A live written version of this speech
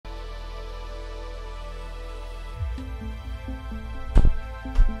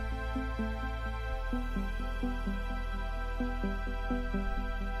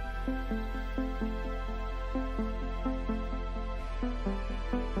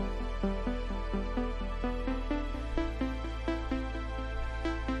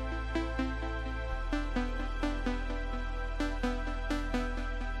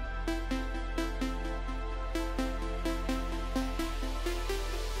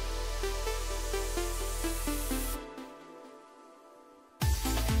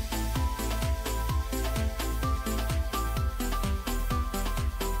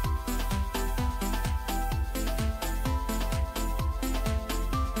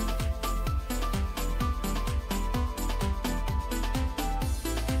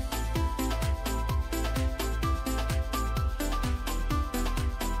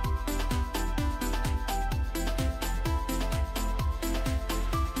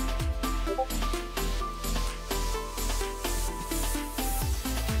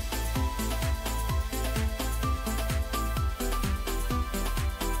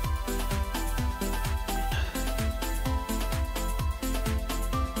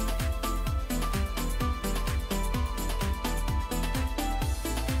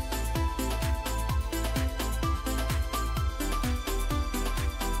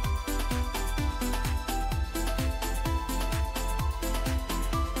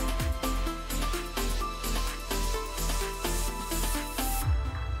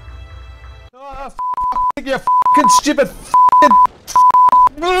You fucking stupid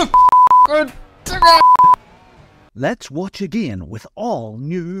fucking Let's watch again with all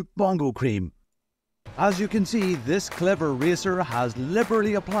new Bongo Cream. As you can see, this clever racer has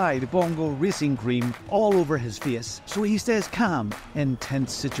liberally applied Bongo Racing cream all over his face, so he stays calm in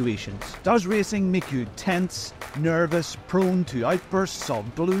tense situations. Does racing make you tense, nervous, prone to outbursts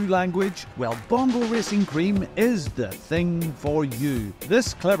of blue language? Well, Bongo Racing cream is the thing for you.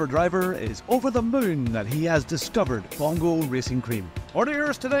 This clever driver is over the moon that he has discovered Bongo Racing cream. Order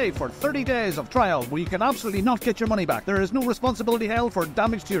yours today for 30 days of trial where you can absolutely not get your money back. There is no responsibility held for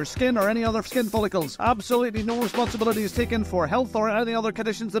damage to your skin or any other skin follicles. Absolutely no responsibility is taken for health or any other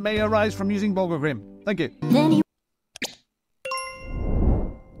conditions that may arise from using Bongo cream. Thank you.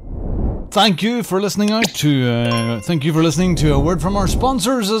 Thank you for listening to a word from our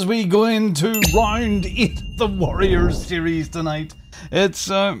sponsors as we go into round 8 of the Warriors series tonight. It's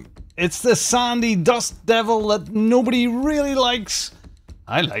the sandy dust devil that nobody really likes.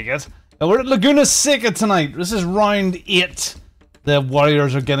 I like it. We're at Laguna Seca tonight. This is round 8. The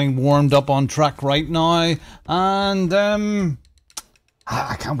Warriors are getting warmed up on track right now, and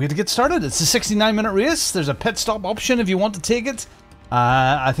I can't wait to get started. It's a 69-minute race. There's a pit stop option if you want to take it.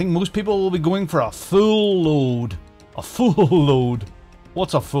 I think most people will be going for a full load. A full load.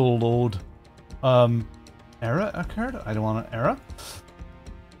 What's a full load? Error occurred? I don't want an error.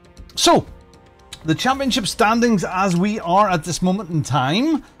 So, the championship standings as we are at this moment in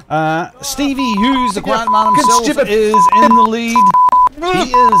time. Stevie Hughes, the quiet man himself, is in the lead.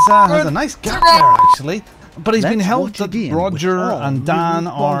 He has a nice gap there, actually. But he's been helped that Roger and Dan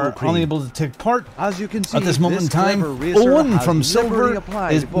are unable to take part. As you can see, at this moment in time, Owen from Silver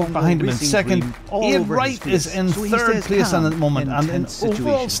is behind him in second. Ian Wright is in third place at the moment. And in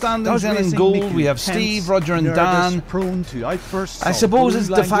overall standings and in gold, we have Steve, Roger and Dan. I suppose it's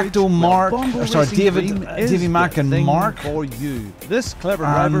de facto Mark, Davy Mack and Mark. This clever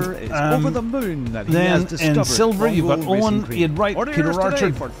driver is over the moon that he has discovered. In Silver, you've got Owen, Ian Wright, Peter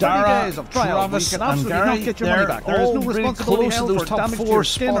Archer, Dara, Travis and Gary. Get your money back. There is no responsibility close to those top 4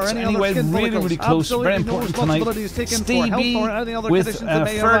 spots anyway, really close, very important tonight. Stevie, with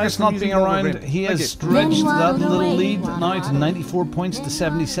Fergus not being around, he has stretched that little lead now to 94 points to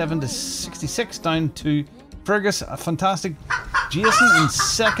 77 to 66, down to Fergus, a fantastic. Jason in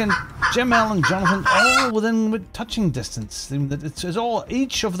second, Jim L and Jonathan all within touching distance. It's all,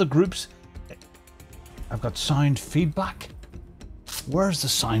 each of the groups. I've got sound feedback. Where's the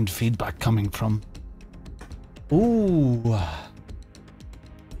sound feedback coming from? Ooh.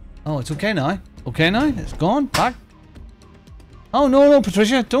 Oh, it's okay now. Okay now. It's gone. Back. Oh no,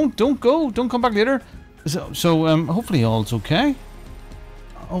 Patricia, don't go. Don't come back later. So hopefully all's okay.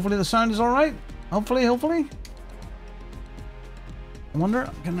 Hopefully the sound is all right. Hopefully. I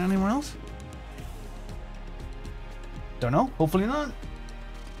wonder, can anyone else? Don't know. Hopefully not.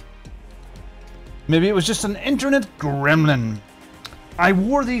 Maybe it was just an internet gremlin. I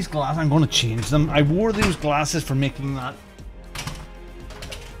wore these glasses. I'm going to change them. I wore these glasses for making that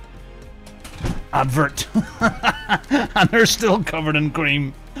advert. And they're still covered in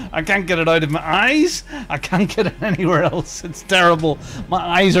cream. I can't get it out of my eyes. I can't get it anywhere else. It's terrible. My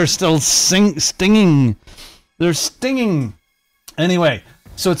eyes are still stinging. They're stinging. Anyway,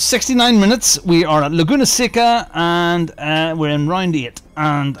 so it's 69 minutes. We are at Laguna Seca and we're in round 8.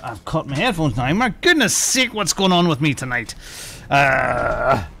 And I've cut my headphones now. My goodness sake, what's going on with me tonight?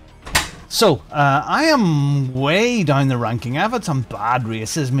 I am way down the ranking. I've had some bad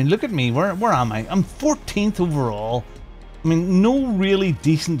races. I mean, look at me. Where am I? I'm 14th overall. I mean, no really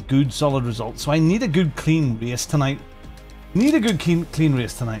decent, good, solid results. So I need a good, clean race tonight. Clean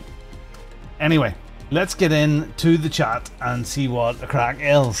race tonight. Anyway, let's get into the chat and see what the crack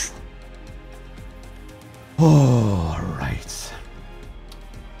is. Oh, right.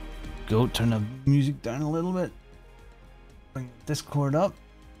 Go turn the music down a little bit. Bring Discord up.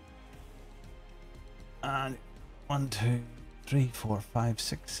 And 1, 2, 3, 4, 5,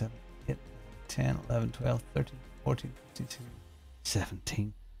 6, 7, 8, 10, 11, 12, 13, 14, 15, 16,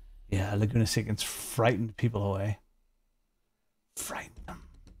 17. Yeah, Laguna Seca's frightened people away. Frightened them.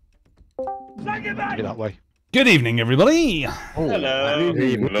 Get that way. Good evening, everybody. Oh, hello.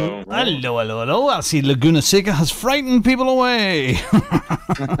 Hello. I see Laguna Seca has frightened people away.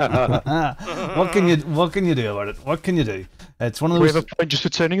 What can you do about it? What can you do? It's one of those. We have a point just for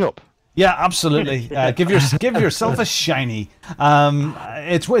turning up. Yeah, absolutely. Give yourself a shiny.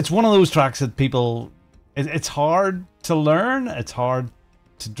 It's one of those tracks that people. It's hard to learn. It's hard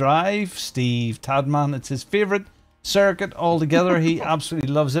to drive. Steve Tadman, it's his favorite circuit altogether. He absolutely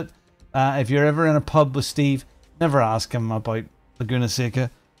loves it. If you're ever in a pub with Steve, never ask him about Laguna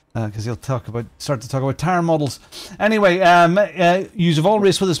Seca. because he'll start to talk about tire models. Anyway, you've all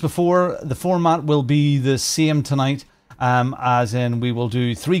raced with us before. The format will be the same tonight, as in we will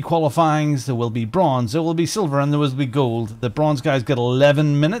do 3 qualifyings. There will be bronze, there will be silver, and there will be gold. The bronze guys get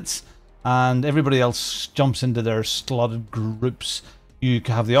 11 minutes, and everybody else jumps into their slotted groups. You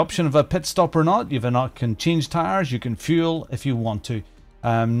can have the option of a pit stop or not. You can change tires. You can fuel if you want to.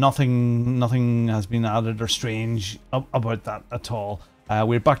 Nothing has been added or strange about that at all.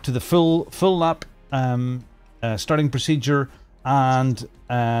 We're back to the full lap starting procedure, and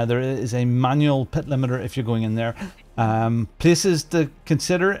there is a manual pit limiter if you're going in there. Places to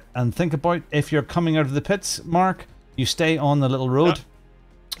consider and think about: if you're coming out of the pits, Mark, you stay on the little road.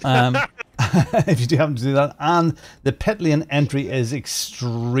 If you do happen to do that, and the pit lane entry is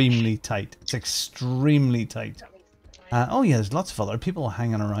extremely tight. It's extremely tight. Oh yeah, there's lots of other people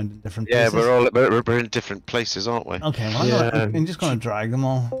hanging around in different places. Yeah, we're in different places, aren't we? Okay, well, I'm just going to drag them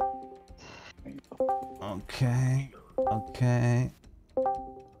all. Okay.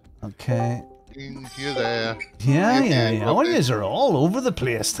 You're there. Yeah. Oh, you are all over the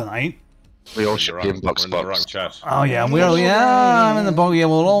place tonight. We all should be in box. Oh yeah, I'm in the box. Yeah,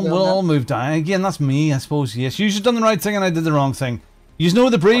 we'll all move down. Again, that's me, I suppose. Yes, you should have done the right thing, and I did the wrong thing. You know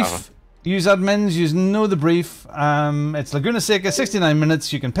the brief. Use admins, you know the brief. It's Laguna Seca, 69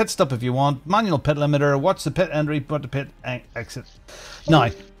 minutes. You can pit stop if you want. Manual pit limiter. Watch the pit entry, put the pit exit. Now,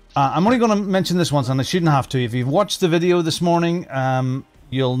 I'm only going to mention this once, and I shouldn't have to. If you've watched the video this morning,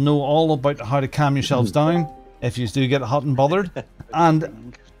 you'll know all about how to calm yourselves down if you do get hot and bothered.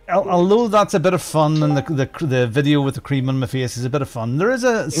 And although that's a bit of fun, and the video with the cream on my face is a bit of fun, there is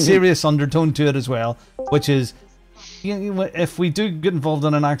a serious undertone to it as well, which is, if we do get involved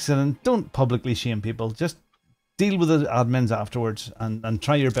in an accident, don't publicly shame people. Just deal with the admins afterwards and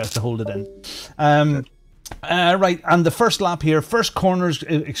try your best to hold it in. Right, and the first lap here, first corner's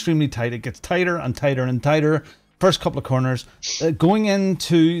extremely tight. It gets tighter and tighter and tighter. First couple of corners. Going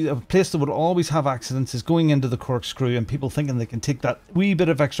into a place that would always have accidents is going into the corkscrew, and people thinking they can take that wee bit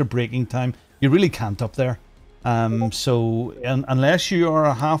of extra braking time. You really can't up there. So unless you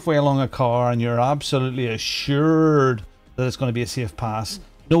are halfway along a car and you're absolutely assured that it's going to be a safe pass,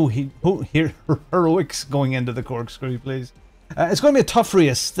 no heroics going into the corkscrew, please. It's going to be a tough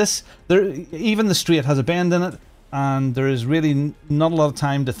race. Even the straight has a bend in it, and there is really not a lot of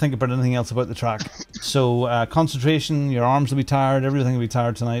time to think about anything else about the track. So concentration, your arms will be tired, everything will be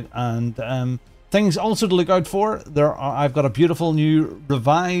tired tonight, and things also to look out for. I've got a beautiful new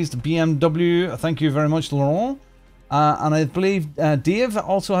revised BMW. Thank you very much, Laurent. And I believe Dave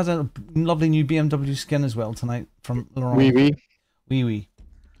also has a lovely new BMW skin as well tonight from Laurent. Oui.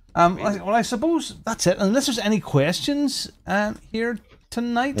 Well, I suppose that's it. Unless there's any questions here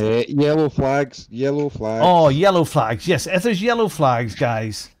tonight. Yellow flags. Oh, yellow flags. Yes, if there's yellow flags,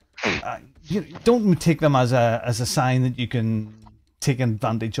 guys, don't take them as a sign that you can take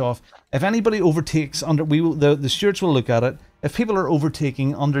advantage of. If anybody overtakes under, the stewards will look at it. If people are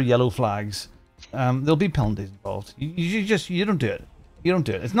overtaking under yellow flags, there'll be penalties involved. You don't do it. You don't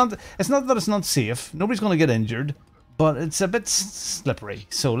do it. It's not that it's not safe. Nobody's going to get injured, but it's a bit slippery.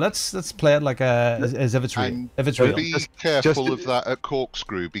 So let's play it like as if it's real. If it's real. Be careful of that at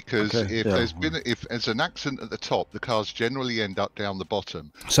corkscrew, because if there's an accident at the top, the cars generally end up down the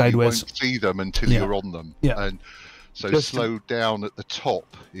bottom. Sideways. You won't see them until you're on them. Yeah. And so slow down at the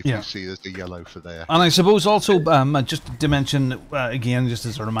top if you see there's a yellow for there. And I suppose also, just to mention, again, just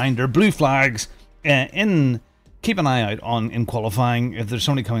as a reminder, blue flags, keep an eye out in qualifying. If there's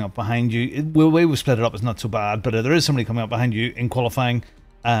somebody coming up behind you, the way we split it up is not so bad, but if there is somebody coming up behind you in qualifying,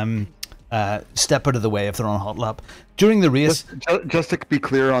 step out of the way if they're on a hot lap. During the race... Just to be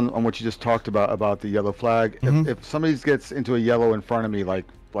clear on what you just talked about the yellow flag, if somebody gets into a yellow in front of me, like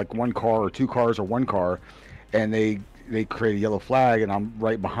one car or two cars or one car, and they create a yellow flag and I'm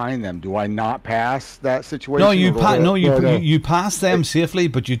right behind them, do I not pass that situation? No, you pass them safely,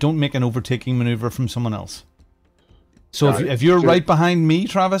 but you don't make an overtaking maneuver from someone else. So if you're right behind me,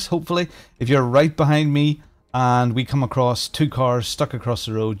 Travis, hopefully, if you're right behind me and we come across two cars stuck across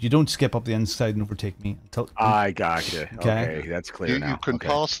the road, you don't skip up the inside and overtake me. I gotcha. Okay, that's clear now. You can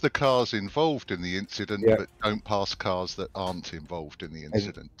pass the cars involved in the incident, but don't pass cars that aren't involved in the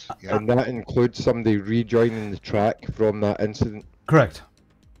incident. And that includes somebody rejoining the track from that incident. Correct.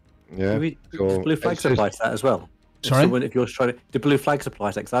 Yeah. Blue flags apply to that as well. Sorry? If you're trying to, the blue flags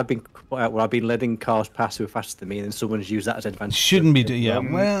apply to that, because I've been I've been letting cars pass who are faster than me, and then someone's used that as an advantage. Shouldn't be well,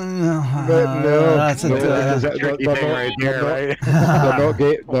 no, that's they're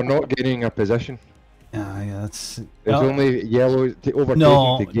not gaining a position. Yeah, That's There's only yellow overtaking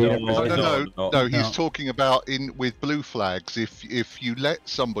No. to gain. No. He's talking about with blue flags. If you let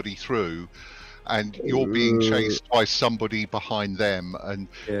somebody through, and you're being chased by somebody behind them, and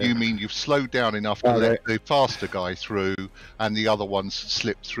you mean you've slowed down enough to let the faster guy through, and the other ones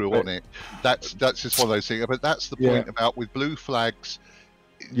slip through on it. That's just one of those things. But that's the point about with blue flags.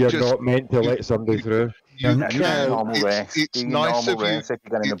 You're not meant to let somebody through. You can. It's nice of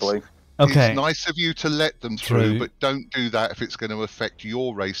you. Okay. It's nice of you to let them through, but don't do that if it's going to affect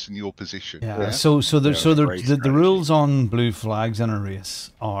your race and your position. Yeah. So the rules on blue flags in a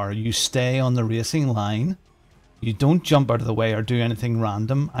race are: you stay on the racing line, you don't jump out of the way or do anything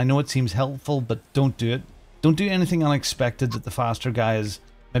random. I know it seems helpful, but don't do it. Don't do anything unexpected that the faster guy is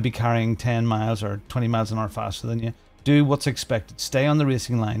maybe carrying 10 miles or 20 miles an hour faster than you. Do what's expected. Stay on the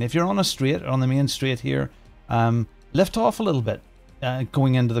racing line. If you're on a straight, on the main straight here, lift off a little bit.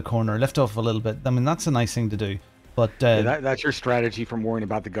 Going into the corner, lift off a little bit. I mean, that's a nice thing to do. But that's your strategy from worrying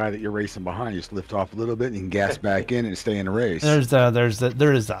about the guy that you're racing behind. You just lift off a little bit and you can gas back in and stay in the race. There is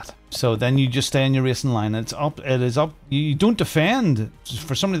that. So then you just stay in your racing line. It is up. You don't defend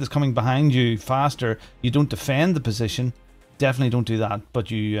for somebody that's coming behind you faster. You don't defend the position. Definitely don't do that. But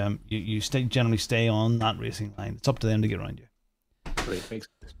you generally stay on that racing line. It's up to them to get around you. Great, makes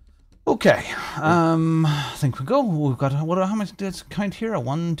sense. Okay, I think we go. We've got how much did it count here?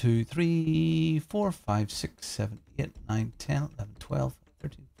 1, 2, 3, 4, 5, 6, 7, 8, 9, 10, 11, 12,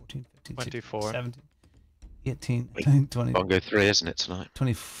 13, 14, 15, 24, 16, 17, 18, 19, 20. Bongo 3, isn't it, tonight?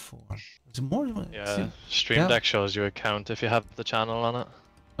 24. Is it more? Yeah, Stream Deck shows you a count if you have the channel on it.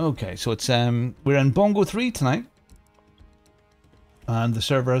 Okay, so it's we're in Bongo 3 tonight, and the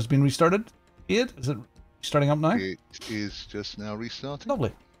server has been restarted. Is it starting up now? It is just now restarting.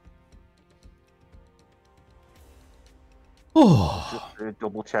 Lovely. Oh. Just to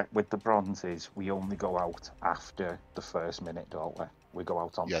double check with the bronzes, we only go out after the first minute, don't we? We go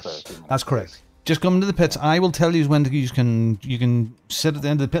out on 30 minutes. That's correct. Just come to the pits. I will tell you when you can sit at the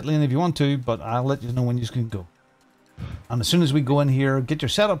end of the pit lane if you want to, but I'll let you know when you can go. And as soon as we go in here, get your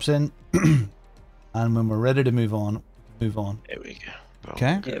setups in, and when we're ready to move on, move on. Here we go.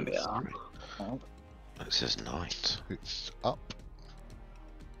 Okay. Here we are. This is night. It's up.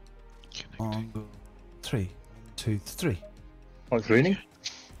 Bongo 3, 1, 2, 3. Oh, it's raining?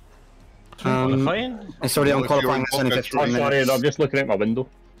 Qualifying? It's already on qualifying. It's only 15 minutes. Sorry, I'm just looking at my window.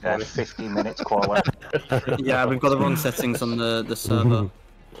 15 minutes qualifying. Yeah, we've got the wrong settings on the server.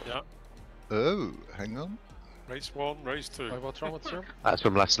 Yeah. Oh, hang on. Race 1, race 2. What's wrong with server? That's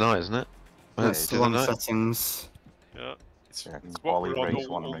from last night, isn't it? That's the wrong settings. Yeah. It's what we're on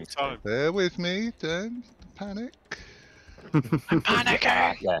all the time. Bear with me, don't panic. I'm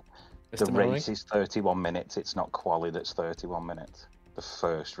panicking! Yeah. The race is 31 minutes, it's not quali that's 31 minutes. The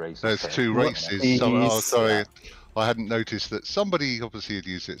first race. There's 2 races. Sorry, I hadn't noticed that somebody obviously had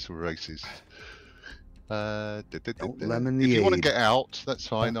used it for races. Lemon if you want to get out, that's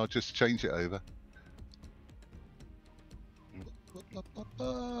fine, I'll just change it over.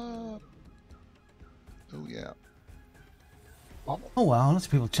 Oh yeah. Oh wow, lots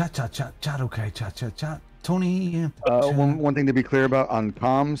of people chat. Okay, chat. Tony. One thing to be clear about on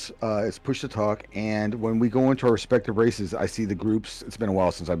comms is push to talk, and when we go into our respective races, I see the groups. It's been a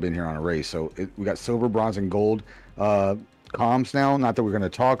while since I've been here on a race, so we got silver, bronze, and gold comms now. Not that we're going to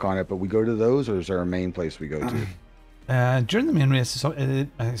talk on it, but we go to those, or is there a main place we go to? During the main race,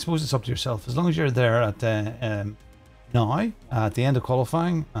 I suppose it's up to yourself. As long as you're there at now, at the end of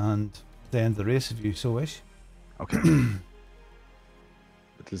qualifying, and the end of the race, if you so wish. Okay.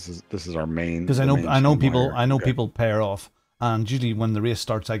 This is our main. Because I know people pair off, and usually when the race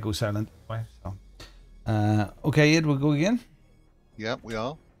starts, I go silent. So, okay, Ed, we'll go again. Yeah, we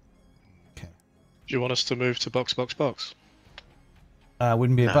are. Okay. Do you want us to move to box?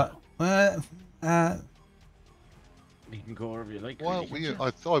 Wouldn't be a bad. You can go wherever you like. Well,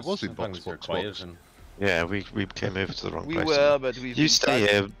 I was in box. And... Yeah, we came over to the wrong place. We were, but we. You stay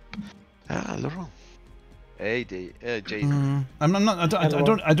here. Laurent. Hey, Jason. I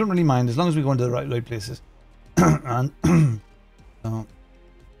don't really mind as long as we go into the right places. And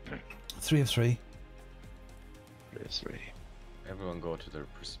 3 of 3. 3 of 3. Everyone go to their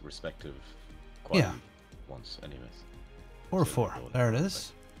respective ones, anyways. 4 of 4. There it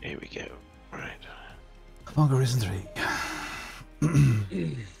is. Here we go. Right. Bongo Racing 3.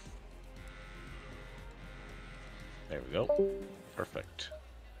 There we go. Perfect.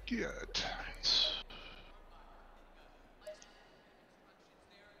 Good.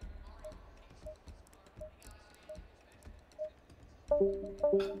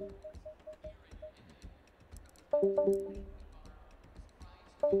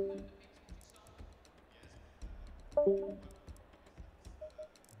 Okay.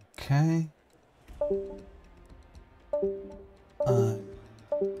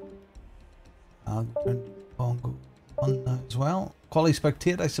 I'll turn Bongo on now as well. Quality Spec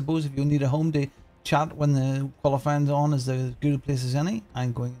Tate, I suppose if you need a home to chat when the qualifying's on is as good a place as any.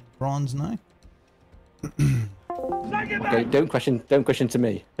 I'm going bronze now. Okay, don't question to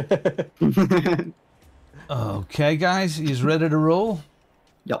me. Okay, guys, he's ready to roll?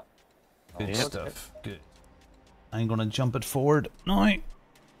 Yep. Good stuff. Good. I'm gonna jump it forward now,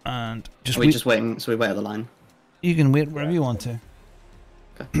 and just Are we just waiting? So we wait at the line. You can wait wherever you want to.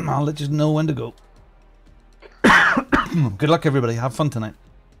 Okay. I'll let you know when to go. Good luck, everybody. Have fun tonight.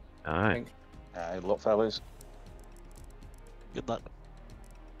 All right. Good luck, fellas. Good luck.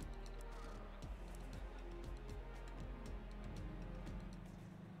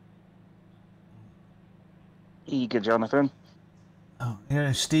 Eager, Jonathan. Oh,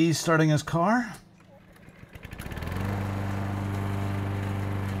 here's Steve starting his car.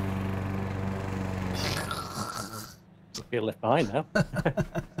 Feel left behind now.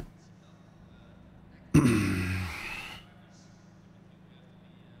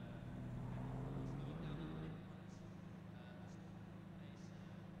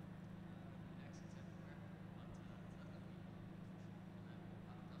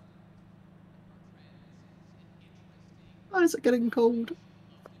 Why is it getting cold?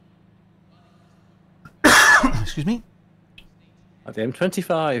 Excuse me? At the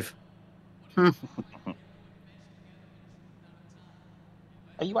M25.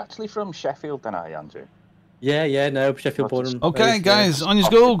 Are you actually from Sheffield then, are you, Andrew? Yeah, no, Sheffield born and Okay, raised, guys, on you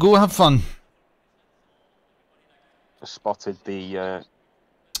go. Go have fun. Just spotted the...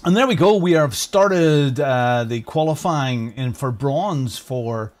 And there we go. We have started the qualifying in for bronze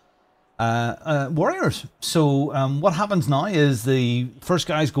for Warriors. So what happens now is the first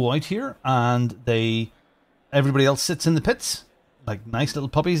guys go out here and everybody else sits in the pits, like nice little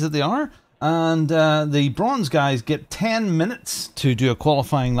puppies that they are. And the bronze guys get 10 minutes to do a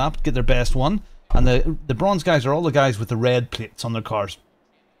qualifying lap, get their best one. And the bronze guys are all the guys with the red plates on their cars.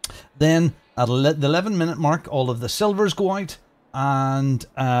 Then at the 11-minute mark, all of the silvers go out. And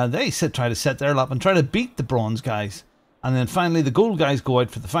they try to set their lap and try to beat the bronze guys. And then finally the gold guys go out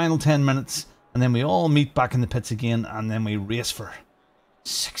for the final 10 minutes. And then we all meet back in the pits again. And then we race for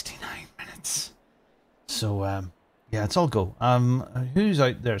 69 minutes. So, yeah, it's all go. Who's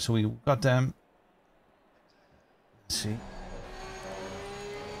out there? So we got let's see.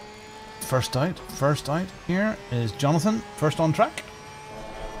 First out here is Jonathan, first on track.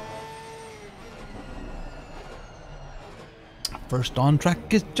 First on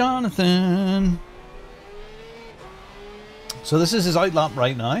track is Jonathan. So this is his out lap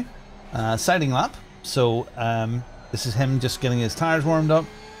right now, sighting lap. So this is him just getting his tires warmed up,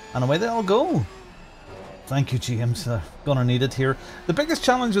 and away they all go. Thank you, James. Gonna need it here. The biggest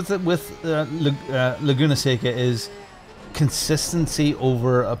challenge with Laguna Seca is consistency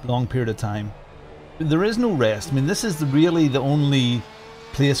over a long period of time. There is no rest. I mean, this is really the only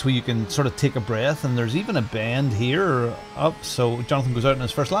place where you can sort of take a breath, and there's even a bend here up. So Jonathan goes out in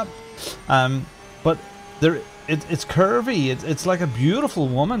his first lap, but it's curvy. It's like a beautiful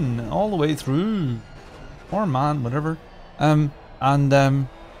woman all the way through, or man, whatever.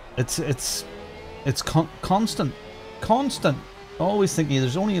 It's constant. Always thinking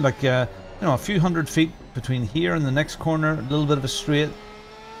there's only like a few hundred feet between here and the next corner, a little bit of a straight,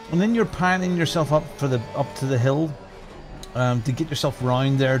 and then you're piling yourself up to the hill to get yourself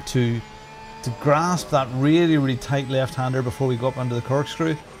round there to grasp that really tight left-hander before we go up under the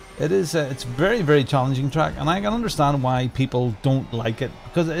corkscrew. It's very, very challenging track, and I can understand why people don't like it,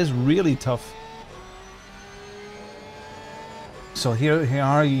 because it is really tough. So here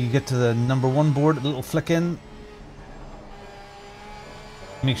you get to the number 1 board, a little flick in.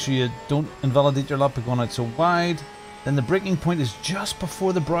 Make sure you don't invalidate your lap by going out so wide. Then the braking point is just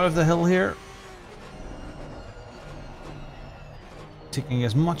before the brow of the hill here. Taking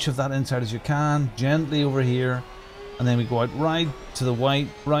as much of that inside as you can, gently over here. And then we go out right to the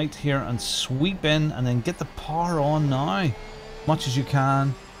right here and sweep in, and then get the power on now, much as you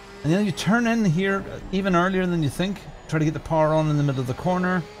can. And then you turn in here even earlier than you think. Try to get the power on in the middle of the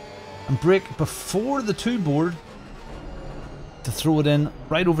corner and brake before the 2 board to throw it in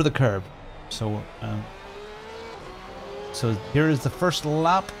right over the curb. So so here is the first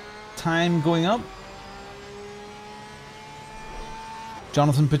lap time going up.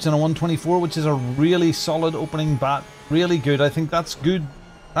 Jonathan puts in a 124, which is a really solid opening bat. Really good. I think that's good.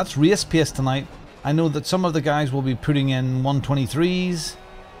 That's race pace tonight. I know that some of the guys will be putting in 123s,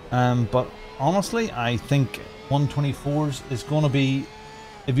 but honestly, I think 124s is going to be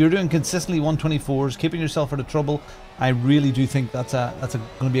if you're doing consistently 124s, keeping yourself out of trouble, I really do think that's going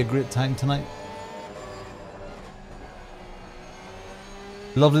to be a great time tonight.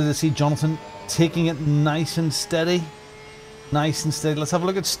 Lovely to see Jonathan taking it nice and steady. Nice and steady. Let's have a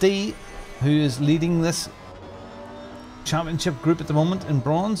look at Steve, who is leading this championship group at the moment in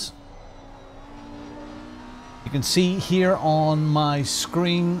bronze. You can see here on my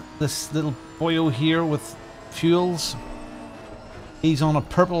screen this little boyo here with fuels. He's on a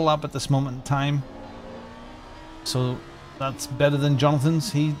purple lap at this moment in time. So that's better than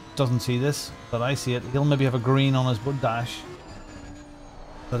Jonathan's. He doesn't see this, but I see it. He'll maybe have a green on his dash.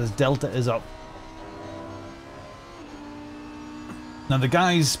 But his delta is up. Now the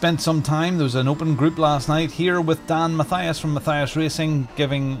guys spent some time, there was an open group last night here with Dan Matthias from Matthias Racing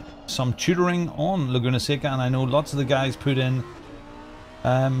giving some tutoring on Laguna Seca, and I know lots of the guys put in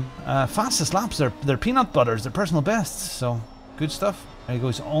fastest laps, they're peanut butters, they're personal bests, so good stuff. There he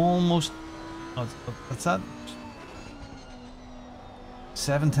goes, almost, what's that?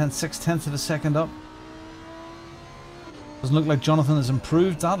 6/10 of a second up. Doesn't look like Jonathan has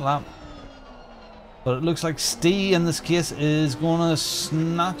improved that lap. But it looks like Steve in this case is going to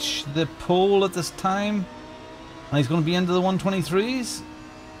snatch the pole at this time. And he's going to be into the 123s.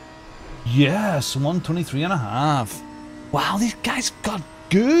 Yes, 123.5. Wow, these guys got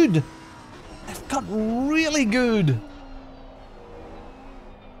good. They've got really good.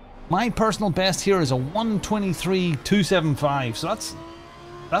 My personal best here is a 123.275. So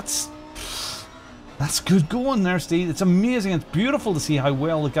that's good going there, Steve. It's amazing. It's beautiful to see how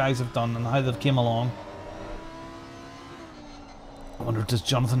well the guys have done and how they've came along. I wonder, does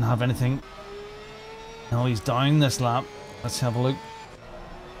Jonathan have anything? No, he's down this lap. Let's have a look.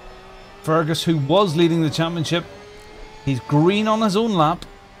 Fergus, who was leading the championship, he's green on his own lap.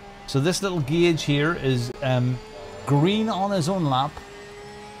 So this little gauge here is green on his own lap.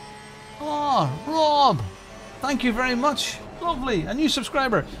 Oh, Rob! Thank you very much. Lovely, a new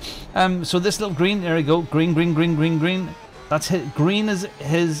subscriber. So this little green, there we go, green. That's his, green is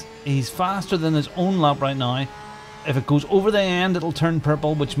his, he's faster than his own lap right now. If it goes over the end, it'll turn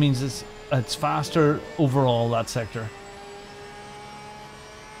purple, which means it's faster overall, that sector.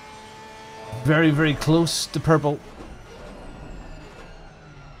 Very, very close to purple.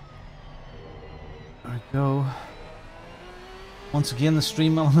 There we go. Once again, the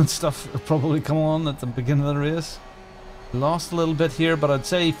stream element stuff will probably come on at the beginning of the race. Lost a little bit here, but I'd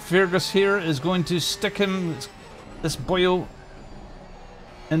say Fergus here is going to stick him, this boyo,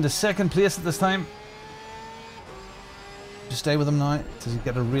 into second place at this time. Just stay with him now. Does he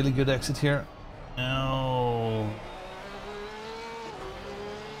get a really good exit here? No.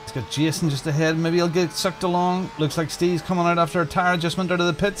 He's got Jason just ahead. Maybe he'll get sucked along. Looks like Steve's coming out after a tire adjustment out of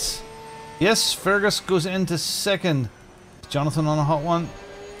the pits. Yes, Fergus goes into second. Jonathan on a hot one.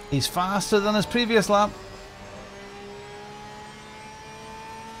 He's faster than his previous lap.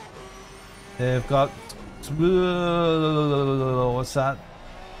 They've got, what's that?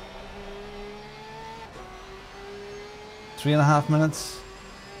 3.5 minutes.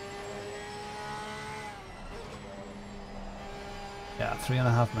 Yeah,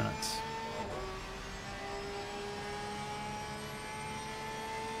 3.5 minutes.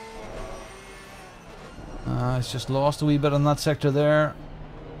 It's just lost a wee bit on that sector there.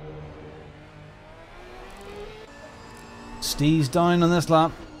 Steve's down on this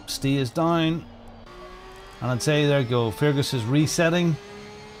lap. Steve is down. And I'd say, there you go, Fergus is resetting.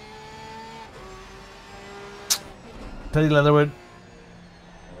 Petty Leatherwood.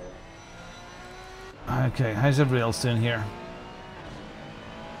 Okay, how's everybody else doing here?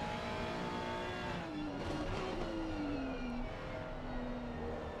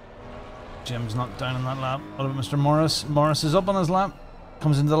 Jim's not down on that lap. What about Mr. Morris? Morris is up on his lap.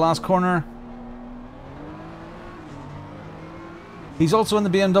 Comes into the last corner. He's also in the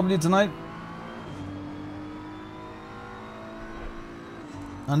BMW tonight.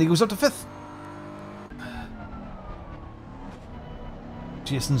 And he goes up to 5th.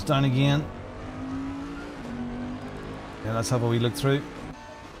 Jason's down again. Yeah, let's have a wee look through.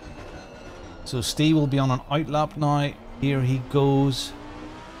 So Steve will be on an out lap now. Here he goes.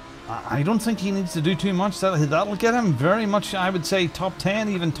 I don't think he needs to do too much. That'll get him very much, I would say, top 10,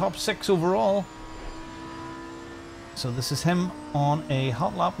 even top 6 overall. So this is him on a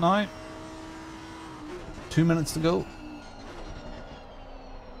hot lap now. 2 minutes to go.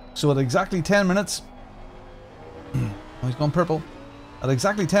 So at exactly 10 minutes... oh, he's gone purple. At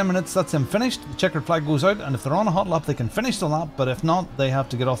exactly 10 minutes, that's him finished. The checkered flag goes out, and if they're on a hot lap, they can finish the lap, but if not, they have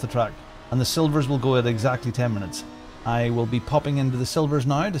to get off the track. And the silvers will go at exactly 10 minutes. I will be popping into the silvers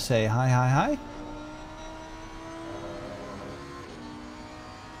now to say hi.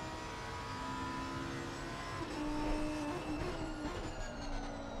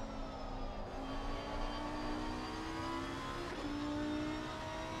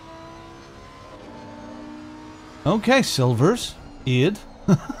 Okay, Silvers. Aid.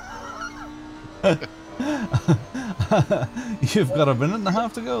 You've got a minute and a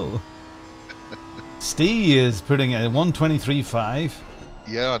half to go. Steve is putting a 123.5.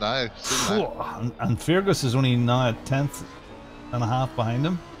 Yeah, I know. And Fergus is only now a tenth and a half behind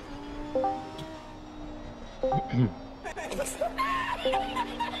him.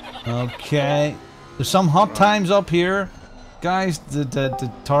 Okay, there's some hot times up here, guys.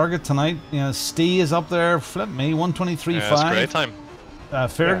 The target tonight, you know, Steve is up there. Flip me, 123.5. Yeah, that's a great time.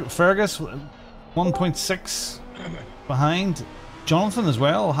 Fergus, 1.6 behind. Jonathan as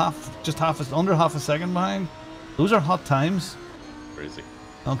well, under half a second behind. Those are hot times. Crazy.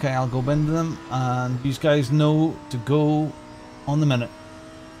 Okay, I'll go into them, and you guys know to go on the minute.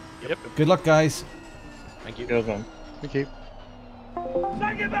 Yep. Good luck, guys. Thank you. Goes on. Thank you.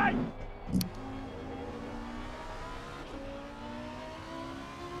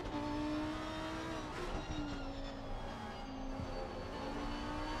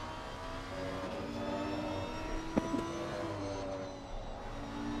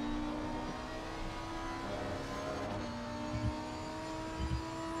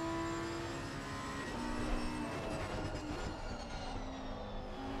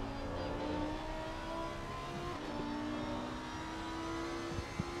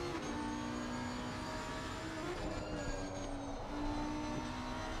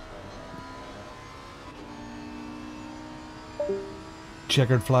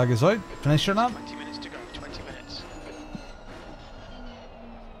 Checkered flag is out. Finish your lap. 20 minutes to go, 20 minutes.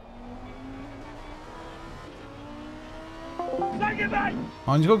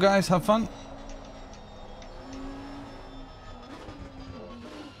 On you go, guys. Have fun.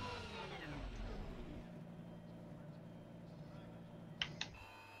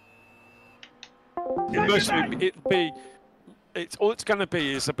 It's all it's going to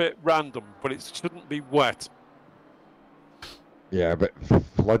be is a bit random, but it shouldn't be wet. Yeah, but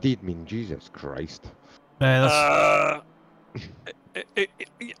flooded mean Jesus Christ. Yeah,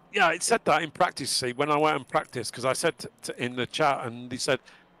 It said that in practice. See, when I went and practiced, because I said in the chat, and he said.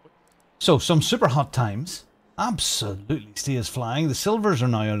 So some super hot times. Absolutely, Steve is flying. The Silvers are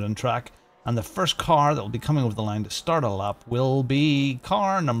now out on track, and the first car that will be coming over the line to start a lap will be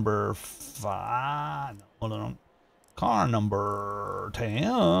car number 5. No, hold on. Car number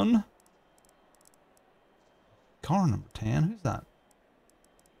 10. Car number 10? Who's that?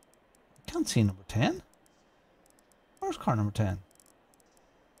 I can't see number 10. Where's car number 10?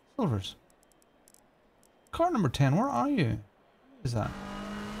 Silvers. Car number 10, where are you? Who is that?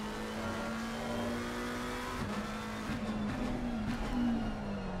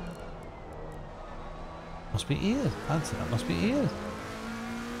 Must be Ian. That must be Ian.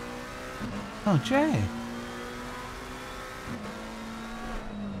 Oh, Jay.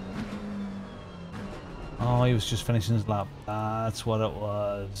 Oh, he was just finishing his lap. That's what it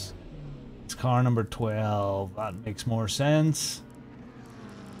was. It's car number 12. That makes more sense.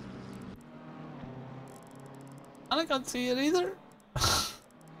 And I can't see it either.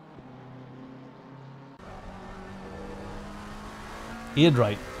 Ian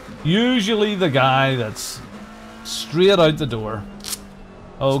right. Usually the guy that's straight out the door.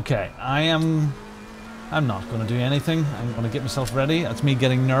 Okay, I'm not going to do anything. I'm going to get myself ready. That's me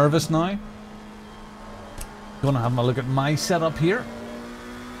getting nervous now. Going to have a look at my setup here.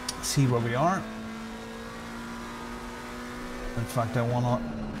 See where we are. In fact, I want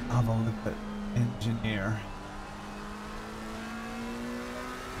to have a look at engineer.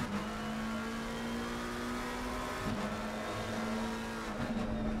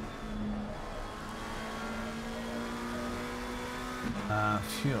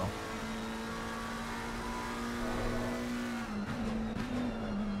 Fuel.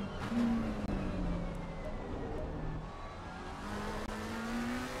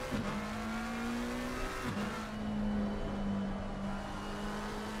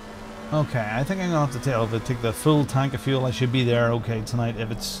 Okay, I think I'm gonna have to take the full tank of fuel. I should be there okay tonight.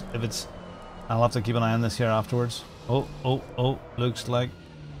 If it's I'll have to keep an eye on this here afterwards. Oh, looks like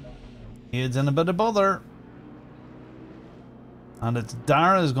he's in a bit of bother. And it's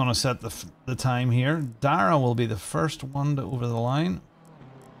Dara is going to set the time here. Dara will be the first one to over the line.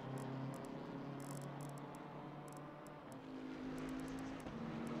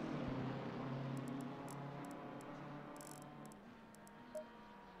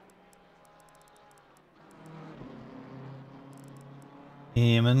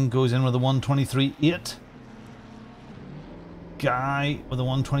 Eamon goes in with a 123.8. Guy with a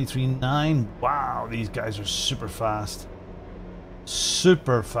 123.9. Wow, these guys are super fast.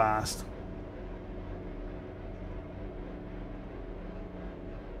 Super fast.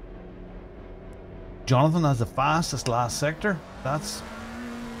 Jonathan has the fastest last sector. That's...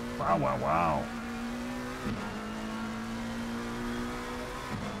 Wow, wow, wow.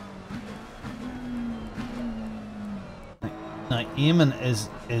 Now, Eamon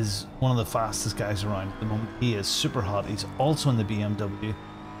is one of the fastest guys around at the moment. He is super hot. He's also in the BMW.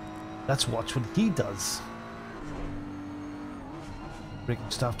 Let's watch what he does. Breaking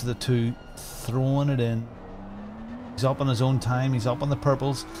stuff to the 2, throwing it in. He's up on his own time. He's up on the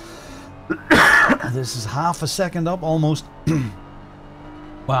purples. This is half a second up almost.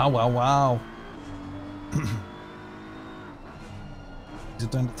 Wow, wow, wow. He's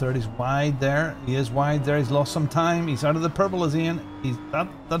down to third. He's wide there. He is wide there. He's lost some time. He's out of the purple as Ian. He's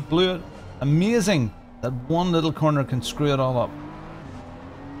that blew it. Amazing that one little corner can screw it all up.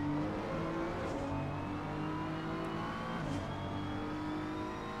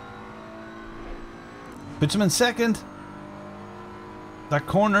 Puts him in second. That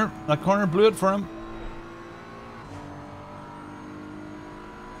corner blew it for him.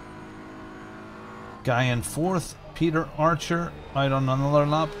 Guy in fourth, Peter Archer, out on another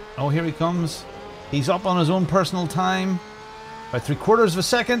lap. Oh, here he comes. He's up on his own personal time by 3/4 of a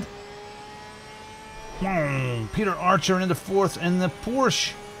second. Peter Archer into fourth in the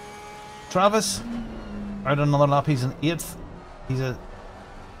Porsche. Travis, out on another lap. He's in eighth. He's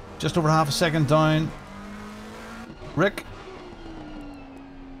just over half a second down. Rick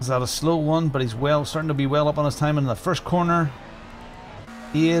is that a slow one, but he's starting to be well up on his time in the first corner.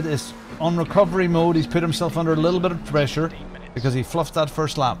 Aid is on recovery mode. He's put himself under a little bit of pressure because he fluffed that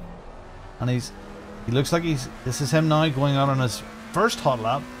first lap, and he looks like this is him now going out on his first hot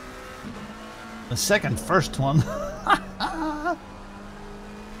lap, the second first one.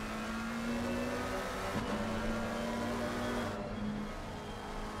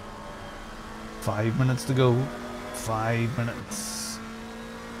 5 minutes to go. 5 minutes.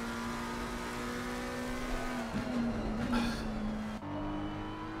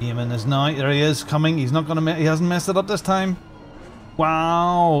 Eamon is now, there he is, coming. He's not gonna, he hasn't messed it up this time.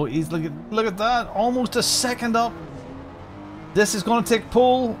 Wow, he's look at that, almost a second up. This is gonna take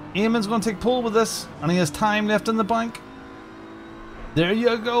pole. Eamon's gonna take pole with this, and he has time left in the bank. There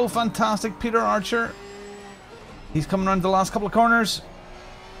you go, fantastic, Peter Archer. He's coming around the last couple of corners.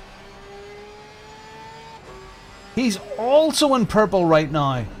 He's also in purple right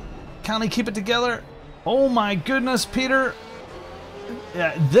now. Can he keep it together? Oh my goodness, Peter.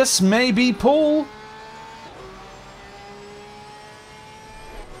 Yeah, this may be pole.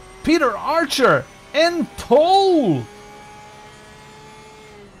 Peter Archer in pole.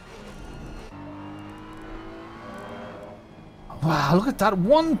 Wow, look at that.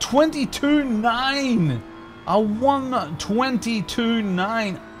 122.9. A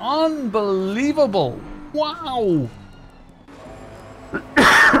 122.9. Unbelievable. Wow.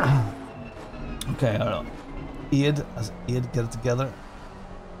 Okay, hold on. Aid get it together.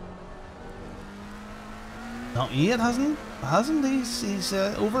 No, Aid hasn't. He's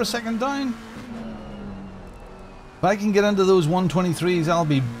over a second down. If I can get into those 123s, I'll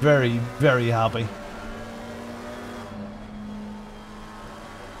be very, very happy.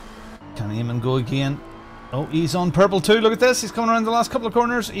 Can Eamon go again? Oh, he's on purple too. Look at this. He's coming around the last couple of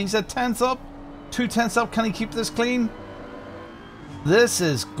corners. He's a 10th up. 2 tenths up. Can he keep this clean? This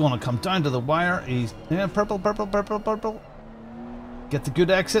is gonna come down to the wire. He's purple. Get the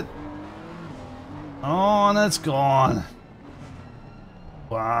good exit. Oh, and it's gone.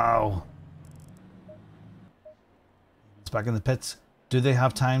 Wow. It's back in the pits. Do they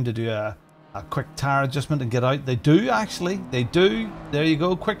have time to do a quick tire adjustment and get out? They do, actually. They do. There you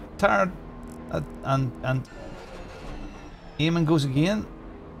go. Quick tire. And Eamon goes again.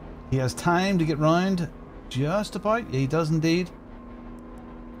 He has time to get round. Just about. He does indeed.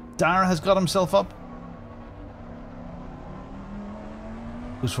 Dara has got himself up.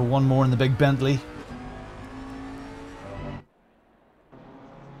 Goes for one more in the big Bentley.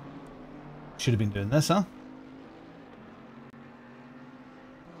 Should have been doing this, huh?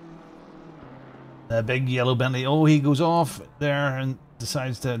 The big yellow Bentley. Oh, he goes off there and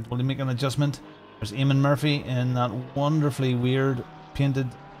decides to make an adjustment. There's Eamon Murphy in that wonderfully weird painted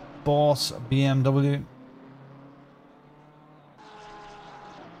Boss BMW.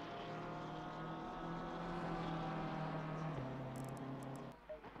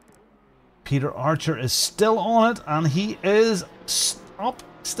 Peter Archer is still on it, and he is up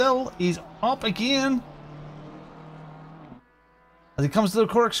still. He's up again. As he comes to the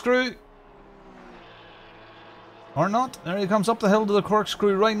corkscrew. Or not. There he comes up the hill to the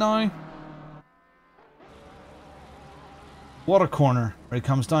corkscrew right now. What a corner. Where he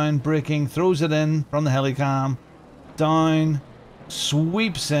comes down, braking, throws it in from the helicam. Down,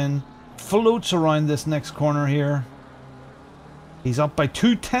 sweeps in, floats around this next corner here. He's up by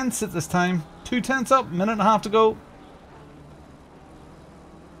 2/10 at this time. 2/10 up, minute and a half to go.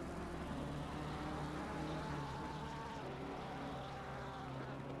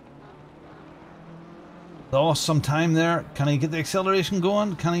 Lost some time there. Can he get the acceleration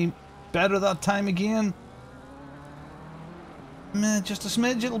going? Can he better that time again? Just a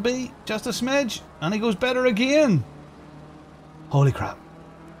smidge it'll be. Just a smidge. And he goes better again. Holy crap.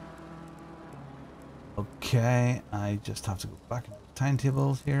 Okay, I just have to go back into the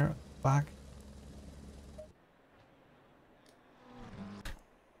timetables here. Back.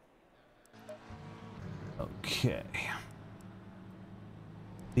 Okay.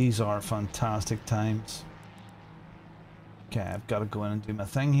 These are fantastic times. Okay, I've got to go in and do my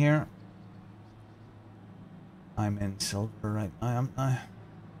thing here. I'm in silver right now, am I?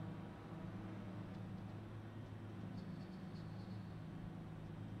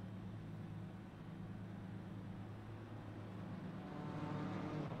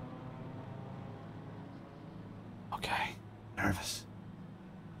 Okay, nervous.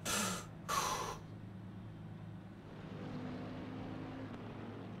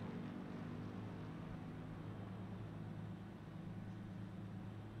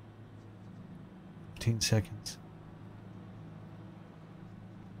 Seconds.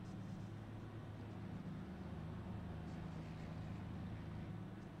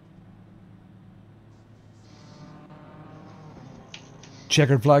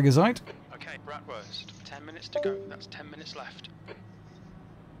 Checkered flag is out. Okay, Bratwurst, 10 minutes to go. That's 10 minutes left.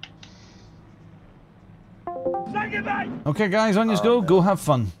 Okay, guys, on you go. Go have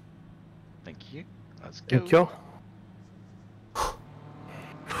fun. Thank you. Let's go. Thank you.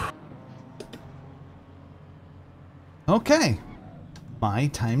 Okay, my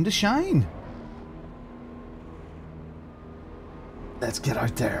time to shine. Let's get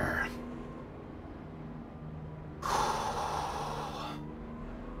out there.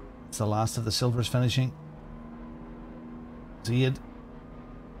 It's the last of the silvers finishing. See it?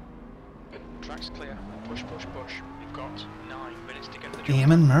 Track's clear. Push, push, push. You've got 9 minutes to get the job.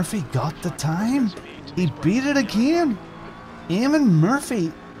 Eamon Murphy got the time. He beat it again. Eamon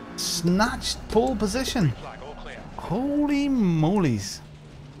Murphy snatched pole position. Holy molies.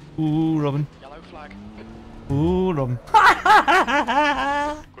 Ooh, Robin. Yellow flag. Ooh, Robin.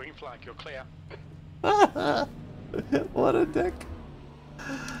 Green flag, you're clear. What a dick.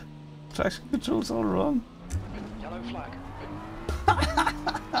 Traction control's all wrong. Yellow flag.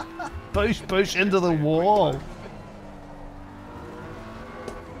 Push into the wall.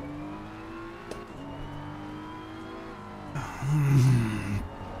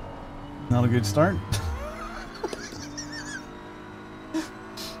 Not a good start.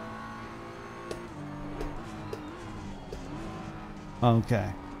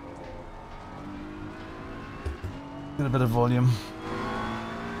 Okay. Get a bit of volume.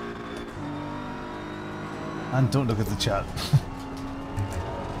 And don't look at the chat.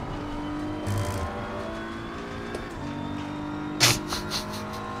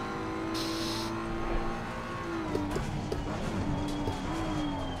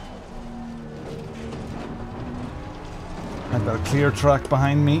 I've got a clear track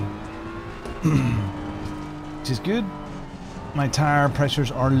behind me. Which is good. My tire pressures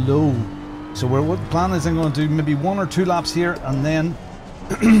are low, so what the plan is, I'm going to do maybe 1 or 2 laps here and then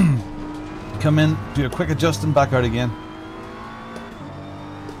come in, do a quick adjust and back out again.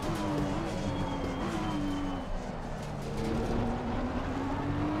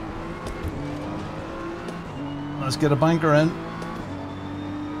 Let's get a banker in.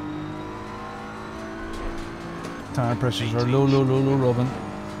 Tire pressures are low, Robin.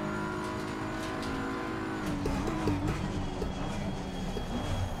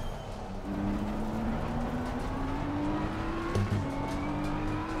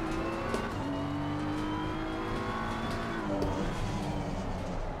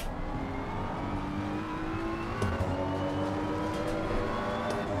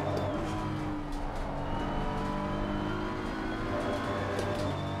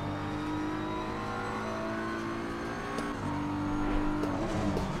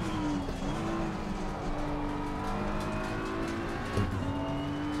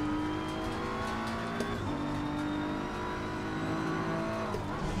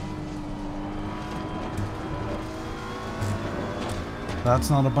 That's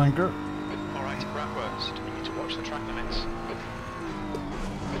not a bunker. Alright, Bratwurst, you need to watch the track limits.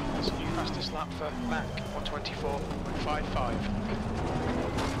 That's a new fastest lap for Mac, 124.55.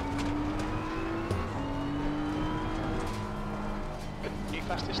 New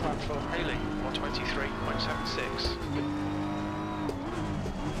fastest lap for Haley, 123.76.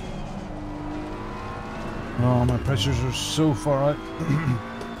 Oh, my pressures are so far out.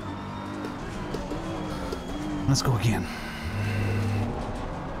 Let's go again.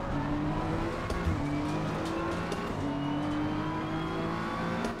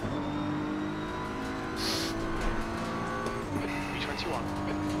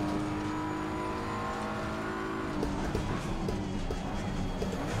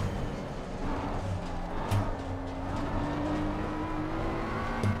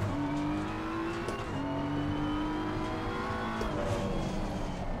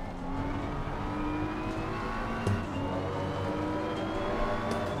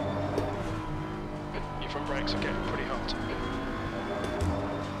 Brakes are getting pretty hot.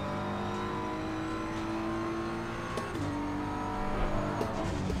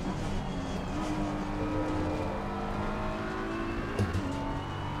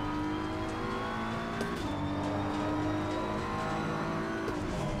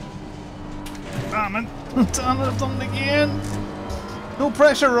 Damn it! Damn it, I've done it again! No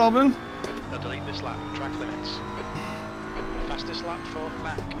pressure, Robin! They'll delete this lap, track limits. Fastest lap for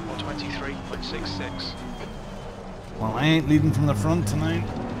Mac, 123.66. Well, I ain't leading from the front tonight.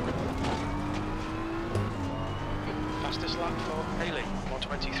 Fastest lap for Haley,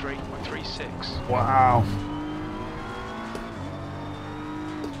 123.36. Wow.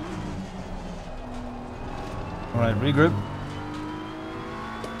 Alright, regroup.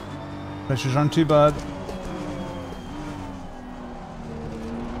 Pressures aren't too bad.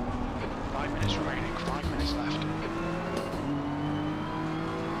 5 minutes remaining, 5 minutes left.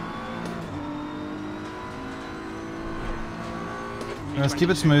 Let's keep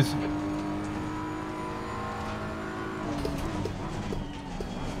it smooth.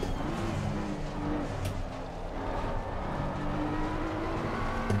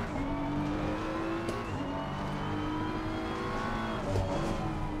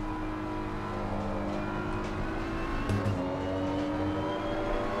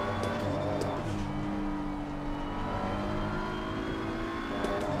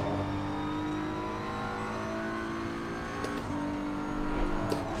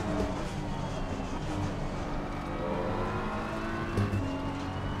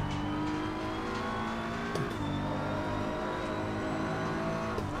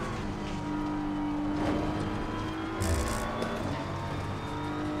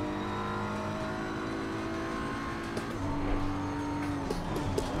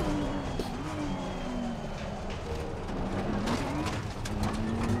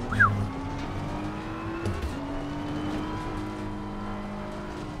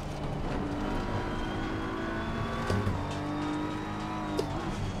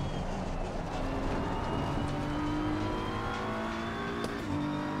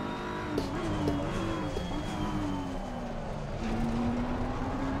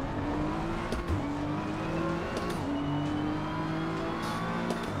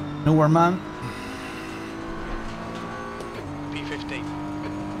 Nowhere, man. P15.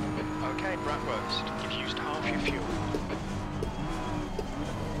 Okay, Bratwurst, you've used half your fuel.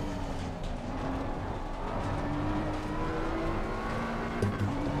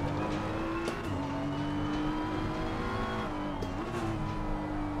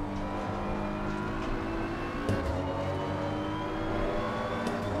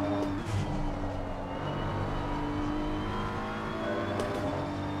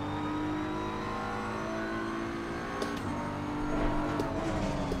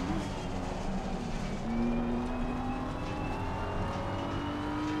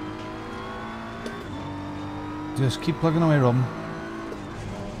 Just keep plugging away, Robin.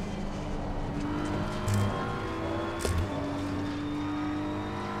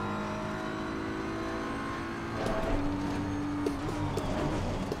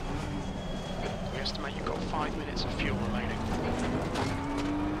 We estimate you've got 5 minutes of fuel remaining.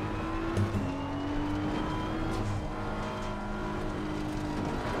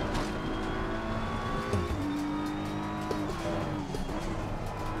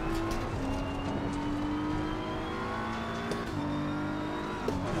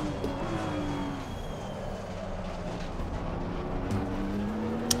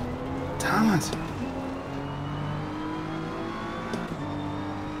 Damn it.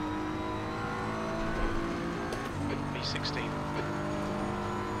 B16.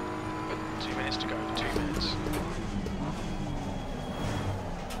 2 minutes to go, 2 minutes.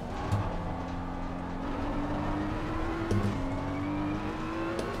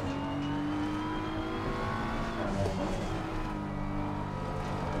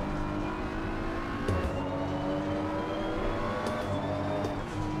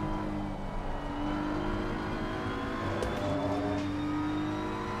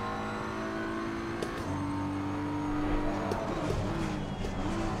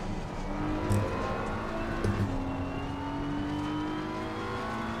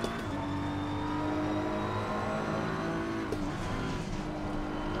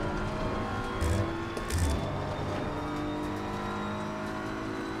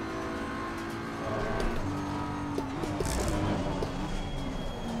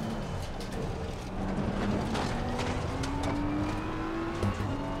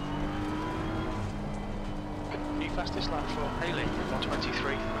 fastest lap for Haley,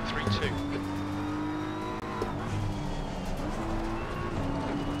 123.32.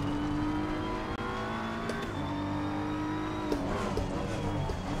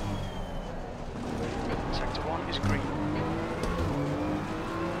 Sector 1 is green.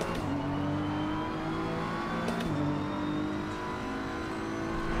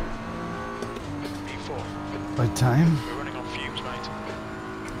 P4. By time. We're running on fumes, mate.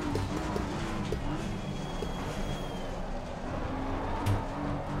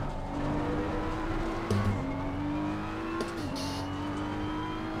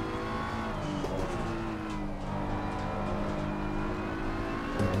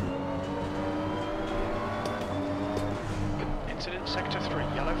 Incident Sector 3,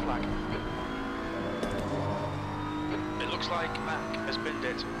 yellow flag. It looks like Mac has binned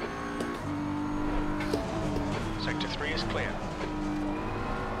it. Sector 3 is clear.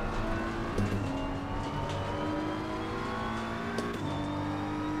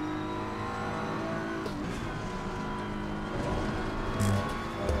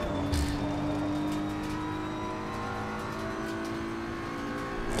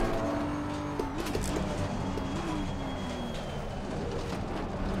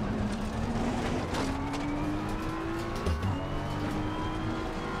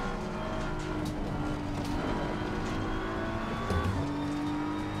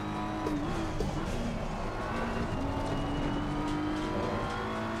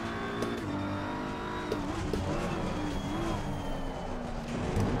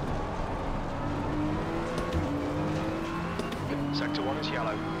 Sector 1 is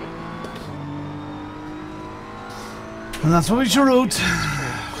yellow. And that's what we should wrote.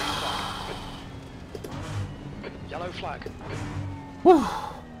 Yellow flag. Woo.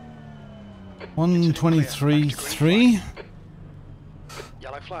 123.3.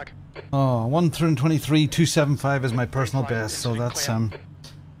 Yellow flag. Oh, 123.275 is my personal best, so that's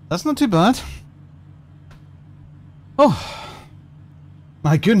not too bad. Oh,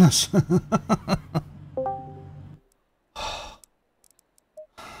 my goodness.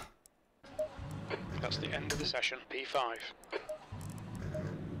 That's the end of the session, P5.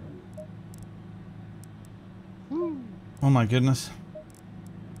 Oh my goodness.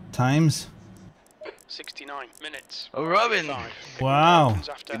 Times. 69 minutes. Oh, Robin. Wow.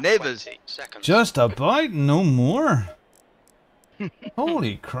 Good neighbours. Just about, no more.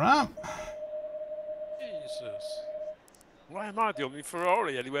 Holy crap. Jesus. Why am I the only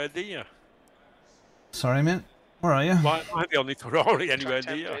Ferrari anywhere near? Sorry, mate. Where are you? Why am I the only Ferrari anywhere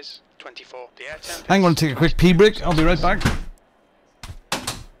near? 24. The air temp I'm going to take a quick pee break. I'll be right back.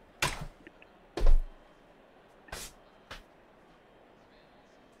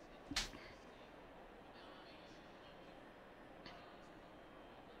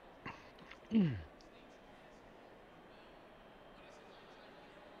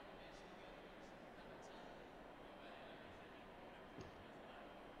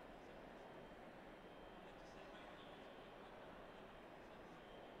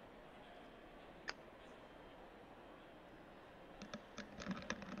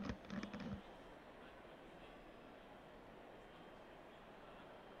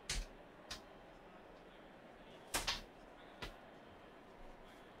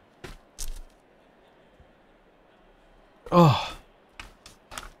 Oh.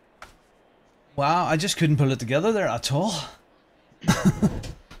 Wow, I just couldn't pull it together there at all.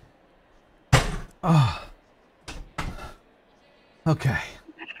 Oh. Okay.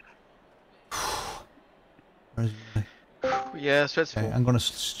 Yeah, stressful. Okay, I'm going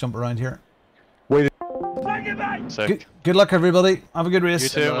to jump around here. Wait. Good luck, everybody. Have a good race. You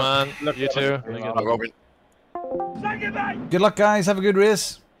too, man. You too. Robin. Good luck, guys. Have a good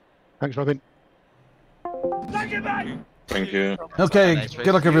race. Thanks, Robin. Thank you. Okay,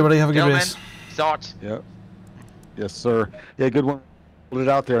 good luck, everybody. Have a good race. Start. Yeah. Yes, sir. Yeah, good one. Put it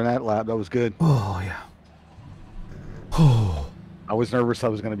out there in that lap. That was good. Oh, yeah. Oh. I was nervous I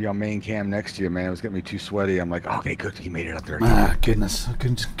was going to be on main cam next to you, man. It was getting me too sweaty. I'm like, okay, good. He made it up there. Ah, goodness. I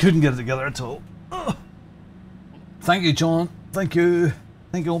couldn't get it together at all. Oh. Thank you, John. Thank you.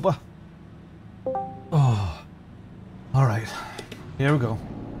 Thank you, Opa. Oh. All right. Here we go.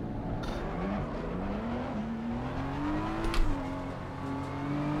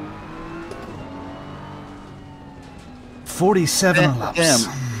 $47 laps. Damn.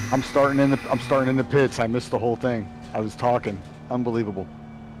 I'm starting in the pits. I missed the whole thing. I was talking. Unbelievable.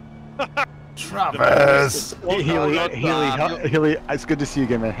 Travis. Healy, it's good to see you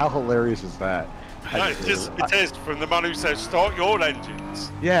again, man. How hilarious is that? It is from the man who says start your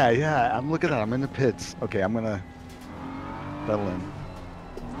engines. Yeah. I'm looking at that. I'm in the pits. Okay, I'm gonna settle in.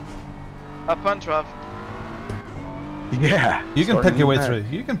 Have fun, Trav. Yeah. You can pick your way starting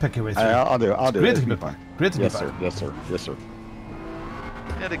through. You can pick your way through. I'll do it. I'll do it. Great It'll to be be fun. back. Great to be Yes, back. sir. Yes, sir. Yes, sir.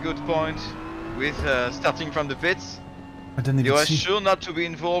 You had a good point with starting from the pits. I didn't even You are see. sure not to be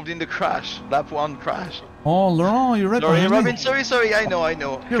involved in the crash, lap 1 crash. Oh, Laurent, you're right Sorry, behind Robin, me. sorry, I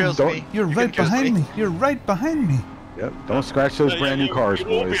know. Curse me. You're You right can curse behind me. You're right behind me. Yep. Don't scratch those brand new cars, You're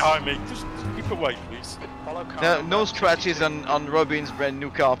all boys. behind me. Just keep away, please. Follow car. No scratches on Robin's brand new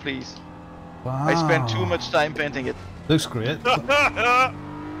car, please. Wow. I spent too much time painting it. Looks great.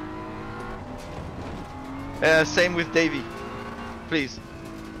 Same with Davey. Please.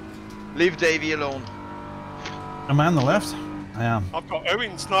 Leave Davey alone. Am I on the left? I am. I've got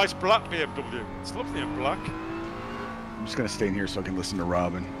Owen's nice black BMW. It's lovely in black. I'm just gonna stay in here so I can listen to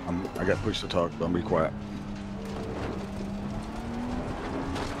Robin. I got pushed to talk, but I'm gonna be quiet.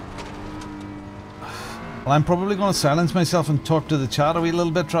 Well, I'm probably going to silence myself and talk to the chat a wee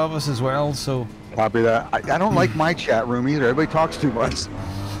little bit, Travis, as well. So. Copy that. I don't like my chat room either. Everybody talks too much.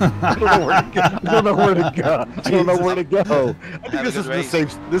 I don't know where to go. I don't know where to go. I don't know where to go. I think this is the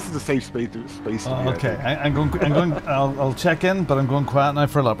safe. This is the safe space. To be, Okay, I'm going. I'll check in, but I'm going quiet now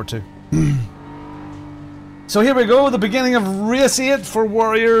for a lap or two. So here we go, the beginning of race 8 for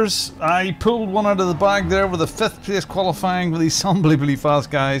Warriors. I pulled one out of the bag there with a 5th place qualifying with these unbelievably fast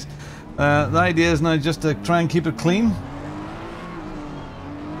guys. The idea is now just to try and keep it clean.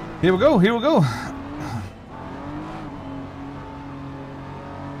 Here we go, here we go.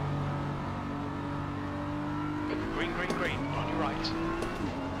 Green, green, green. On your right.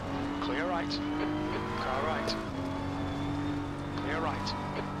 Clear right. Car right. Clear right.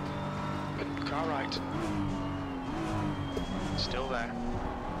 Car right. Still there.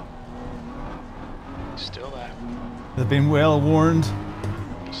 Still there. They've been well warned.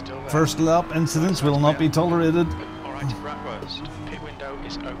 Still there. First lap incidents will not be tolerated. Alright, right worst. Pit window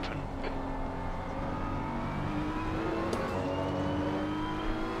is open.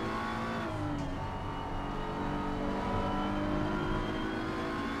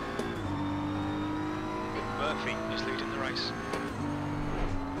 Murphy is leading the race.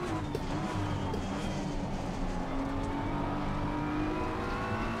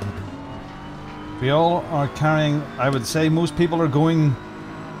 We all are carrying, I would say most people are going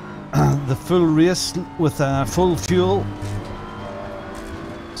the full race with full fuel.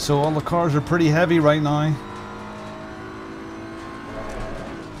 So all the cars are pretty heavy right now.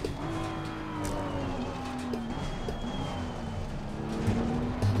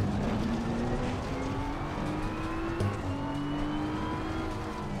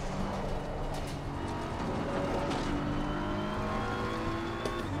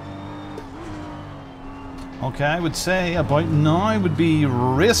 Okay, I would say about now would be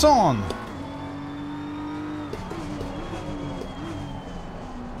race on.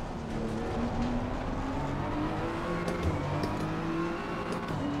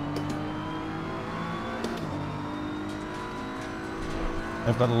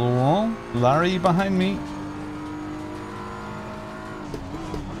 I've got a Laurent, Larry behind me.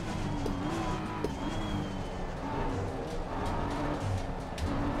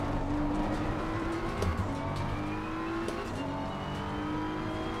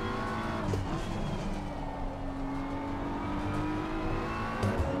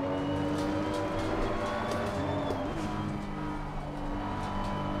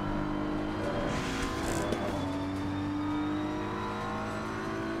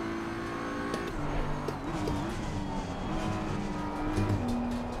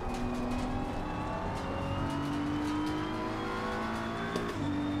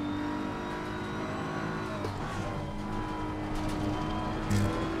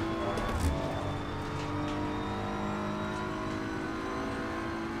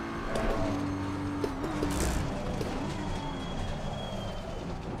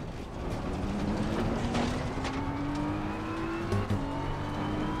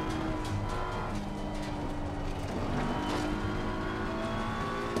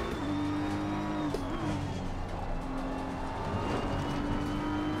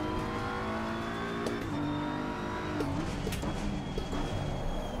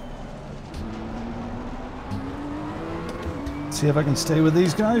 See if I can stay with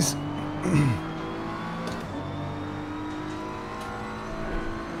these guys.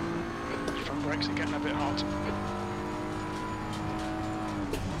 Front brakes are getting a bit hot.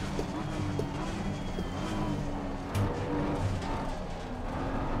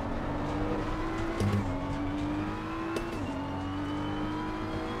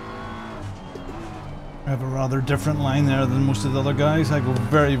 I have a rather different line there than most of the other guys. I go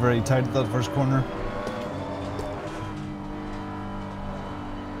very, very tight at that first corner.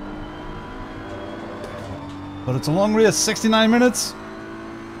 But But it's a long race, 69 minutes.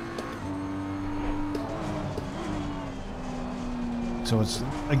 So it's,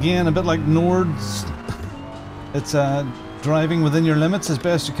 again, a bit like Nord's. It's driving within your limits as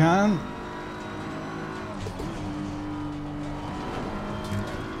best you can.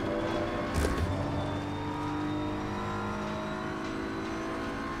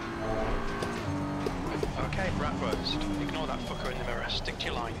 Okay, Bratwurst. Ignore that fucker in the mirror. Stick to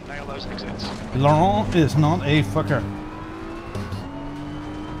your line. Nail those exits. Laurent is not a fucker.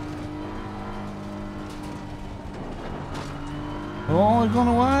 Oh, we're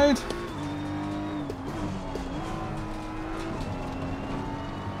going wide.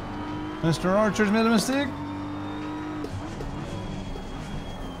 Mr. Archer's made a mistake.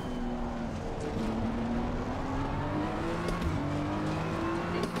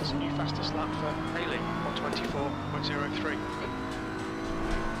 That's a new fastest lap for Haley, 124.03.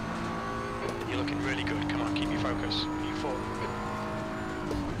 You're looking really good. Come on, keep your focus. You four.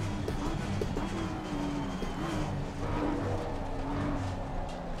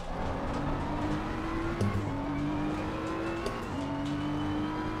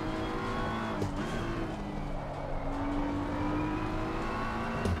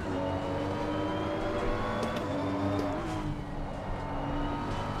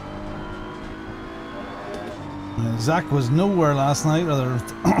 Zach was nowhere last night, or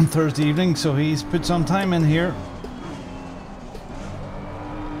Thursday evening, so he's put some time in here.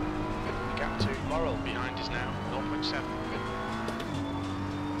 Gap to Laurel behind is now 0.7.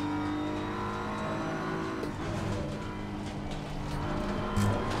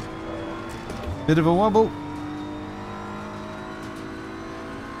 Bit of a wobble.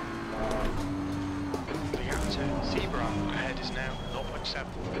 The gap to Zebra ahead is now 0.7.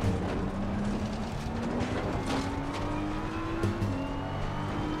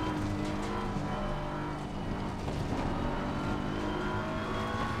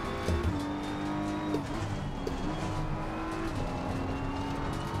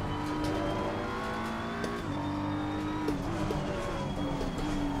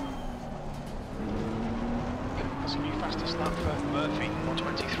 That's a new fastest lap for Murphy,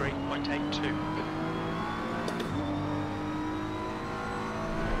 123.82.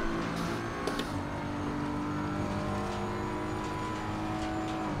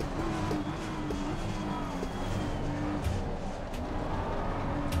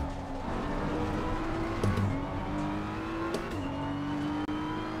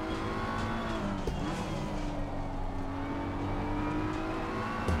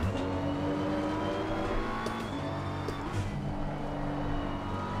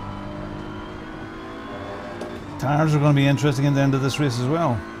 Tires are going to be interesting in the end of this race as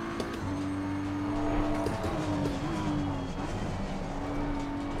well.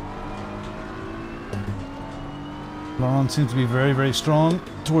 Laurent seems to be very, very strong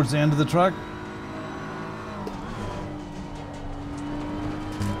towards the end of the track.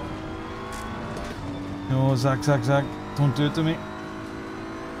 No, Zach, don't do it to me.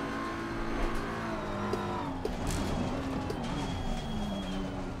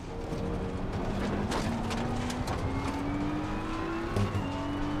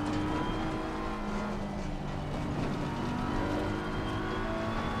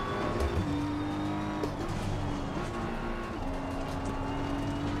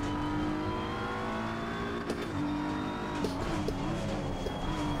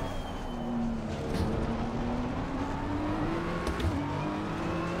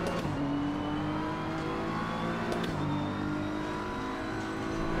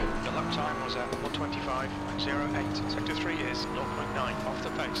 Time was at 125.08. Sector 3 is 0.9 off the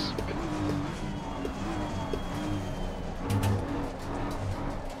pace.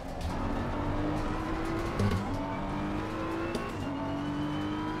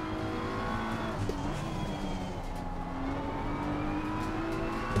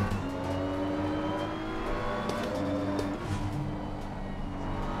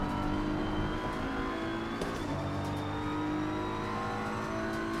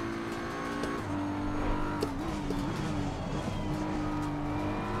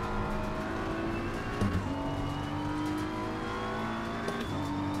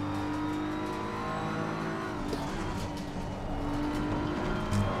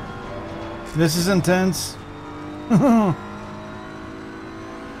 This is intense.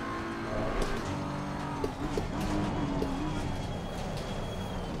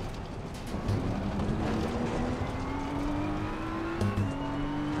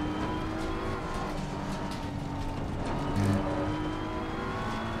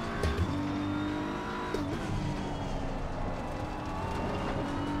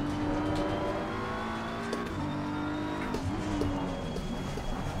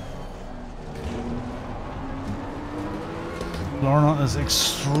 Lorna is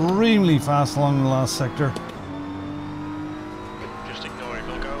extremely fast along the last sector. Just ignore him,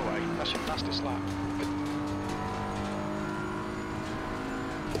 he'll go away. That's your fastest lap.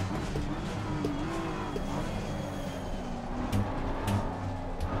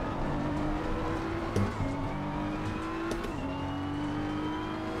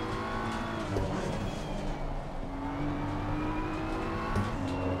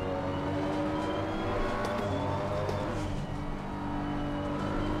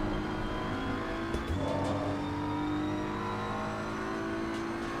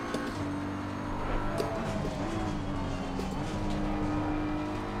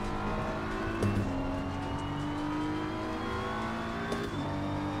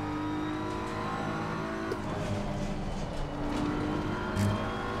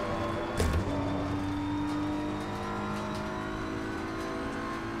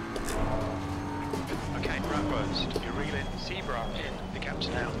 You're reeling Zebra in. The gap's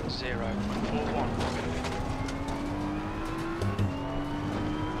now 0.41.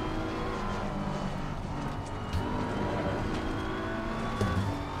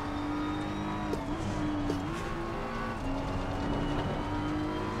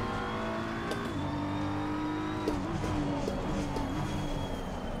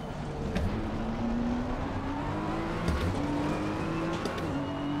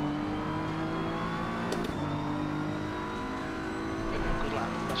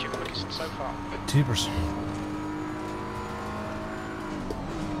 So far. Tubers.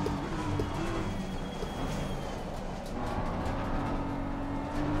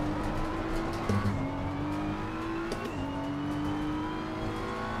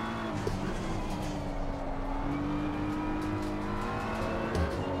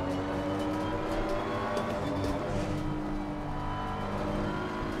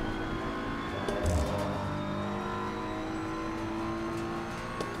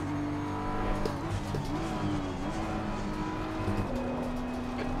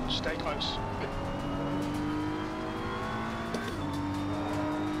 Stay close.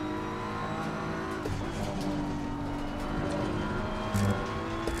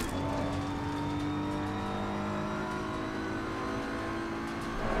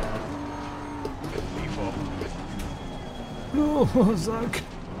 V4. No, Zach.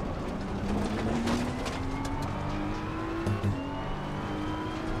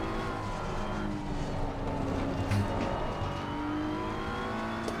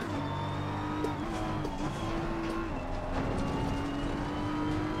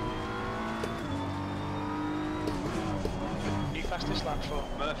 Fastest lap for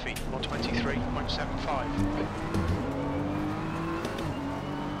Murphy, 123.75.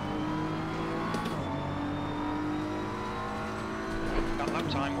 That lap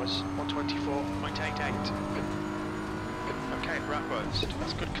time was 124.88. Okay, Bratwurst,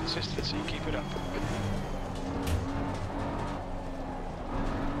 that's good consistency, keep it up.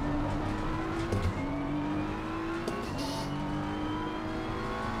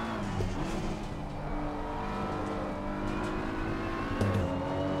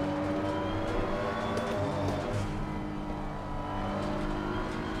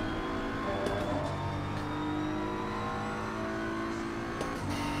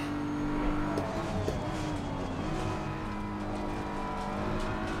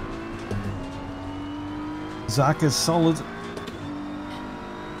 Zach is solid.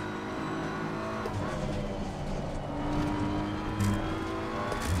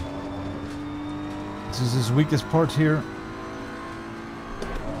 This is his weakest part here.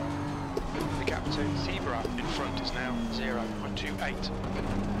 The gap to Zebra in front is now 0.28.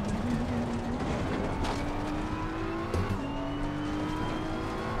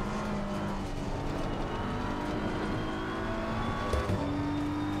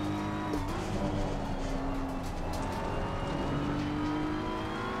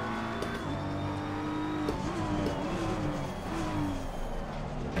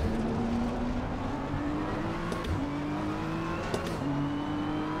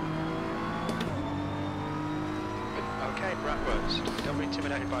 Don't be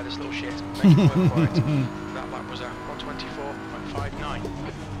intimidated by this little shit. Make it work for it. That lap was at 124.59.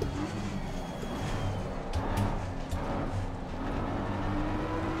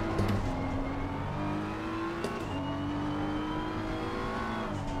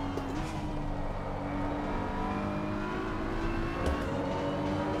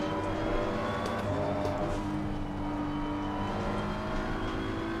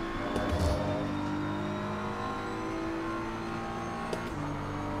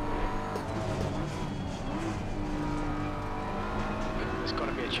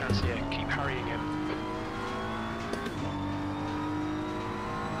 Chance here, keep harrying him.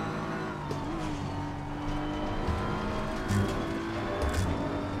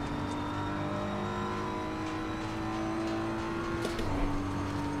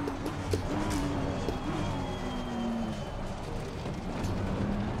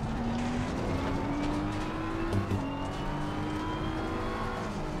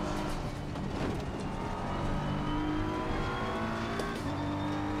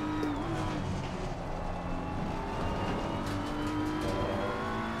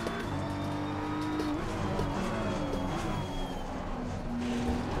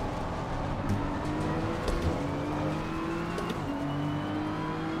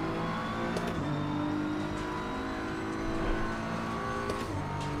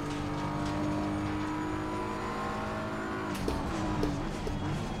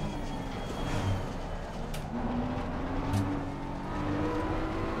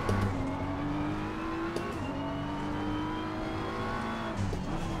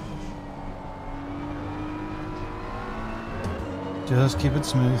 Just keep it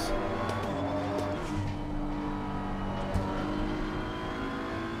smooth.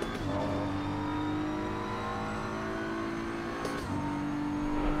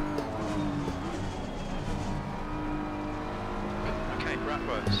 Okay,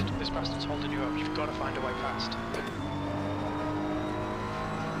 Bratwurst, this bastard's holding you up. You've got to find a way past.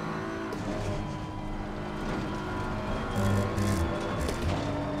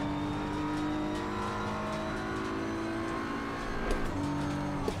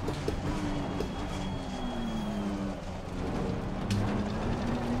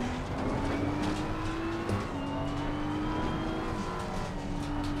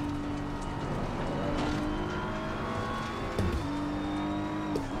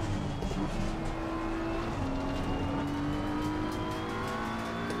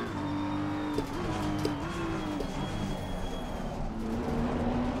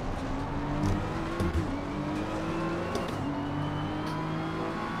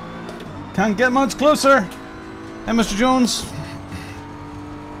 Can't get much closer. Hey, Mr. Jones.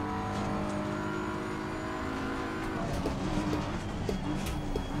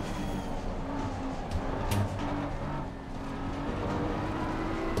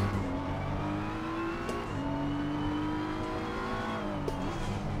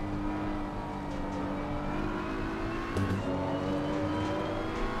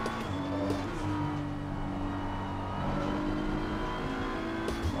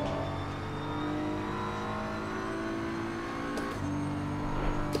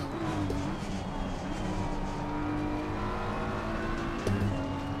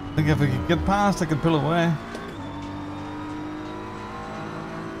 I think if we could get past, I could pull away.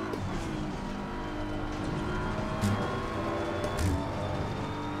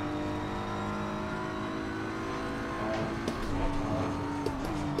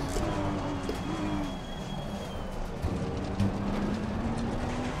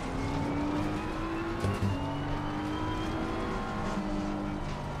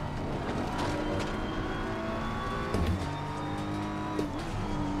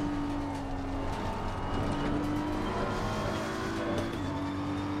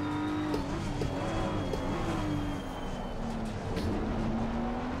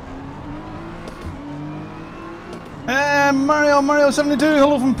 Mario 72,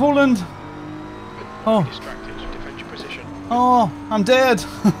 hello from Poland. Oh. Distracted, defend your position. Oh, I'm dead.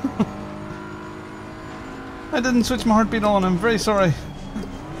 I didn't switch my heartbeat on, I'm very sorry.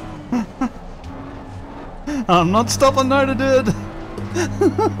 I'm not stopping now to do it.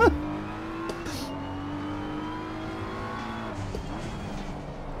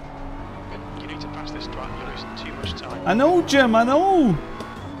 You need to pass this track, you're losing too much time. I know, Jim, I know.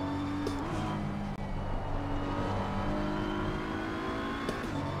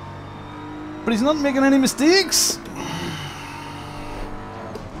 But he's not making any mistakes.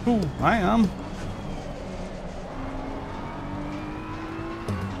 Oh, I am.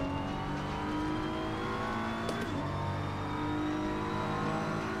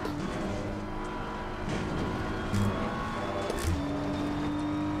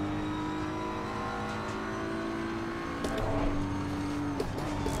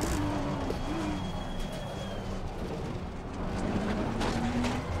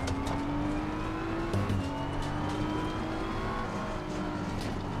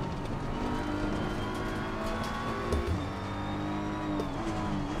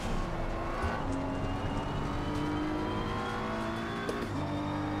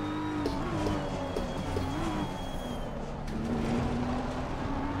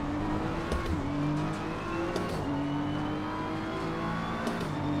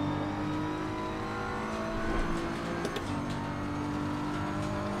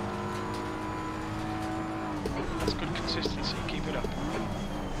 That's good consistency, keep it up.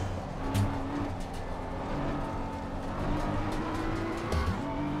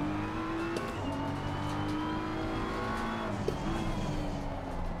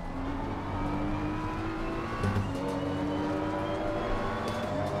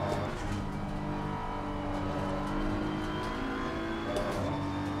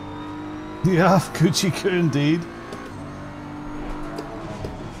 Yeah, Gucci could indeed.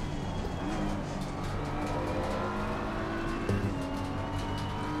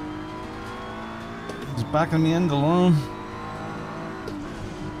 He's backing me in alone.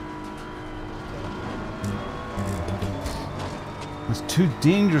 It's too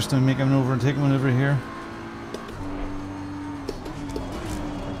dangerous to make him over and take one over here.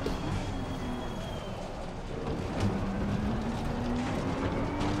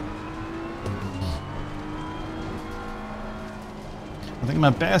 I think my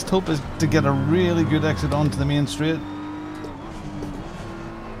best hope is to get a really good exit onto the main straight.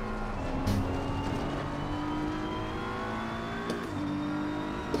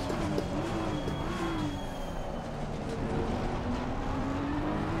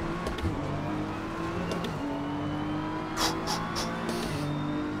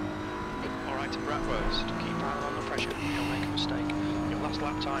 pressure, you'll make a mistake. Your last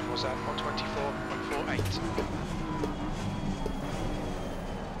lap time was at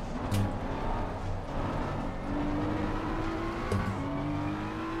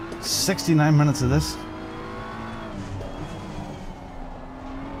 124.48. 69 minutes of this.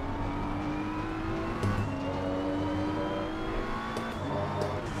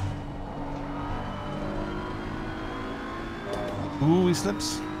 Ooh, he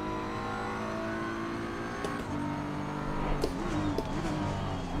slips.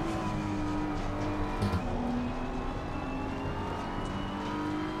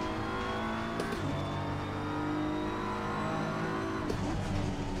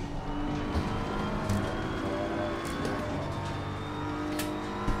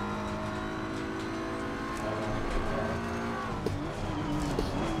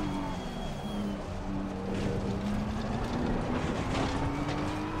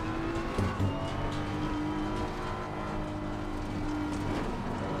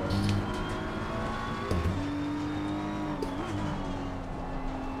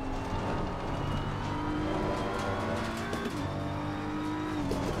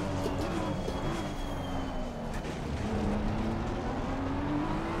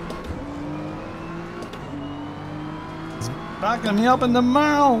 Backing me up in the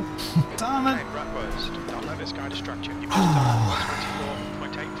marrow. Damn it. Don't let this guy distract you. You've just done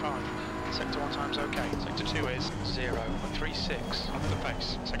 24.85. Sector 1 time's okay. Sector 2 is 0.36 off the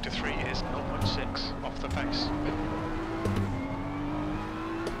pace. Sector 3 is 0.6 off the pace.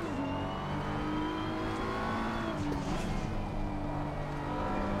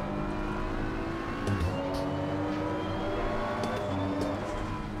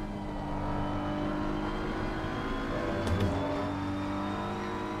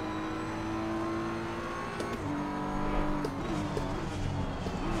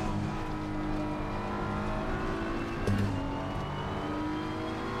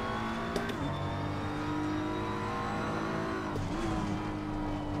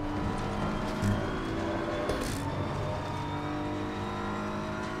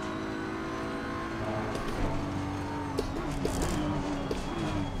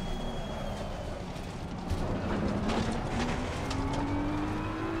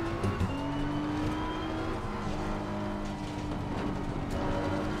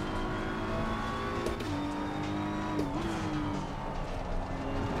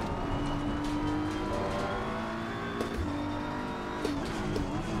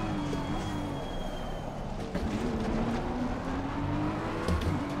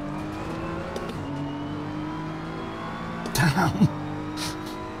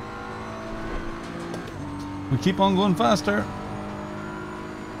 We keep on going faster.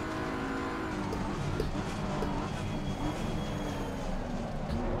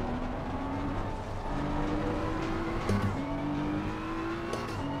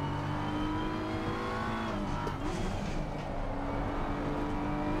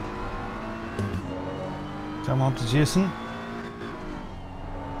 Come up to Jason.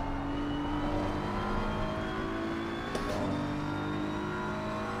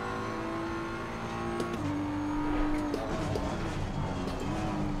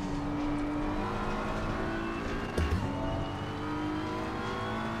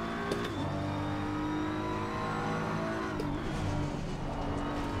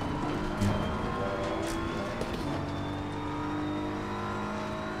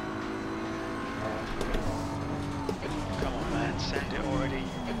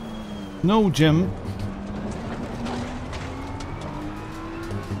 No, Jim.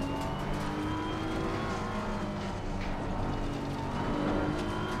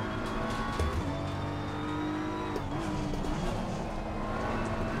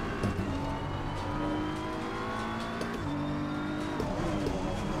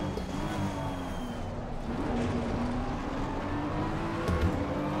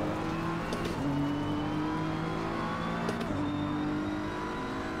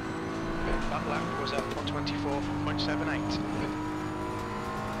 That lap was at 124.78.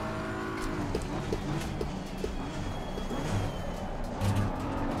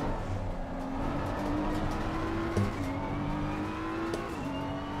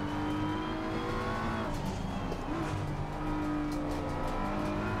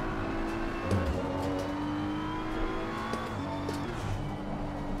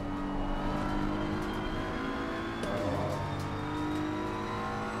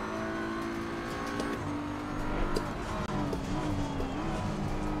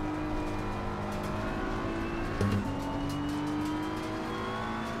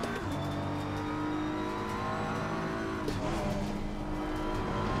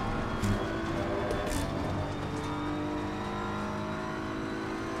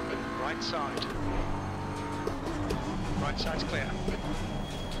 inside. Right side's clear.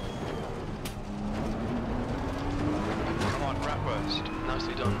 Come on, Bratwurst.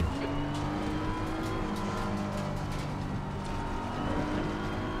 Nicely done.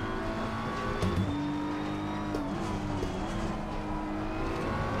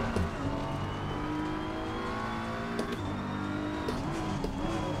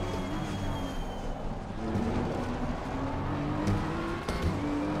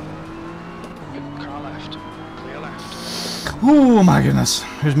 Oh my goodness.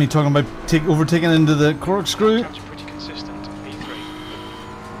 Here's me talking about overtaking into the corkscrew. Pretty consistent. P3.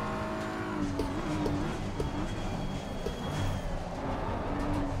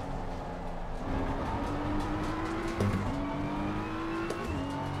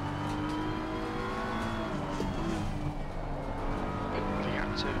 The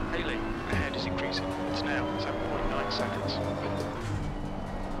gap to Haley ahead is increasing. It's now 7.9 seconds.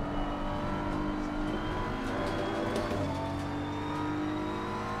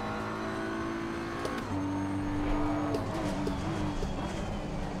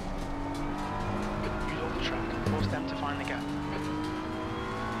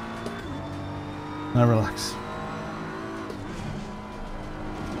 Now relax.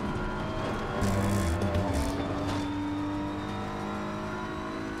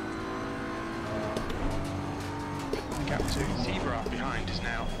 The gap to Zebra behind is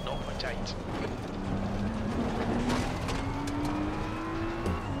now 0.8.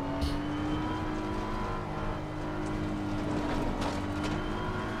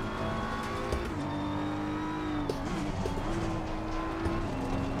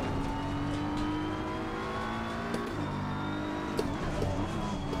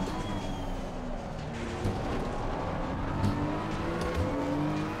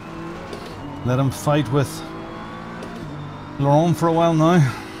 Let him fight with Laurent for a while now.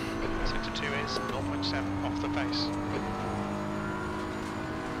 Sector 2 is 0.7 off the pace.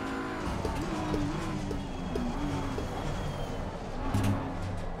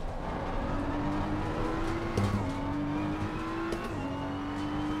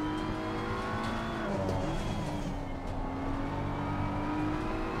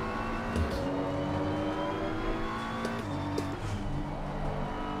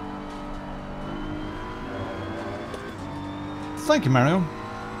 Thank you, Mario.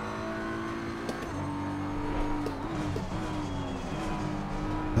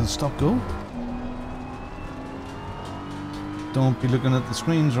 Then stop go. Don't be looking at the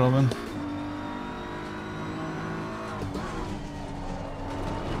screens, Robin.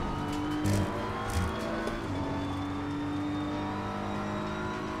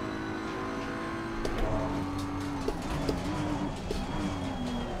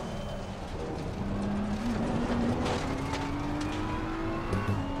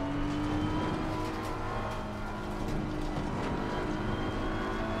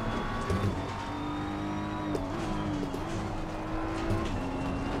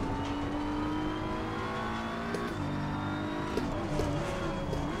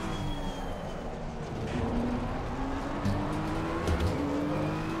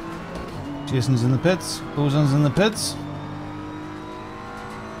 Jason's in the pits. Ozan's in the pits.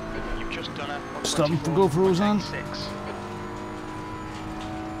 You've just done a Stop him for go for Ozan. 6.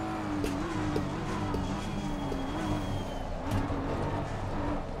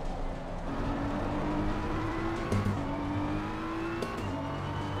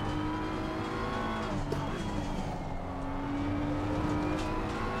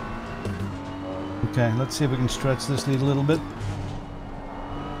 Okay, let's see if we can stretch this lead a little bit.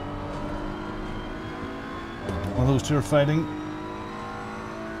 While those two are fighting.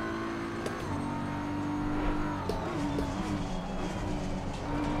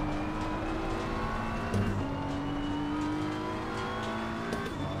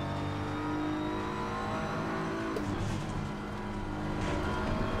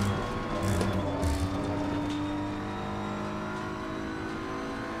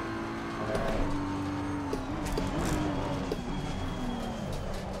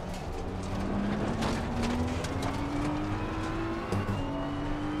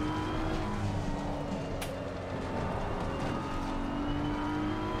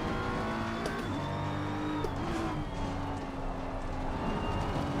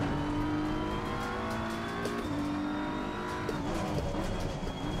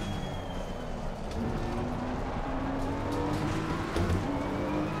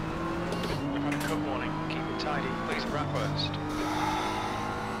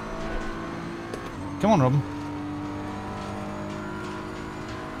 Come on, Robin.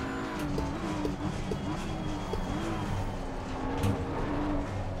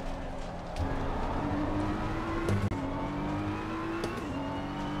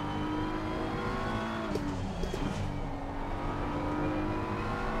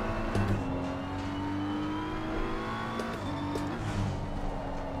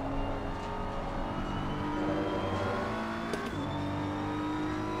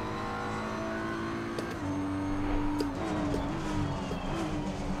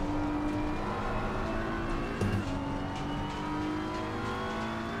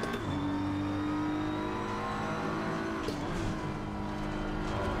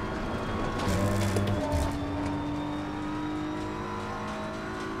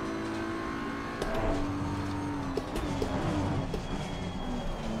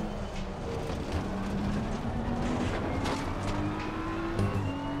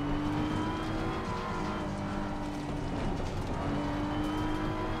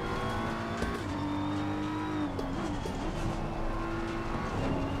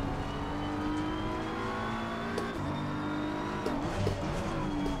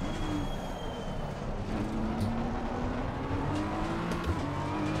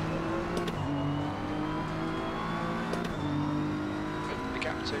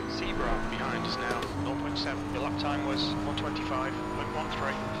 to Zebra behind is now 0.7. Your lap time was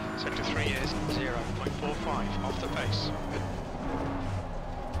 125.13. Sector 3 is 0.45 off the pace.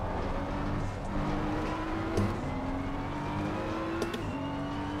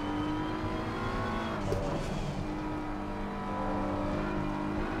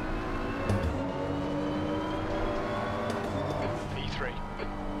 P3.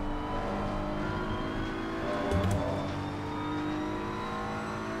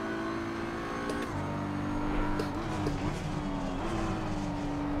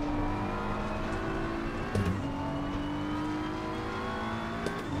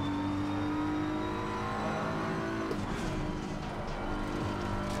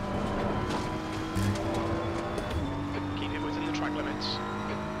 Keep it within the track limits.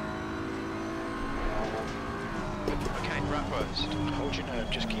 Okay, Bratwurst, hold your nerve,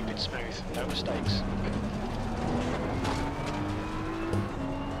 just keep it smooth, no mistakes.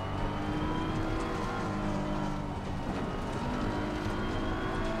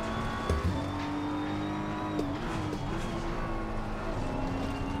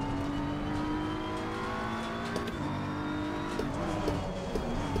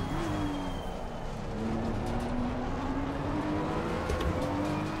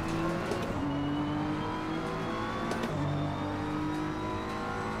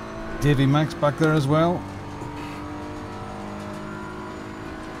 Davy Max back there as well.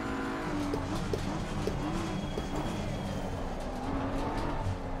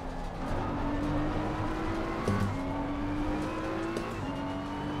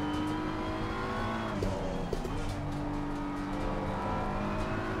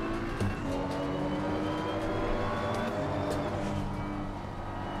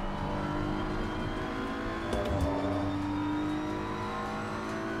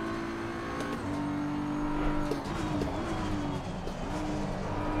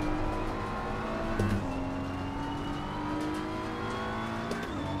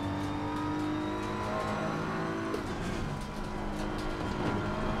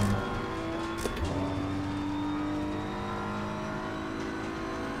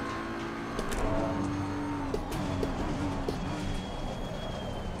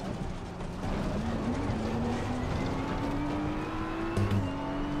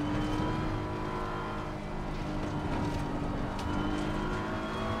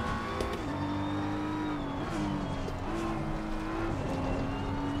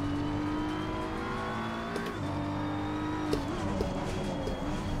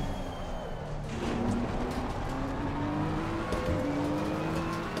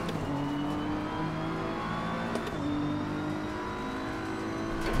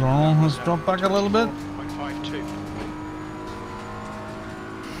 Let's drop back a little bit. 0.52.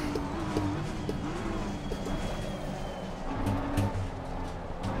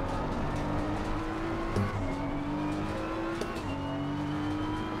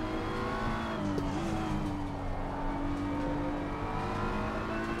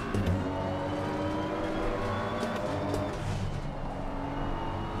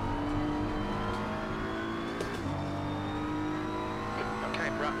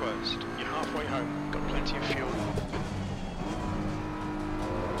 Bratwurst, you're halfway home, got plenty of fuel.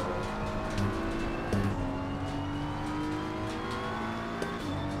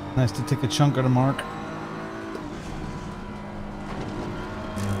 Nice to take a chunk of the mark.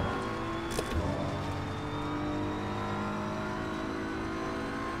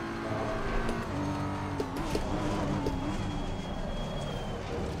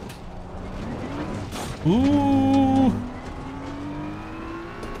 Ooh!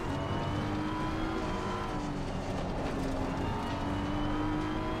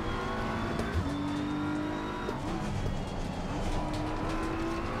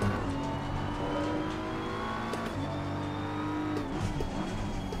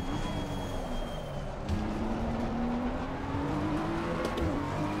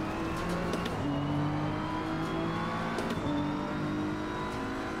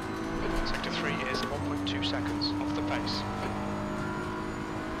 Sector 3 is 1.2 seconds off the pace.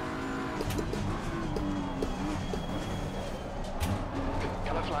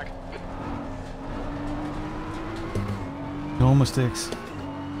 Yellow flag. No mistakes.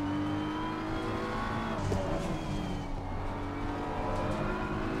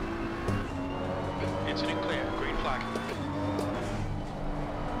 Incident clear, green flag.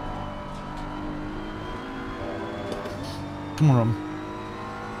 Come on, Rob.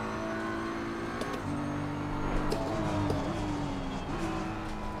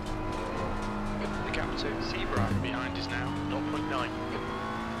 The gap to Zebra behind is now 0.9.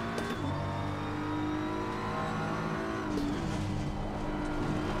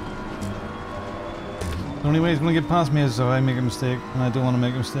 The only way he's going to get past me is if I make a mistake, and I don't want to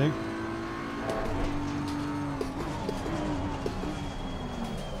make a mistake.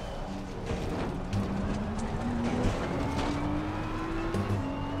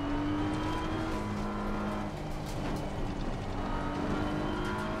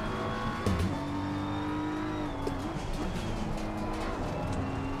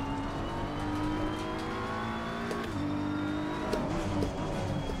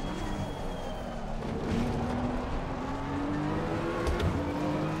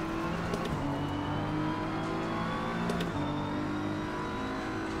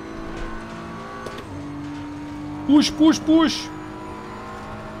 Push, push, push!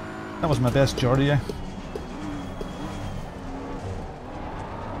 That was my best Geordie, yeah.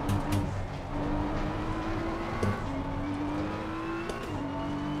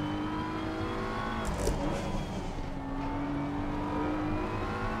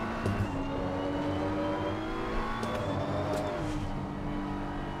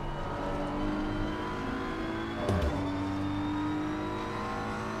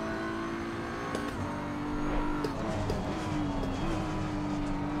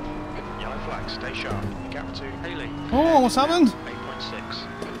 Stay sharp. Gap to Haley. Oh, what's happened?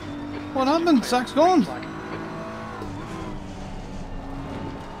 8.6. What happened? Zach's gone.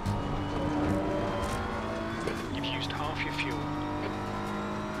 You've used half your fuel.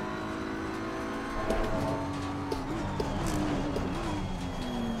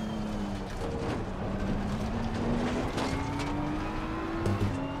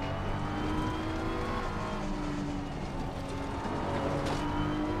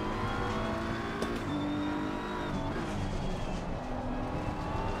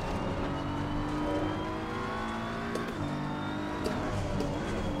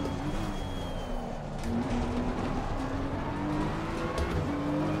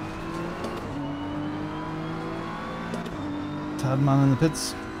 Tad man in the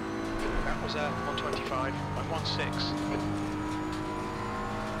pits. That was 125 by 16.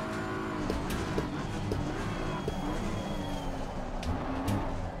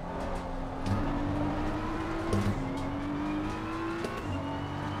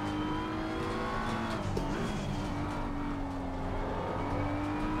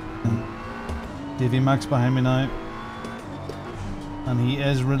 Davy Max behind me now. And he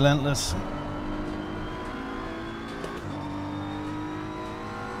is relentless.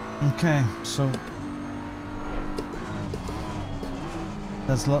 Okay, so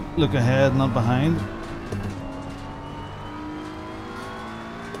let's look ahead, not behind.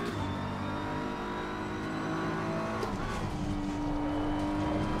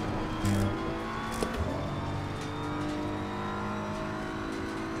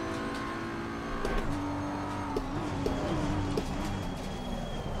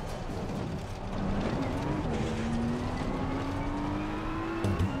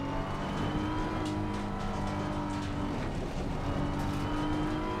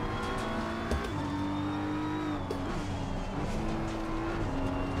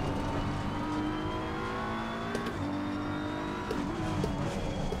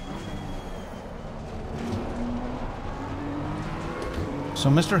 So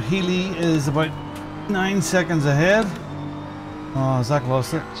Mr. Healy is about 9 seconds ahead. Oh, Zach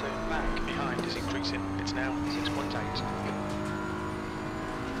lost it. So back behind is increasing. It's now 6.8.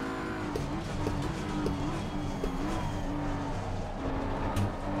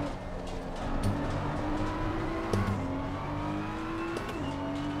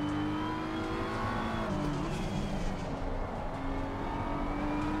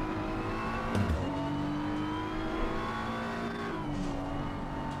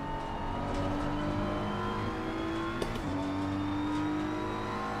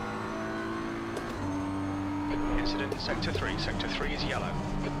 Incident in Sector 3. Sector 3 is yellow.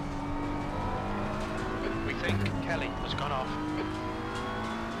 We think Kelly has gone off.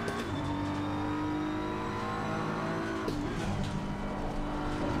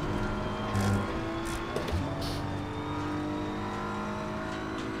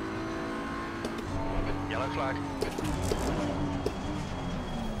 Yellow flag.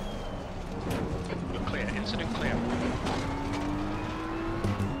 We're clear. Incident clear.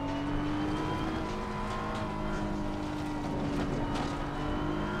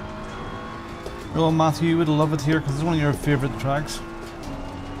 Oh, Matthew, you would love it here because it's one of your favourite tracks.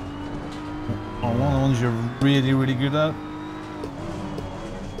 Oh, one of the ones you're really, really good at.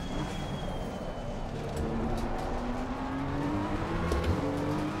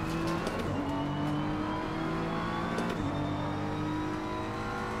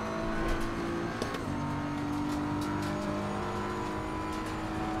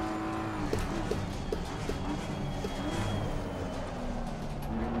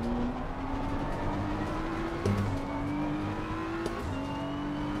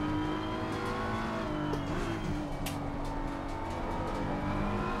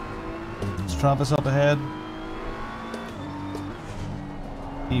 Travis up ahead.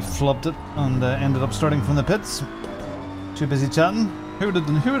 He flubbed it and ended up starting from the pits. Too busy chatting. Who would have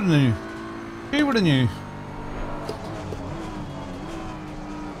knew? Who would have knew?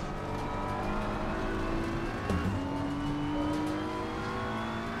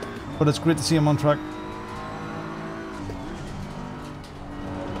 But it's great to see him on track.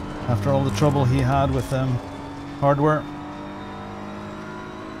 After all the trouble he had with hardware.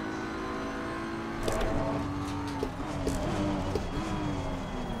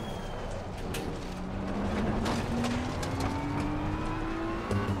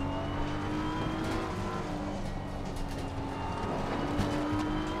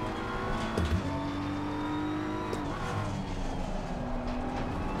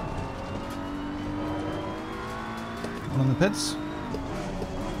 On the pits.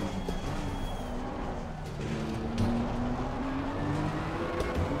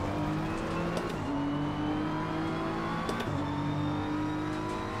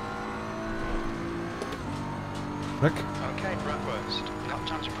 Rick? Okay, Bratwurst. Lap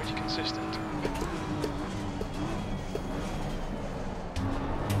times are pretty consistent.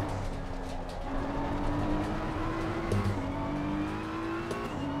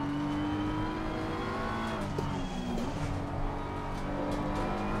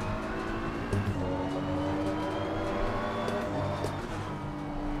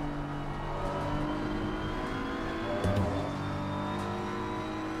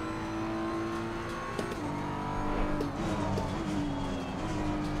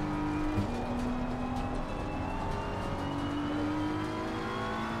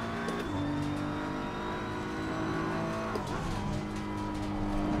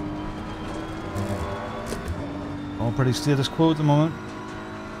 All pretty status quo at the moment.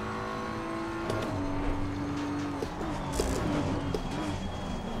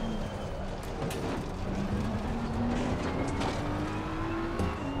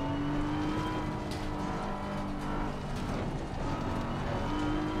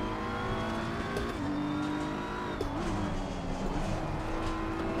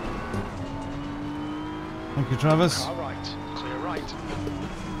 Thank you, Travis. Car right, clear right.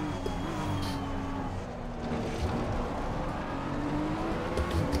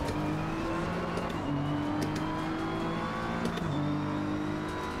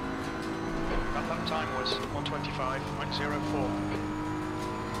 That lap time was 1:25.04.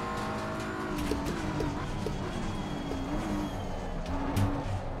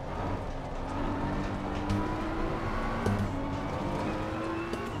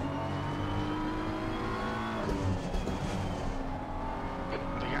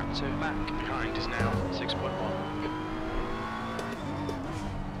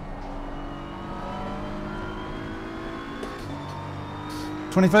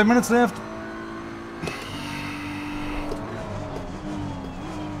 25 minutes left.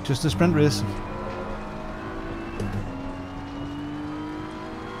 Just a sprint race.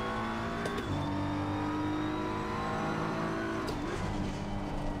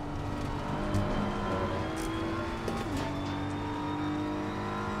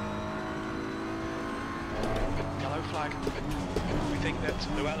 Yellow flag. We think that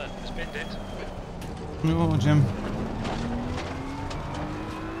Llewellyn has binned it. No, Jim.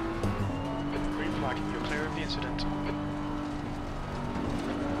 Green flag, you're clear of the incident.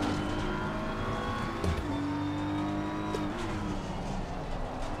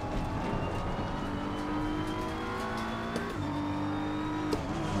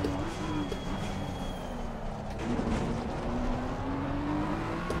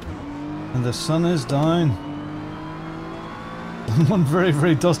 And the sun is down. One very,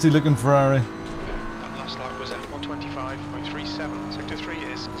 very dusty looking Ferrari. That last lap was at 1:25.37. Sector 3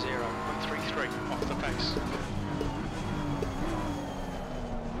 is 0.33 off the pace.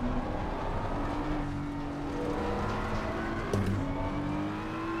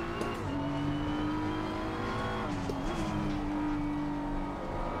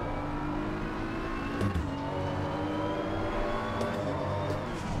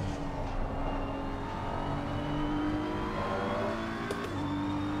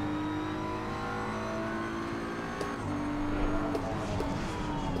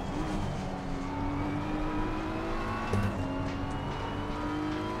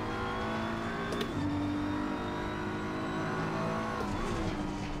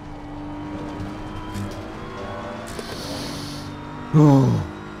 Oh.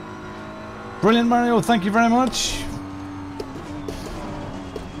 Brilliant, Mario, thank you very much.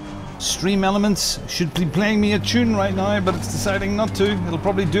 Stream Elements should be playing me a tune right now, but it's deciding not to. It'll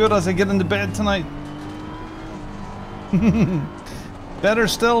probably do it as I get into bed tonight. Better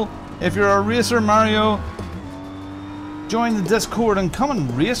still, If you're a racer, Mario, join the Discord and come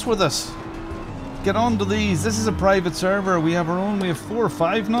and race with us. Get onto these. This is a private server. We have our own. We have 4 or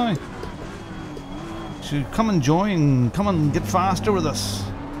 5 now. So come and join. Come and get faster with us.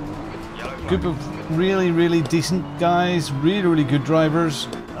 Group of really decent guys, really good drivers,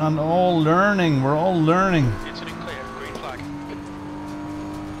 and all learning. We're all learning. Incident clear. Green flag.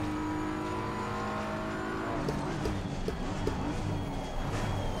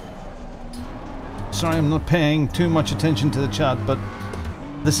 Sorry, I'm not paying too much attention to the chat, but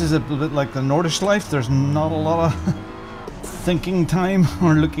this is a bit like the Nordish life. There's not a lot of thinking time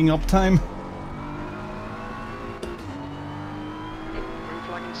or looking up time. Green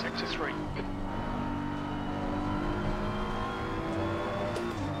flag in sector 3.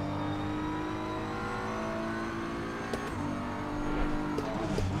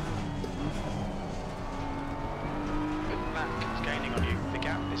 Mac is gaining on you. The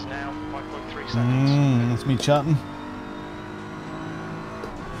gap is now 5.3 seconds. That's me chatting.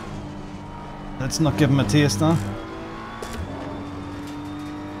 Let's not give him a taste, huh?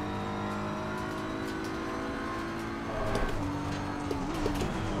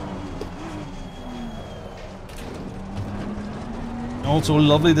 Also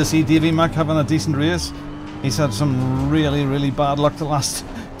lovely to see Davy Mac having a decent race. He's had some really bad luck the last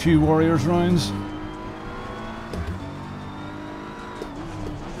few Warriors rounds.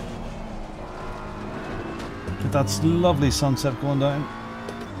 But that's lovely sunset going down.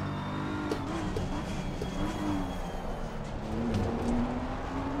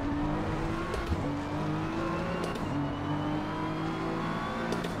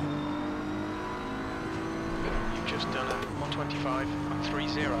 You've just done a 125 and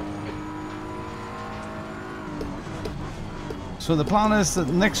 3.0. So the plan is that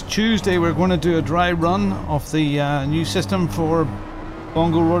next Tuesday we're going to do a dry run of the new system for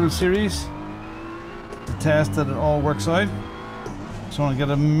Bongo World Series to test that it all works out. So I want to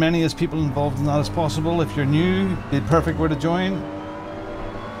get as many as people involved in that as possible. If you're new, the perfect way to join.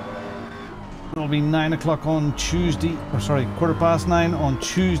 It'll be 9 o'clock on Tuesday, or sorry, 9:15 on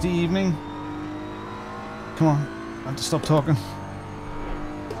Tuesday evening. Come on, I have to stop talking.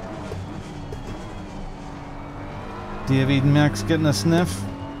 David Max getting a sniff.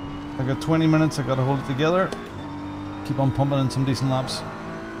 I got 20 minutes, I gotta hold it together. Keep on pumping in some decent laps.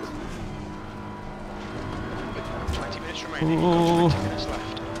 20 minutes remaining. You've got 20 minutes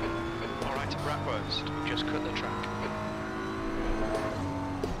left. Alright, Bratwurst, we've just cut the track.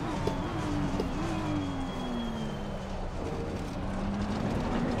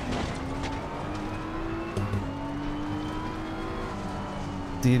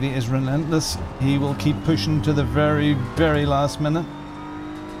 Davey is relentless. He will keep pushing to the very last minute.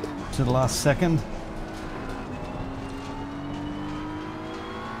 To the last second.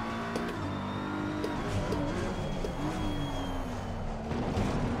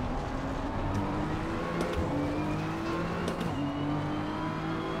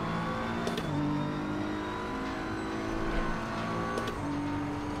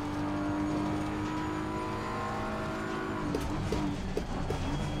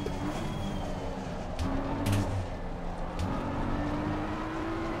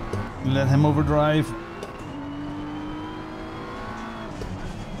 Let him overdrive.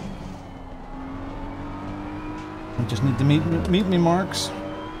 I just need to meet me marks.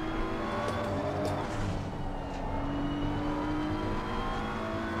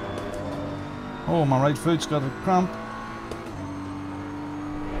 Oh, my right foot's got a cramp.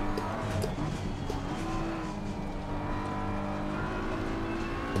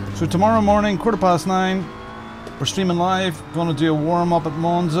 So tomorrow morning, 9:15, we're streaming live. Going to do a warm up at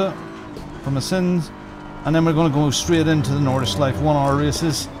Monza for my sins, and then we're going to go straight into the Nordish Life 1 hour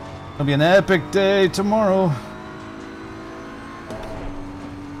races. It'll be an epic day tomorrow.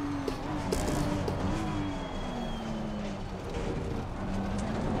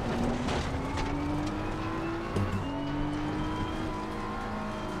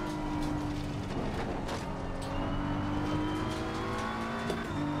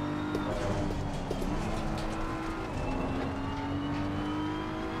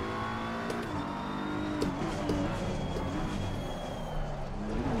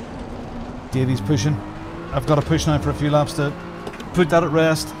 Davey's pushing. I've got to push now for a few laps to put that at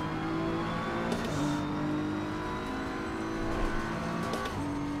rest.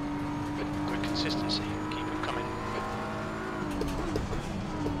 Good consistency. Keep it coming.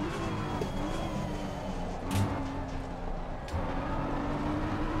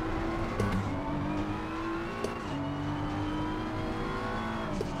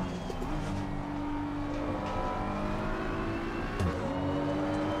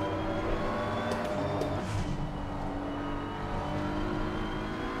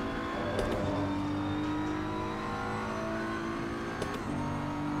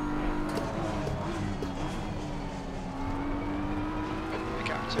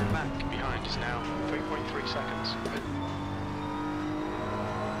 2 back behind is now 3.3 seconds.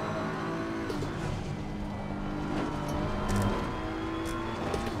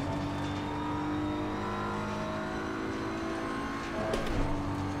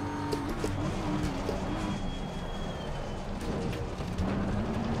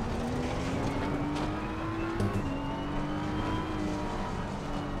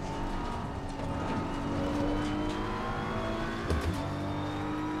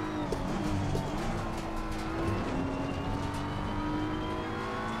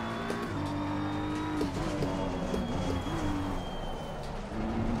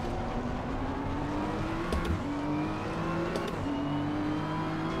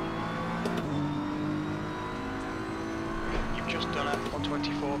 Just done at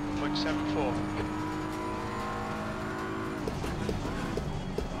 124.74.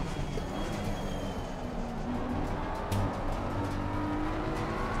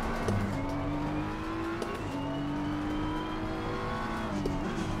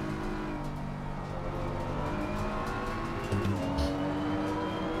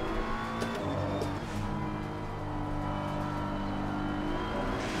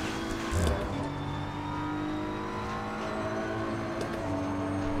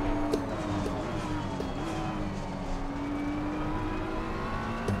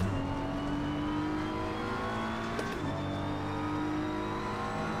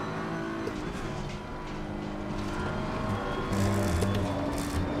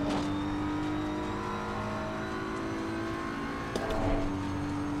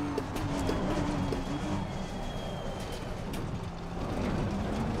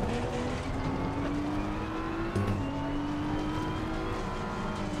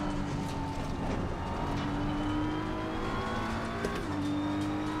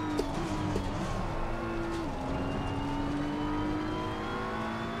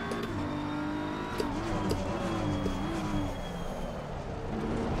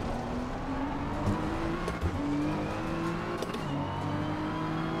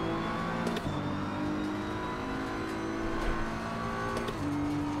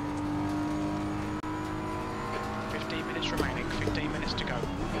 Remaining, 15 minutes to go.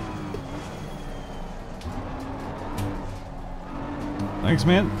 Thanks,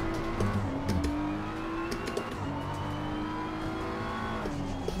 man.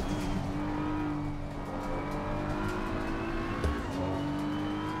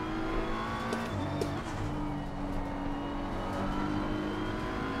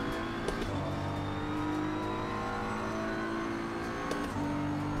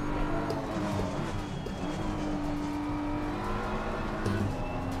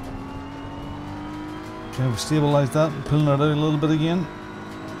 Okay, we've stabilised that, pulling it out a little bit again.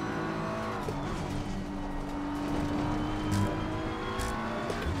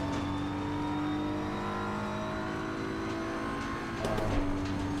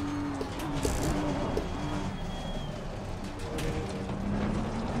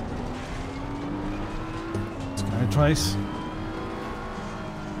 Sky Trice.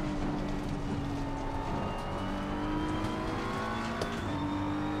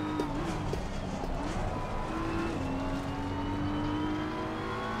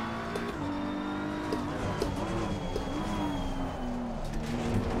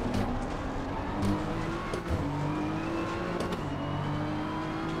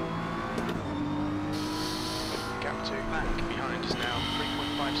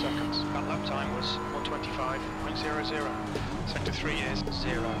 Sector 3 is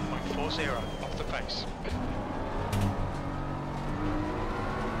 0.40 off the pace.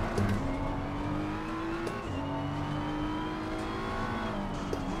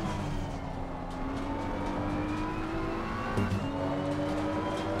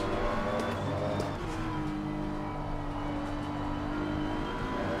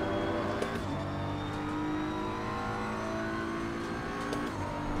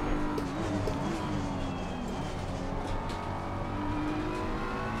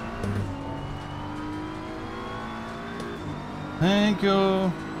 Thank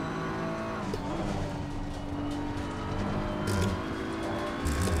you.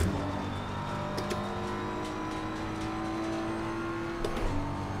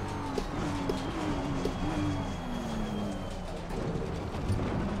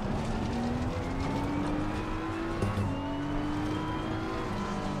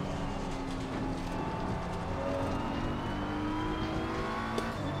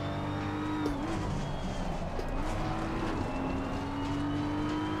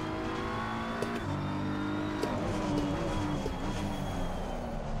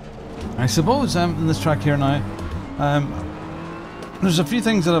 I suppose in this track here now, There's a few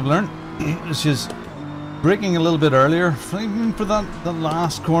things that I've learned. It's just braking a little bit earlier, even for that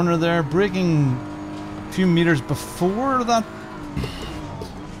last corner there, braking a few meters before that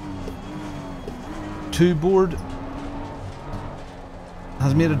two board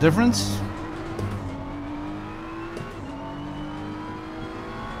has made a difference.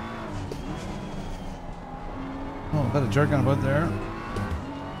 Oh, a bit of jerking about there.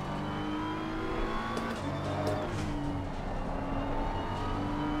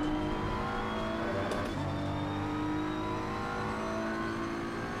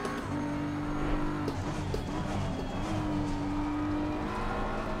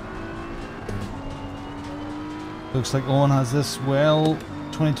 Looks like Owen has this well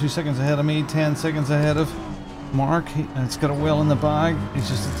 22 seconds ahead of me, 10 seconds ahead of Mark. It's got a well in the bag. He's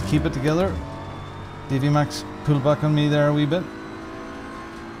just to keep it together. Davy Max pulled back on me there a wee bit.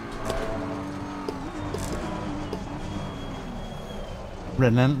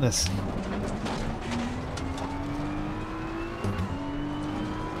 Relentless.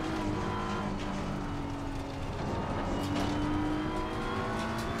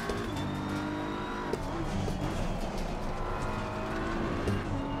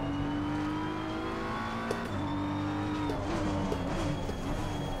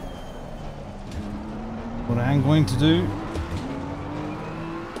 What I am going to do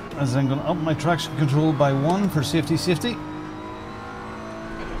is I'm going to up my traction control by 1 for safety. You'll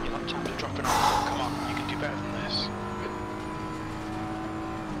have time to drop it off. Come on, you can do better than this.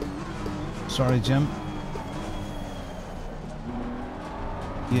 Sorry, Jim.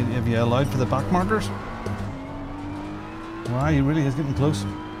 Have you allowed for the back markers? Wow, he really is getting close.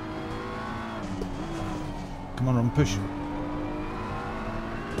 Come on, run, push.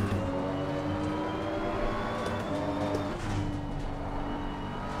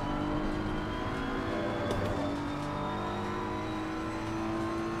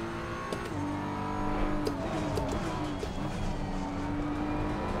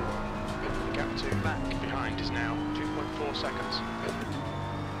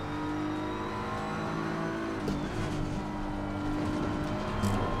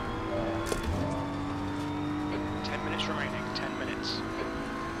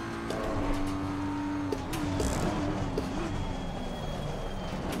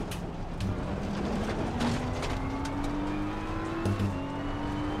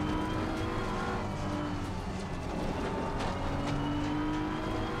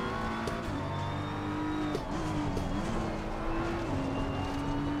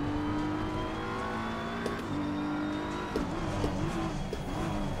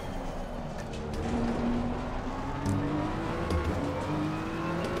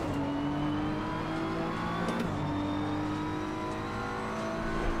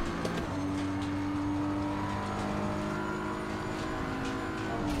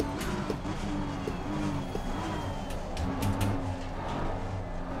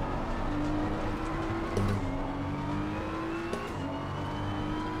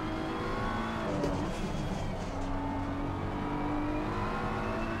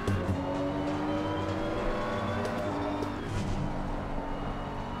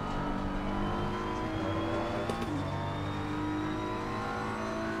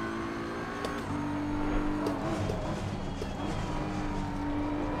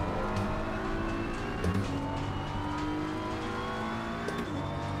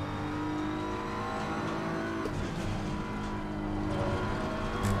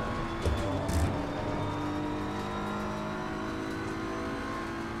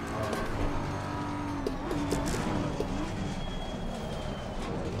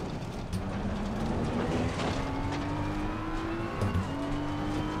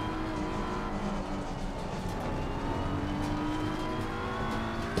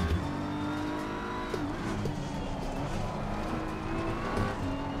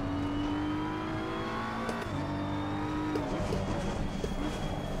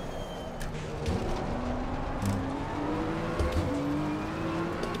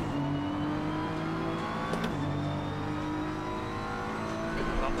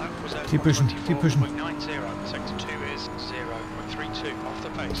 Keep pushing, keep pushing. 0.90, sector 2 is 0.32 off the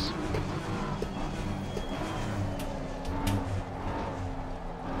pace.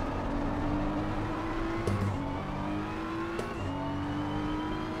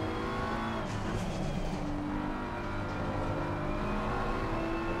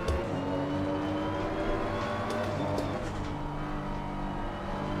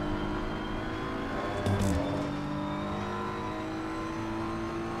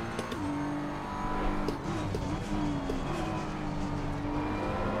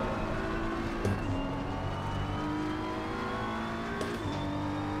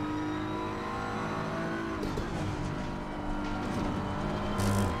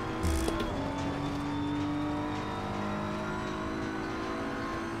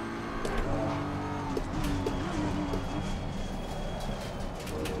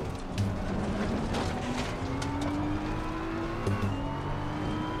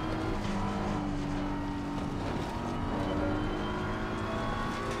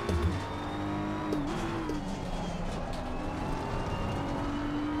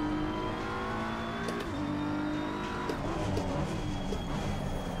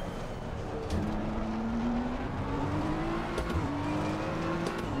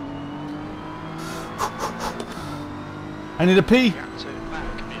 I need a P. Gap to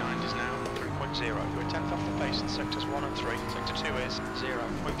back behind is now 3.0. You're a tenth off the pace in sectors 1 and 3. Sector 2 is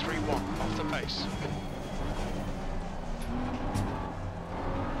 0.31 off the pace.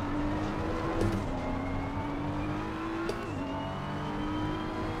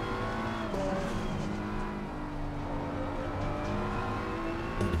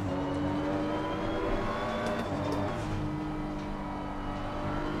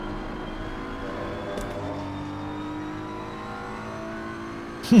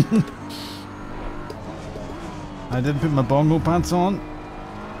 I didn't put my bongo pants on.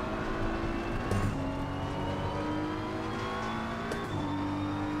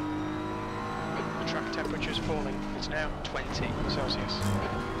 The track temperature is falling. It's now 20 Celsius.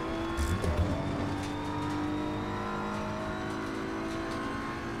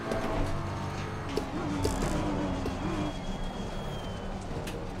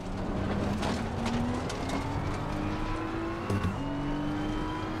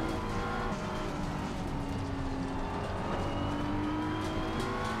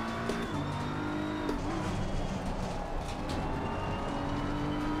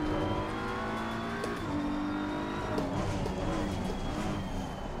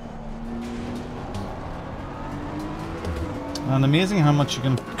 And amazing how much you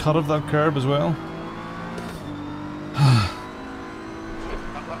can cut of that curb as well. That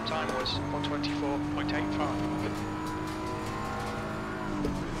lap time was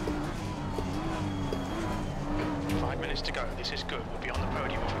 124.85. Five minutes to go. This is good. We'll be on the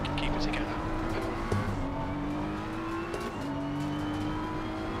podium if we can keep it together.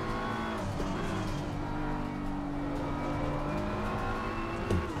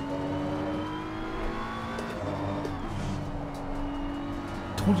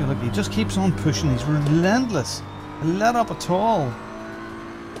 Told you, look, he just keeps on pushing. He's relentless. He'll let up at all.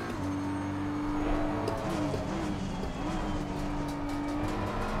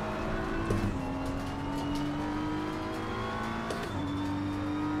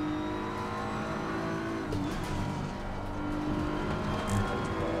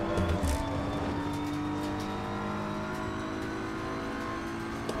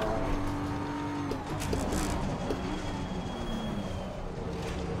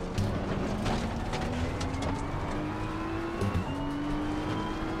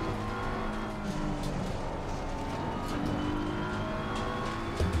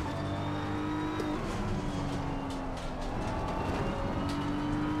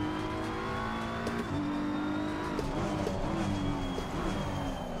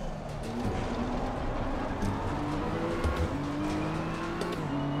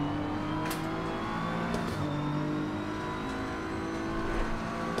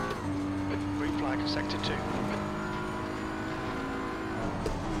 Sector 2.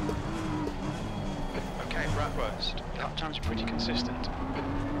 Okay, Bratwurst. Lap times are pretty consistent.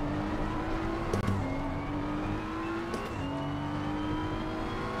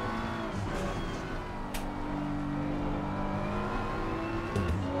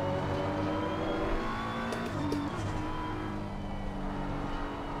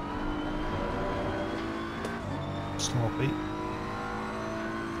 Sloppy.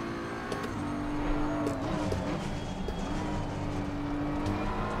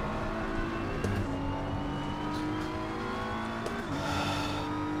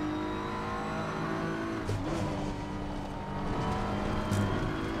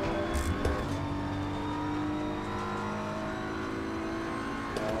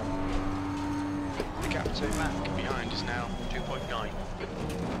 So back behind is now 2.9.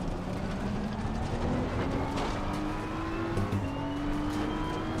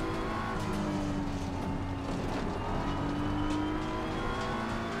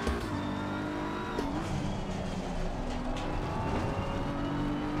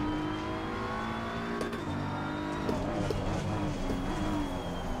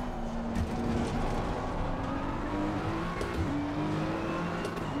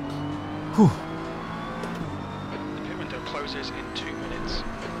 Whew. The pit window closes in 2 minutes.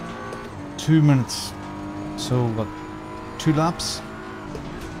 2 minutes. So what? 2 laps?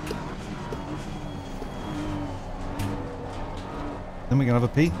 Then we can have a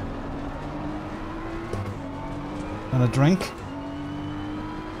pee. And a drink.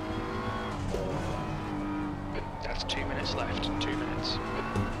 That's 2 minutes left. 2 minutes.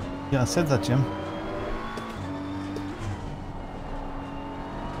 Yeah, I said that, Jim.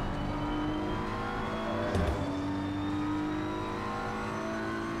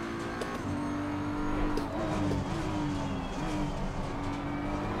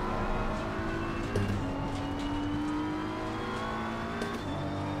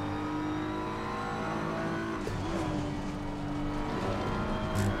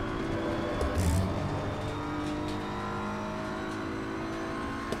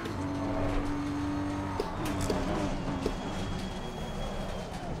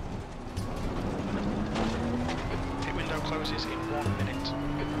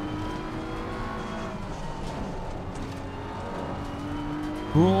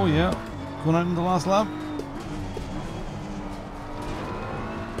 Oh, yeah. Going out in the last lap.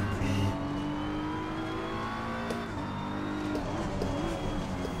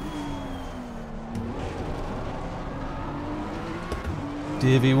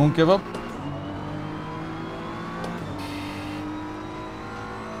 Davey won't give up.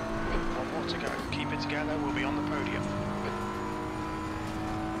 One more to go. Keep it together. We'll be on the podium.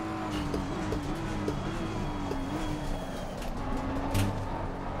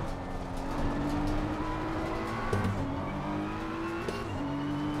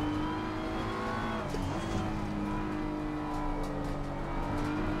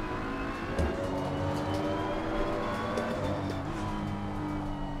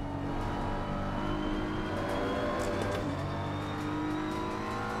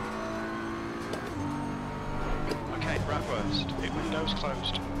 Windows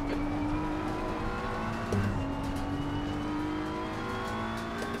closed.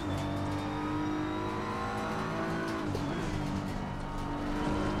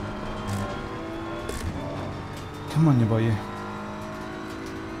 Come on, you boy.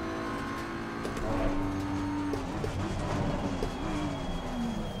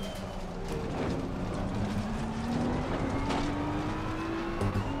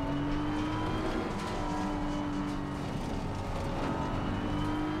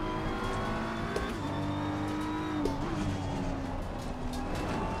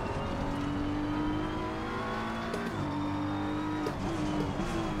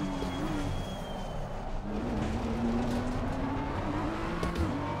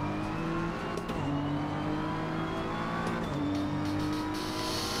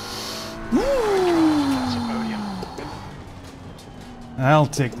 I'll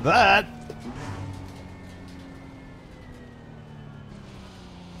take that.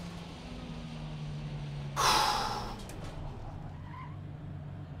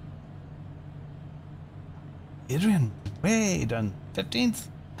 Adrian, way done. 15th.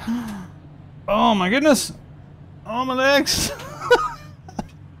 Oh my goodness. Oh my legs.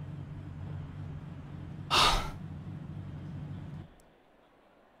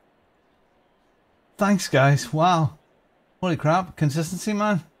 Thanks guys. Wow. Holy crap, consistency,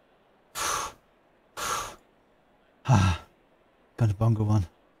 man. Got a bongo one.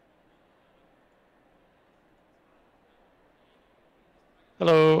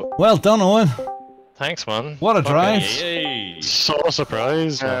 Hello. Well done, Owen. Thanks, man. What a drive. Yay. So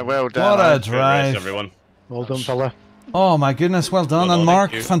surprised. Well done. What a Good drive. race, everyone. Well done, fella. Oh my goodness, well done. Well And done,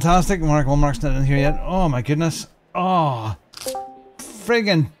 Mark, thank you. fantastic. Mark, well, Mark's not in here yet. Oh my goodness. Oh.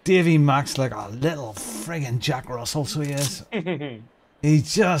 Friggin' Davy Max like a little friggin' Jack Russell, so he is. He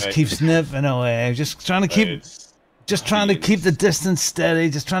just Right. keeps nipping away, just trying to keep, the distance steady,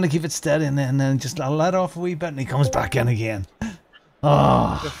 just trying to keep it steady, and then just I'll let off a wee bit, and he comes back in again.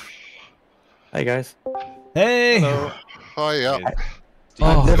 Oh, Hey guys. hey, Hiya.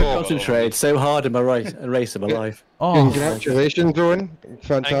 I've never concentrated so hard in my race of my life. oh, Congratulations, Owen.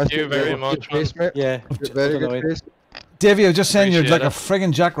 Fantastic. Thank you very much, man. race, mate. Yeah. Very good race. Davey, I was just saying you're like Appreciate a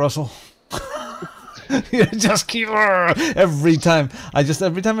friggin' Jack Russell. You just keep every time.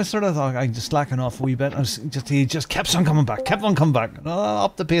 Every time I sort of thought I just slacking off a wee bit. He just kept on coming back,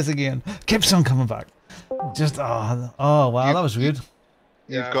 up the pace again, keeps on coming back. Just oh wow, that was good.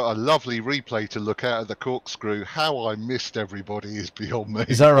 You've got a lovely replay to look at the corkscrew. How I missed everybody is beyond me.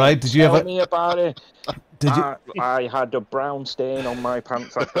 Is that right? Did you Tell have me about it. Did you? I had a brown stain on my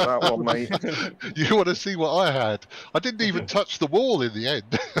pants after that one, mate. You want to see what I had? I didn't even touch the wall in the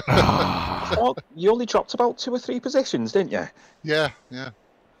end. Oh, you only dropped about 2 or 3 positions, didn't you? Yeah.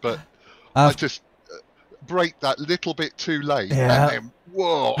 But I just braked that little bit too late. Yeah. And then,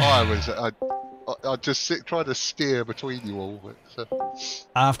 whoa, I just tried to steer between you all. But,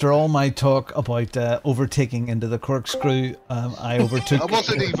 After all my talk about overtaking into the corkscrew, I overtook. I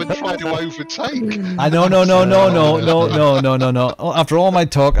wasn't even trying to overtake. I no. After all my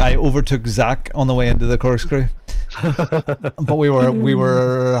talk, I overtook Zach on the way into the corkscrew. But we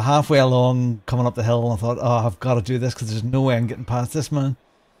were halfway along, coming up the hill, and I thought, oh, I've got to do this because there's no way I'm getting past this man.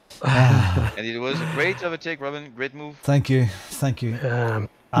 And it was a great overtake, Robin. Great move. Thank you.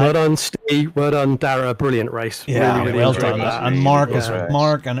 Well done, Steve. Well done, Dara. Brilliant race. Yeah, really well enjoyed done. that. And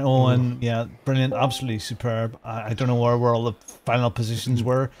Mark and Owen, yeah, brilliant, absolutely superb. I don't know where all the final positions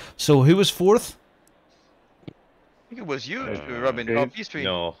were. So who was fourth? I think it was you, Robin. Off Eastern.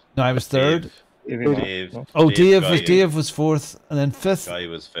 No, I was third. Dave. Oh, Dave was fourth, and then fifth. Guy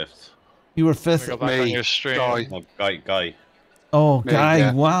was fifth. You were fifth. Go back on your stream. No, Guy. Oh, Me, Guy!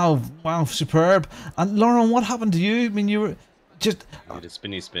 yeah. Wow, superb. And Lauren, what happened to you? I mean, just You did a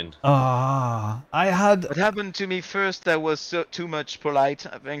spinny spin. I had. What happened to me first? I was too much polite,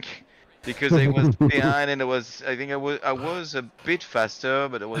 I think, because I was behind, and I think I was a bit faster,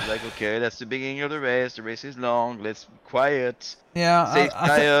 but I was like, okay, that's the beginning of the race. The race is long. Let's be quiet. Yeah, Safe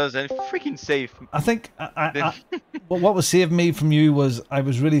tires and freaking safe. I think what was saving me from you was I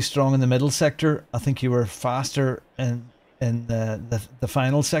was really strong in the middle sector. I think you were faster in the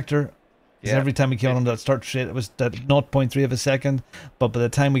final sector. Because every time we came on that start straight, it was at 0.3 of a second. But by the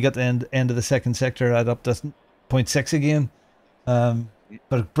time we got to the end of the second sector, I'd up to 0.6 again.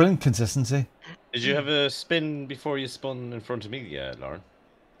 But brilliant consistency. Did you have a spin before you spun in front of me, Lauren?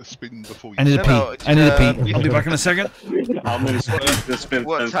 A spin before you... I need a pee. I need a pee. I'll be back in a second.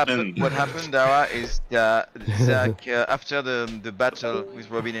 What happened, Dara, is Zach, after the battle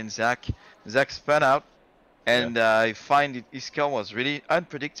with Robin and Zach spun out, and I find his car was really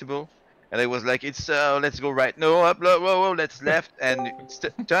unpredictable. And I was like, it's let's go right, no, up, whoa, let's left, and it's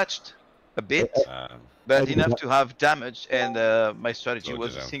touched a bit, but enough to have damage. And my strategy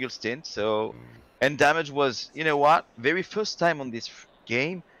was a single stint. So, and damage was, you know what? Very first time on this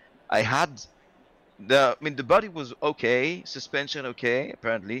game, I had the body was okay, suspension okay,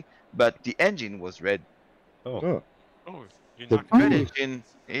 apparently, but the engine was red. Oh, the red engine.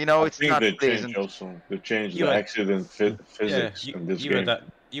 You know, it's not pleasant. They changed the accident physics in this game.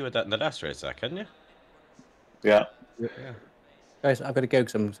 You had that in the last race, Zach, hadn't you? Yeah. Guys, I've got to go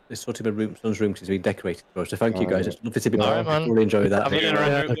because I'm sorting my room. Son's room seems to be decorated for us. So thank you guys. It's lovely to be back. I really enjoy that.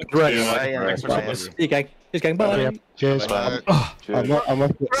 See you, gang. Cheers, gang. Bye. Cheers.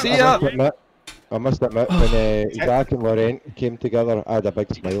 See ya. I must admit, when Zach and Laurent came together, I had a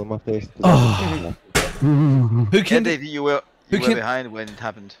big smile on my face. Who came? Davey, you were behind when it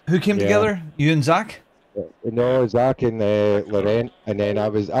happened. Who came together? You and Zach? No, Zach and Laurent, and then I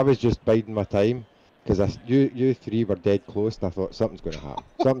was just biding my time because you three were dead close, and I thought something's going to happen.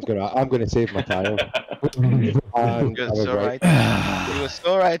 I'm going to save my tire. And It was alright. It was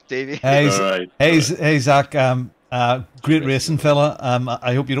alright, Davey. Hey, Zach. Great racing fella.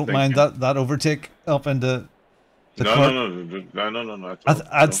 I hope you don't mind that overtake up into the court. No.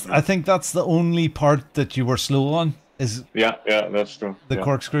 I think that's the only part that you were slow on. Is yeah, that's true. The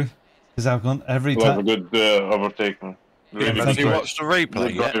corkscrew. Because I've gone every time. Have a good overtake, man. Really have you watched the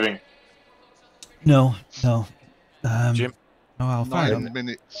replay yet? No. Jim? No, I'll find 9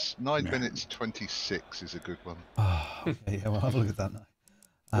 minutes 26 is a good one. Okay, yeah, we'll have a look at that now.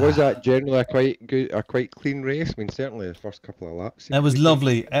 Was that generally a quite clean race? I mean, certainly the first couple of laps. It was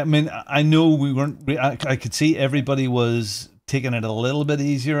lovely. I mean, I know we weren't. I could see everybody was taking it a little bit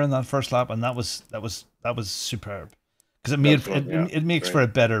easier in that first lap, and that was superb. Because it makes for a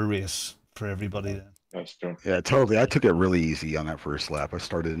better race for everybody then. That's true. Yeah, totally. I took it really easy on that first lap. I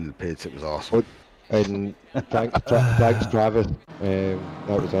started in the pits. It was awesome. And thanks Travis.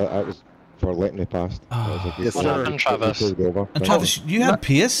 That was for letting me past. Yes, sir. And Travis, you had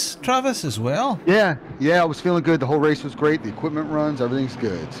pace, Travis, as well. Yeah. I was feeling good. The whole race was great. The equipment runs, everything's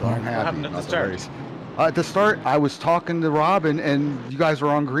good. So I'm happy. What happened at the start? At the start, I was talking to Robin, and you guys were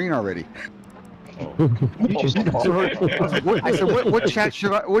on green already. I said, "What chat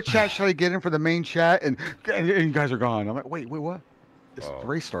should I get in for the main chat?" And you guys are gone. I'm like, "Wait, what?" The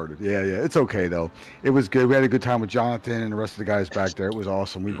race started. Yeah. It's okay though. It was good. We had a good time with Jonathan and the rest of the guys back there. It was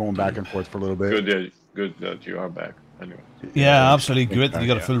awesome. We were going back and forth for a little bit. Good that you are back. Anyway. Yeah, absolutely good that you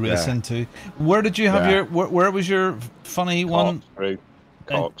got a full race into. Where did you have your? Where was your funny one?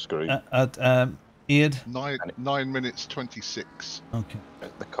 Corkscrew. At Aid. 9 minutes 26. Okay.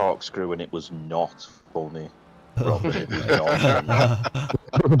 The corkscrew, and it was not funny.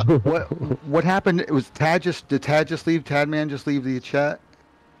 What happened? It was did Tad just leave? Tadman just leave the chat?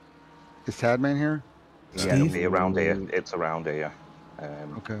 Is Tadman here? Yeah, it'll be around here. It's around here.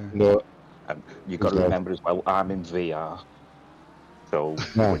 Okay. No. You got to remember as well, I'm in VR. So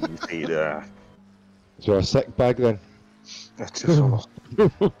when you see the... So a sick bag then? That's just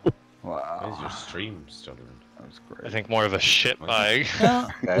Wow. There's your stream stuttering. That was great. I think more of a shit bag.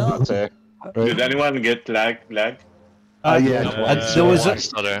 That's it. Did anyone get lag? There was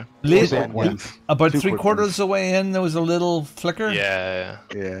about 3/4 away in. There was a little flicker. Yeah,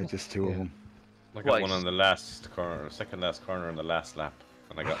 just two of them. I got one on the last corner, second last corner on the last lap,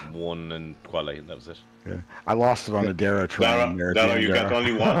 and I got one in quali, and that was it. Yeah, I lost it on the Dara train. Dara, you got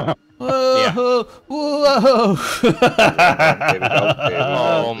only one. Whoa! Oh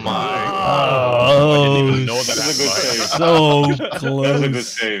my! Oh, I didn't even know that. That's a good save. So close. That's a good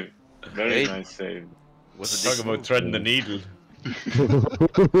save. Very nice save. Talk about threading the needle.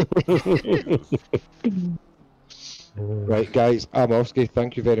 Right, guys, I'm Oski.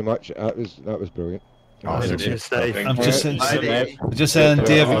 Thank you very much. That was brilliant. Awesome. Cheers, Dave. I'm just saying,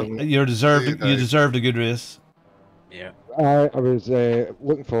 Dave, you deserved a good race. Yeah. I was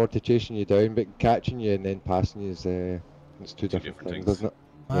looking forward to chasing you down, but catching you and then passing you is it's two different things, isn't it?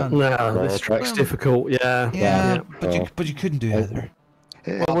 No, this track's difficult. Yeah. But you couldn't do either.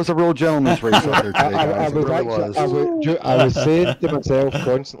 It was a real gentleman's race out there today, guys. I was saying to myself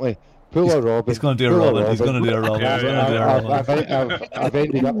constantly, pull a Robin. He's going to do a Robin. He's going to do a Robin. I've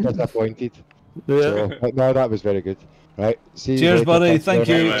ended up disappointed. Yeah. So, but no, that was very good. Right. See you Cheers, later. buddy. Thanks Thank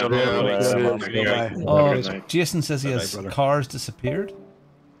very you. much. Oh, Jason says he has cars disappeared.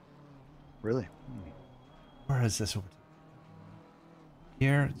 Really? Where is this over?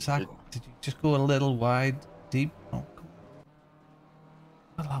 Here, Zach, did you just go a little wide, deep? Oh,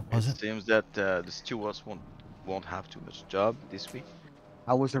 what was it? Seems that the stewards won't have too much job this week.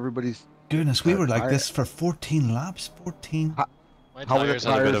 How was everybody's? Goodness, we were like this for 14 laps. 14. My How were the tires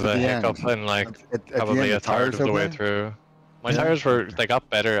had a bit of a hiccup in like probably a third of the way through. My tires they got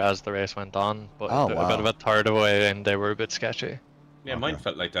better as the race went on, but a bit of a third of the way and they were a bit sketchy. Yeah, mine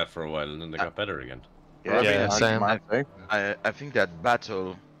felt like that for a while, and then they got better again. Yeah, same. I think that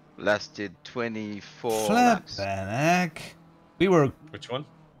battle lasted 24 laps. Flippin' heck. We were. Which one?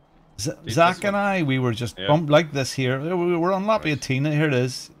 Zach and I, we were just bumped like this here. We were on lap 18. Here it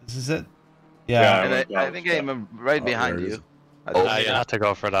is. This is it. Yeah. And I think I'm right behind you. You had to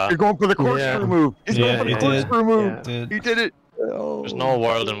go for that. You're going for the corkscrew move. He's going for the corkscrew move. He did it. There's no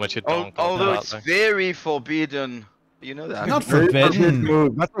world in which you don't go Although for it's that. very forbidden. You know that. Not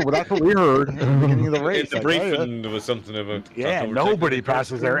forbidden. That's what we heard at the beginning of the race. In the briefing, there was something about. Yeah, nobody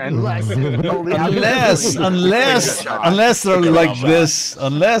passes there unless unless they're like this.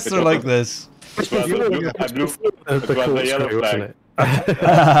 Unless they're like this. It was the yellow flag.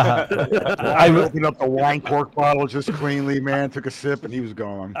 I opened up the wine cork bottle just cleanly, man. Took a sip and he was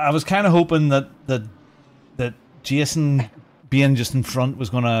gone. I was kind of hoping that Jason being just in front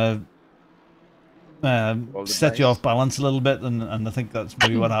was going to set you off balance a little bit, and I think that's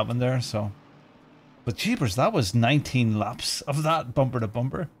maybe what happened there. So, but jeepers, that was 19 laps of that bumper to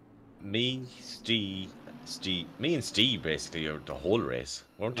bumper. Me, Steve, basically, or the whole race,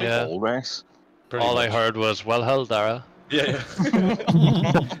 weren't they? Yeah. The whole race. All I heard was, well held, Dara. Yeah.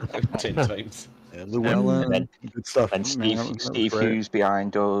 10 times. Llewellyn, good stuff. And Steve Hughes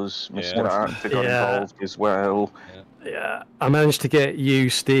behind us, Mr. Arthur got involved as well. Yeah, I managed to get you,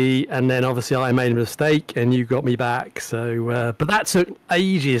 Steve, and then obviously I made a mistake and you got me back. So, but that took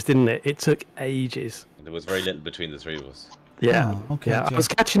ages, didn't it? It took ages. There was very little between the three of us. Yeah, okay. Yeah, I was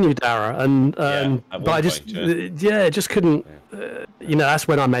catching you, Dara, and but I just, just couldn't. You know, that's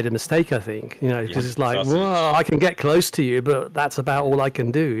when I made a mistake. I think, you know, because it's like, well, I can get close to you, but that's about all I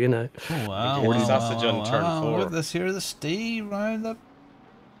can do. You know. Oh wow! Sausage on turn 4. Look at this here, the Steve round up.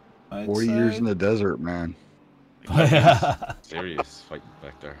 40 years in the desert, man. Serious fighting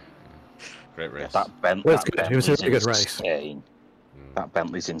back there. Great race. That It was a really good race. Insane. That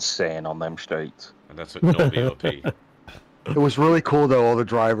Bentley's insane on them streets. And that's what no BOP. It was really cool though. All the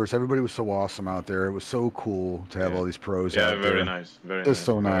drivers, everybody was so awesome out there. It was so cool to have all these pros out there. Yeah, very nice. Very Just nice.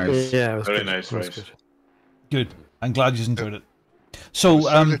 so nice. Yeah, it was Very good. nice race. Good. I'm glad you enjoyed it. So,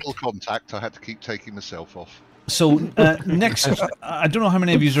 little contact, I had to keep taking myself off. So next, I don't know how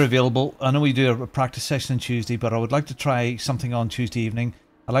many of you are available. I know we do a practice session on Tuesday, but I would like to try something on Tuesday evening.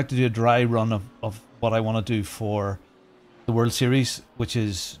 I'd like to do a dry run of what I want to do for the World Series, which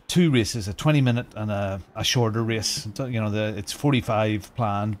is 2 races, a 20-minute and a shorter race. You know, it's 45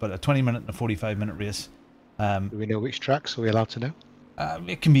 planned, but a 20-minute and a 45-minute race. Do we know which tracks? Are we allowed to know?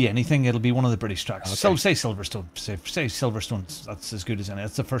 It can be anything. It'll be one of the British tracks. Okay. So say Silverstone. Say Silverstone. That's as good as any.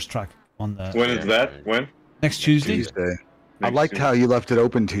 That's the first track on the. When is that? When? Next Tuesday. Tuesday. I liked how you left it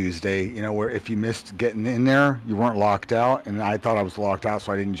open Tuesday. You know, where if you missed getting in there, you weren't locked out, and I thought I was locked out,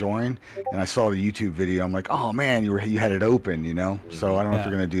 so I didn't join. And I saw the YouTube video. I'm like, oh man, you had it open, you know. So I don't know if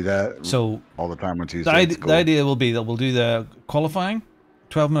you're gonna do that. So all the time on Tuesday. The idea will be that we'll do the qualifying,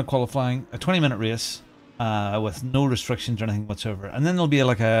 12-minute qualifying, a 20-minute race, with no restrictions or anything whatsoever, and then there'll be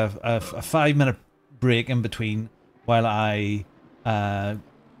like a 5-minute break in between while I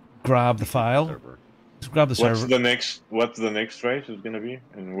grab the file. Just grab the server. What's the next race is gonna be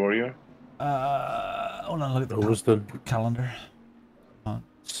in Warrior? Hold on, look at the calendar.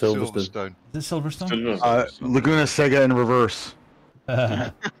 Silverstone. Is it Silverstone? Laguna Seca in reverse.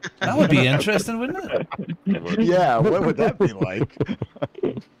 That would be interesting, wouldn't it? Yeah, what would that be like?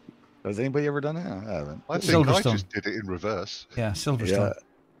 Has anybody ever done that? I haven't. I think I just did it in reverse. Yeah, Silverstone.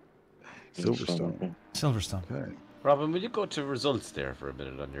 Yeah. Silverstone. Silverstone. Okay. Robin, will you go to results there for a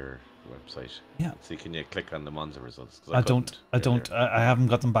minute on your website? Yeah. See, can you click on the Monza results? 'Cause I haven't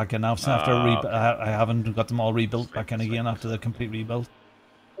got them back in now. So after I haven't got them all rebuilt back in again after the complete rebuild.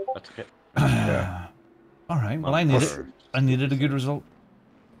 That's okay. All right. Well, I needed a good result.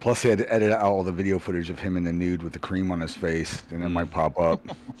 Plus, he had to edit out all the video footage of him in the nude with the cream on his face, and it might pop up.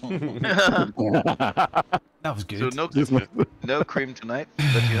 That was good. So no cream tonight,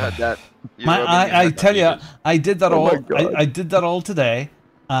 but you had that. I tell you, I did that all. I did that all today,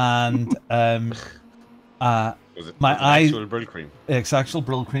 and my eyes. Actual brill cream. It's actual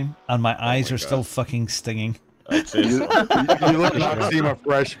brill cream, and my eyes are still fucking stinging. You look Noxema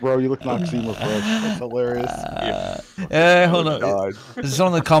fresh, bro. You look Noxema fresh. That's hilarious. Hold on. This is one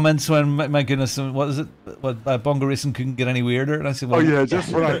of the comments when, my goodness, what is it? What Bongo Racing couldn't get any weirder, and I said, well, oh yeah,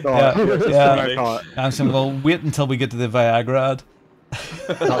 just what I thought. I'm saying, well, wait until we get to the Viagra ad.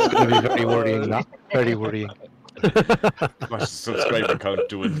 That's going to be very worrying. That very worrying. My subscriber count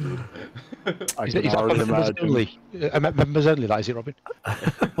doing. Is that members only? Members only, that is it, Robin?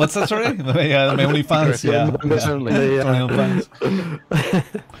 What's that, sorry? Yeah, my only fans. Yeah, members only.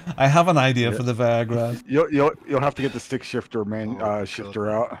 I have an idea for the Viagra. You'll have to get the stick shifter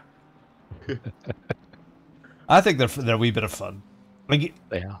shifter out. I think they're a wee bit of fun. Like,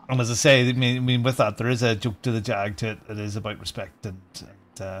 they are. And as I say, I mean, with that, there is a joke to the Jag to it. It is about respect and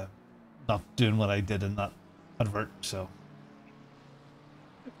not doing what I did in that advert. So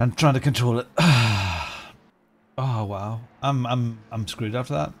I'm trying to control it. Oh wow, I'm screwed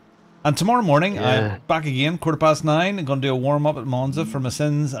after that. And tomorrow morning, I'm back again, 9:15. I'm going to do a warm up at Monza for my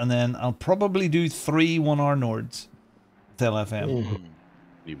sins, and then I'll probably do 3 1-hour Nords with LFM.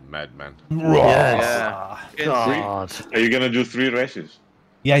 You madman. Yeah. God. Are you gonna do 3 races?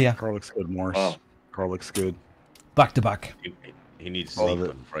 Yeah. Car looks good, Morris. Oh. Car looks good. Back to back. He needs sleep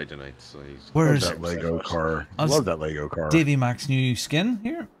on Friday night, so he's. Where's that Lego car? I love that Lego car. Davy Mac's new skin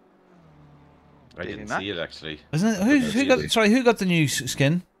here. I didn't see it actually. Isn't it? Who got the new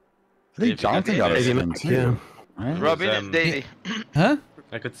skin? I think Jonathan got a skin too. Right? Robin and Davy. Huh?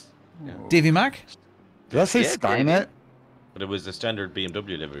 Davy Mac? Did I say Skynet? But it was the standard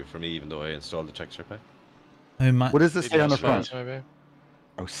BMW livery for me, even though I installed the texture pack. What does this say on the front?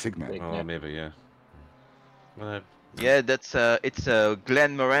 Oh, Signet. Oh, maybe, yeah. Yeah, that's it's a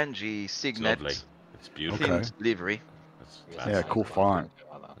Glen Morangi Signet. It's beautiful. Okay. Livery. Yeah, cool font.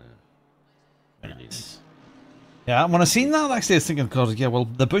 Yeah, when I seen that, actually, I was thinking, God, yeah, well,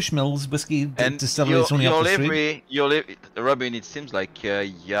 the Bushmills whiskey distillery is only up the street. Robin, it seems like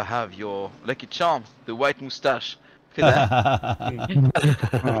you have your lucky charm, the white moustache. Look at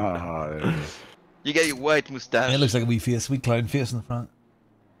that. You get your white moustache. Yeah, it looks like a wee clown face in the front.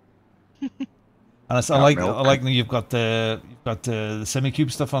 And I like that you've got the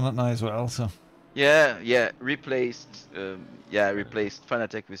Simucube stuff on it now as well. So yeah, replaced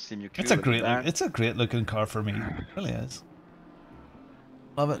Fanatec with Simucube. It's a great looking car for me. It really is.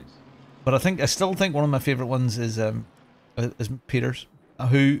 Love it. But I still think one of my favorite ones is Peter's.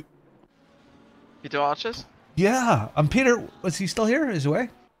 Peter Arches? Yeah, and Peter, was he still here? Is he away?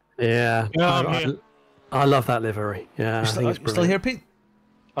 Yeah, I love that livery. Yeah, I think it's brilliant. Still here, Pete?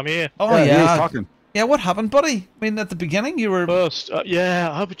 I'm here. Oh yeah, talking. Yeah, what happened, buddy? I mean, at the beginning you were first. I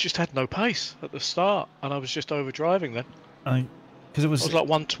just had no pace at the start, and I was just overdriving then. Because I was like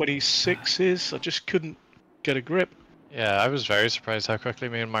 126s. I just couldn't get a grip. Yeah, I was very surprised how quickly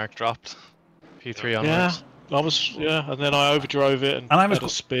me and Mark dropped P3 onwards. Yeah, I was. Yeah, and then I overdrove it and I was had a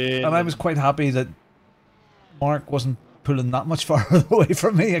spin. And I was quite happy that Mark wasn't pulling that much farther away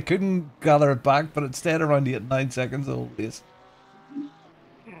from me. I couldn't gather it back, but it stayed around 8-9 seconds always.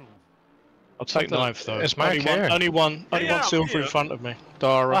 I'll take 9th though. Is Mark only one silver in front of me.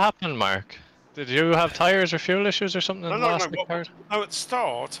 Dara. What happened, Mark? Did you have tyres or fuel issues or something? No, at the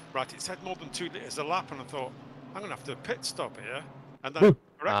start, right, it said more than 2 litres a lap, and I thought, I'm going to have to pit stop here. And then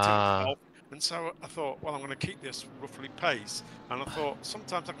corrected myself. And so I thought, well, I'm going to keep this roughly pace. And I thought,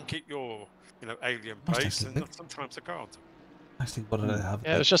 sometimes I can keep your, alien pace, and sometimes I can't. Actually, what did I have?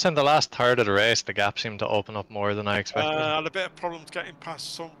 Yeah, it was just in the last third of the race, the gap seemed to open up more than I expected. I had a bit of problems getting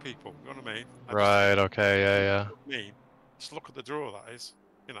past some people, you know what I mean? Right, okay, yeah. Just look at the draw, that is,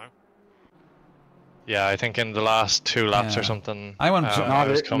 Yeah, I think in the last 2 laps or something, I went I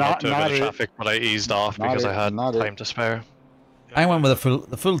was coming up to a bit of traffic, but I eased off because I had time to spare. I went with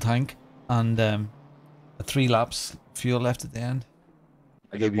the full tank and 3 laps fuel left at the end.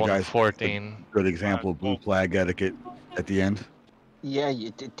 I gave you guys 14. Good example of blue flag etiquette at the end. Yeah,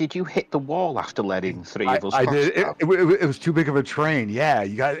 did you hit the wall after letting 3 of us? I did. It was too big of a train. Yeah,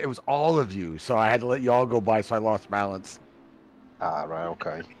 you guys. It was all of you, so I had to let you all go by. So I lost balance. Ah, right,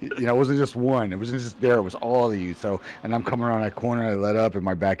 okay. You know, it wasn't just one. It wasn't just there. It was all of you. So, and I'm coming around that corner. I let up, and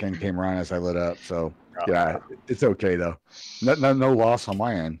my back end came around as I lit up. So, yeah, it's okay though. No loss on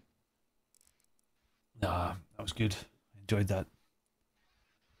my end. Nah, that was good. Enjoyed that.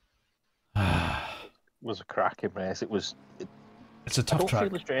 It was a cracking race. It's a tough track. I don't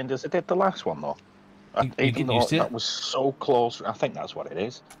feel as drained as I did the last one though. Even though that was so close, I think that's what it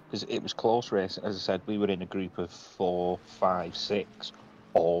is, because it was close racing. As I said, we were in a group of 4, 5, 6,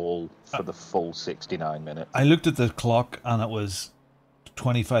 all for the full 69 minutes. I looked at the clock and it was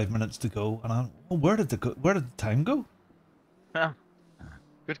 25 minutes to go, and I, oh, where did the time go? Yeah.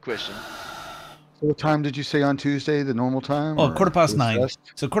 Good question. So what time did you say on Tuesday? The normal time? Oh, 9:15.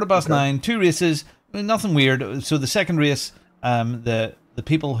 So 9:15, 2 races, nothing weird. So the second race, the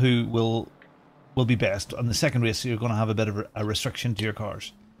people who will be best on the second race, you're going to have a bit of a restriction to your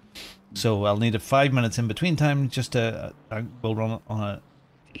cars. So I'll need a 5 minutes in between time just to we'll run it on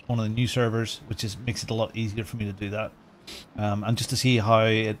one of the new servers, which makes it a lot easier for me to do that, and just to see how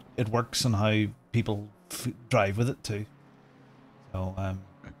it works and how people drive with it too. So all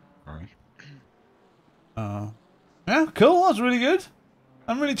right. Yeah, cool. That's really good.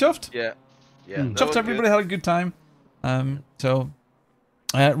 I'm really chuffed. Yeah, Chuffed. Everybody had a good time.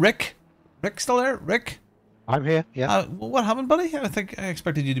 Rick, still there? Rick, I'm here. Yeah. What happened, buddy? I think I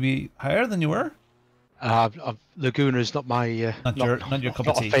expected you to be higher than you were. Laguna is not my not your cup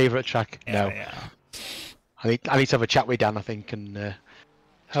of tea. Not a favourite track. Yeah, no. Yeah. I need to have a chat with Dan, I think. And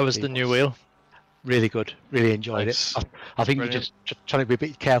how was the new wheel? Really good. Really enjoyed it. I think you're just trying to be a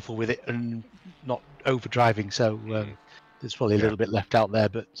bit careful with it and not over driving. So there's probably a little bit left out there,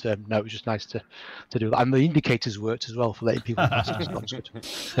 but no, it was just nice to do that. And the indicators worked as well for letting people pass.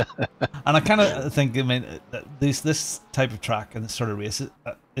 And I kind of think, I mean, this type of track and this sort of race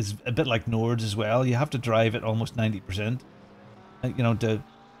is a bit like Nords as well. You have to drive at almost 90%. You know,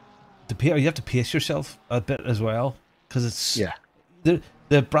 you have to pace yourself a bit as well, because it's the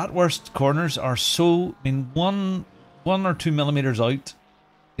Bratwurst corners are so, I mean, 1 or 2 millimeters out,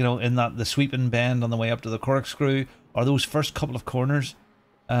 you know, in that the sweeping bend on the way up to the corkscrew, or those first couple of corners.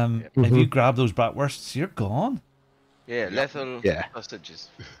 If you grab those Bratwursts, you're gone. Yeah, lethal hostages.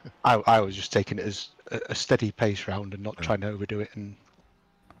 I was just taking it as a steady pace round and not trying to overdo it. And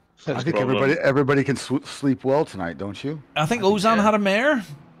I think everybody can sleep well tonight, don't you? I think Ozan had a mare.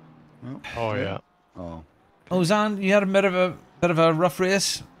 Oh yeah. Oh. Ozan, you had a bit of a rough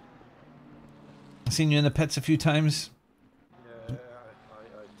race. I've seen you in the pits a few times. Yeah,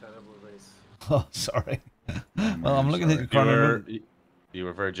 I terrible race. Oh, sorry. Well, I'm looking at your corner. You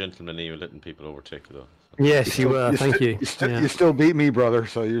were very gentlemanly. You were letting people overtake though. Yes, you were. Thank you. You still beat me, brother.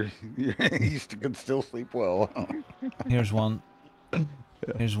 So you can still sleep well. Here's one.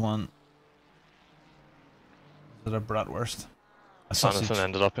 Here's one. Is it a Bratwurst? Jonathan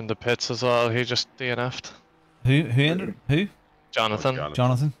ended up in the pits as well. He just DNF'd. Who entered? Who? Jonathan.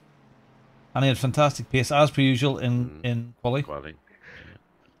 Jonathan. And he had fantastic pace as per usual in quali.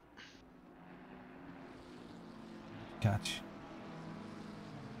 Catch.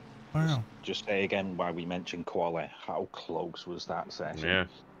 Wow. Just say again why we mentioned quali. How close was that session?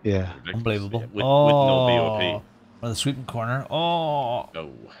 Yeah. Unbelievable. With no BOP. The sweeping corner. Oh.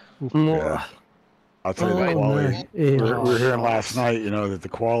 Yeah. I'll tell you the quali. We were hearing last night, you know, that the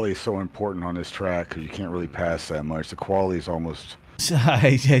quali is so important on this track because you can't really pass that much. The quali is almost.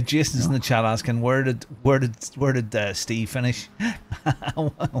 Jason's in the chat asking where did Steve finish?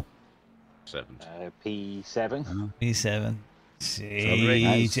 Wow. P7. P7.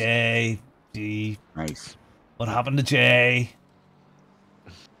 Jay. Nice. What happened to Jay?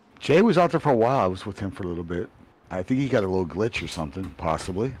 Jay was out there for a while. I was with him for a little bit. I think he got a little glitch or something,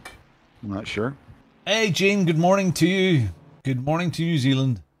 possibly. I'm not sure. Hey, Gene, good morning to you. Good morning to New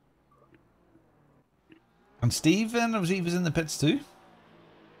Zealand. And Steve, then, he was in the pits too?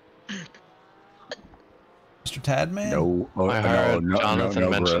 Mr. Tadman? No. I heard Jonathan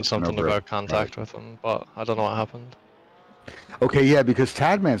mention something about contact with him, but I don't know what happened. Okay, yeah, because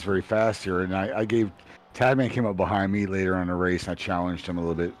Tadman's very fast here, and Tadman came up behind me later on in the race, and I challenged him a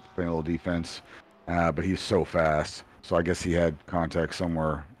little bit, playing a little defense, but he's so fast, so I guess he had contact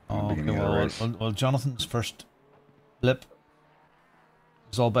somewhere in the beginning of the race. Well, Jonathan's first blip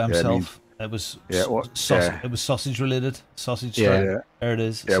was all by himself. It was it was sausage related. Sausage strike. Yeah. There it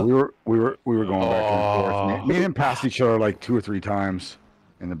is. Yeah, we were going back and forth. Me and him passed each other like 2 or 3 times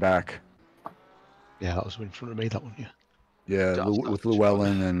in the back. Yeah, that was in front of me, that one, yeah. Yeah, with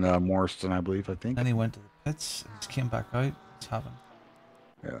Llewellyn and Morrison, I think. Then he went to the pits and just came back out. What's happened?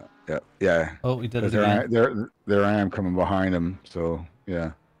 Yeah. Oh, he did it again. There I am coming behind him, so,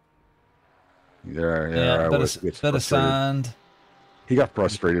 yeah. There, bit of sand. He got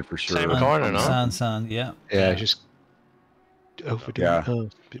frustrated for sure. Same corner, no? Sand, yeah. Yeah, just overdoing it a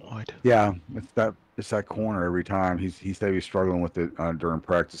bit wide. Yeah, it's that corner every time. He said he was struggling with it during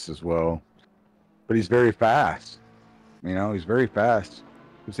practice as well. But he's very fast. You know, he's very fast.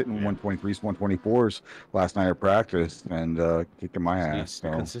 He was hitting 123s, 124s last night at practice and kicking my ass.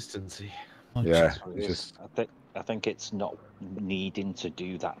 So. Consistency. Yeah, It's just. I think it's not needing to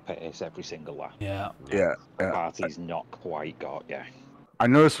do that pace every single lap. Yeah. Yeah. The party's not quite got. Yeah. I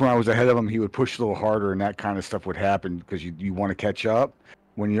noticed when I was ahead of him, he would push a little harder, and that kind of stuff would happen because you want to catch up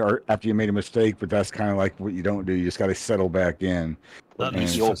when you're after you made a mistake. But that's kind of like what you don't do. You just got to settle back in.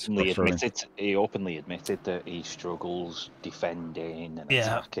 He openly admitted that he struggles defending and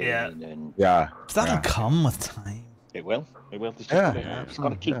attacking. And That'll come with time. It will. It will. He's got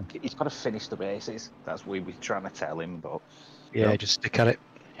to finish the races. That's what we're trying to tell him. But just stick at it.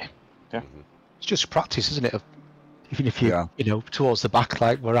 Yeah. It's just practice, isn't it? Even if you towards the back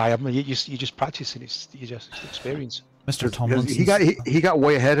like where I am, you just practice and it's experience. Mr. Tomlinson. He got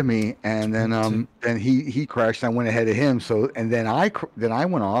way ahead of me, and then he crashed. And I went ahead of him. So and then I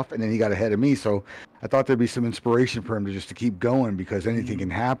went off, and then he got ahead of me. So I thought there'd be some inspiration for him to keep going because anything can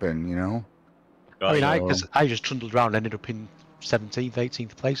happen, you know. I mean, I just trundled around, ended up in 17th,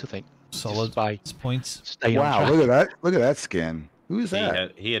 18th place, I think. Solid by points. Wow, look at that! Look at that skin. Who is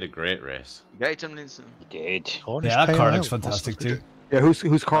that? He had a great race. Guy Tomlinson. He did. Yeah, that car looks fantastic too. Yeah,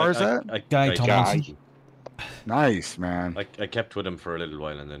 whose car is that? Guy Tomlinson. Nice, man. I kept with him for a little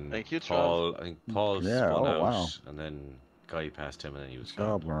while, and then Thank you, Paul. I think Paul spun out, wow. and then Guy passed him, and then he was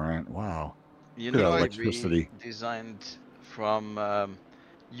gone. Laurent. Wow. You Look at know, that I electricity. designed from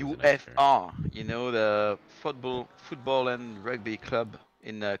UFR. You know, the football and rugby club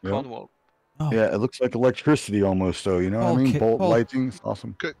in Cornwall. Yeah, it looks like electricity almost, though. You know what I mean? Bolt lighting, it's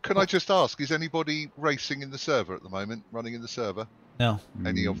awesome. Can I just ask, is anybody racing in the server at the moment? Running in the server? No.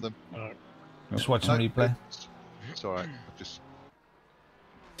 Any of them? Just watching replay. It's all right. I've just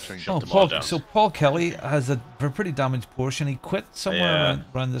changed Oh, up the down. so Paul Kelly has a pretty damaged Porsche, and he quit somewhere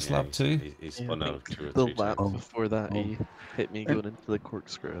around this lap too. He spun out 2 or The 3 lap times. before that, he hit me going into the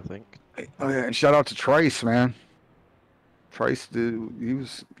corkscrew, I think. Oh yeah, and shout out to Trice, man. Trice, dude,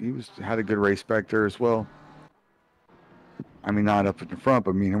 he had a good race back there as well. I mean, not up in the front,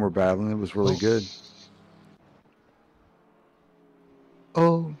 but me and him were battling. It was really good.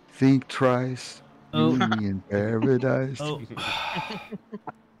 Oh, think Trice, you and me in paradise.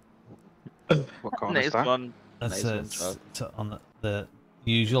 What car Nice is that? one. That's Nice one. it's on the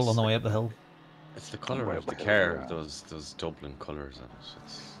usual on the way up the hill. It's the colour of the car, those Dublin colours on it.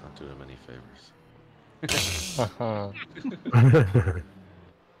 It's not doing him any favours.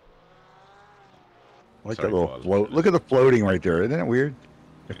 Like that little float. Look at the floating right there. Isn't it weird?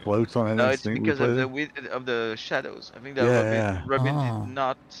 It floats on No, that it's thing. because of the shadows. I think that Robin Oh. did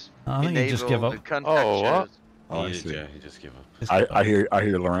not I think he just give enable up. the contact shadows. Oh, I he see. did, yeah, he just gave up. I hear,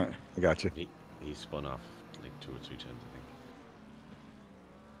 Laurent. I got you. He spun off like 2 or 3 times, I think.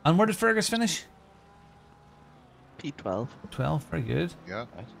 And where did Fergus finish? P12. 12, very good. Yeah.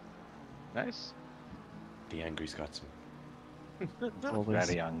 Nice. The angry Scotsman.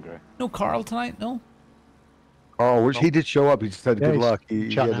 Very angry. No Carl tonight, no? Oh, which he did show up. He just had good luck.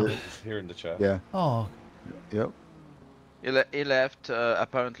 He had He's here in the chat. Yeah. Oh. Yep. He left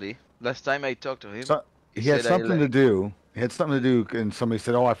apparently. Last time I talked to him, He had said something to do. He had something to do, and somebody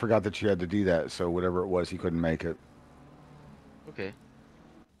said, "Oh, I forgot that you had to do that." So whatever it was, he couldn't make it. Okay.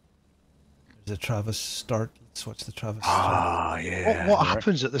 There's a Travis start. Let's watch the Travis Ah, start. yeah. What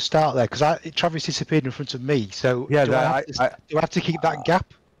happens at the start there? Because Travis disappeared in front of me. So Yeah, do I have to keep that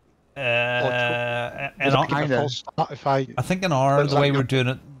gap? And I think in R, the way we're doing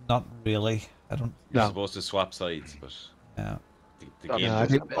it, not really. I don't. You're supposed to swap sides, but yeah. The game I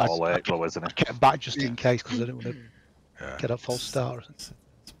doesn't- get back just in case because I don't want to get a false start.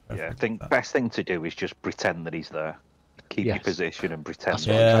 Yeah, I think best thing to do is just pretend that he's there. Keep your position and pretend. That's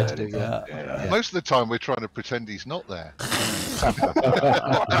that what I'm he's trying to there. do, Yeah. Most of the time, we're trying to pretend he's not there.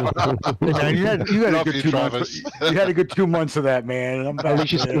 Man, you had a Love good you, 2 months. You had a good 2 months of that, man. I'm At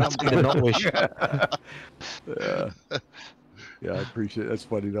least you back, man. still see the not wish. Yeah, I appreciate it. That's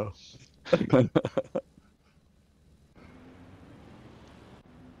funny though.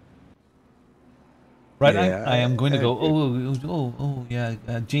 Right, Yeah, I am going to go. Oh, yeah.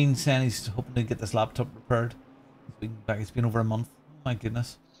 Gene saying he's hoping to get this laptop repaired. It's been over a month. Oh my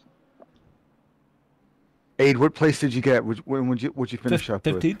goodness. Aid, what place did you get? When would you finish up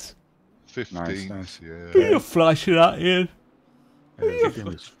with? 15th. 15th, Nice. yeah. Who are you flashing at, Ian? Who Yeah,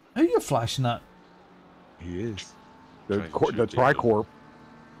 are you flashing at? He is. The Tricorp.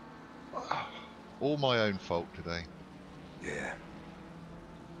 All my own fault today. Yeah.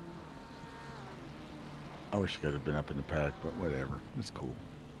 I wish I could have been up in the pack, but whatever. It's cool.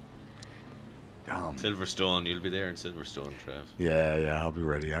 Silverstone, you'll be there in Silverstone, Trev. Yeah, I'll be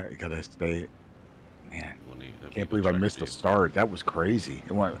ready. I gotta stay. Man, can't believe I missed the start. That was crazy.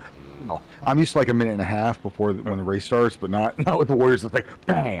 It went. Oh, I'm used to like a minute and a half before when the race starts, but not with the Warriors. It's like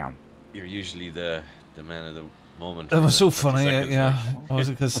bam. You're usually the man of the moment. That was so funny, yeah.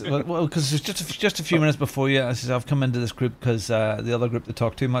 Because it's just a few minutes before you. I said I've come into this group because the other group they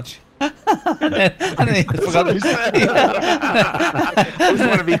talk too much. and then he forgot to say. I just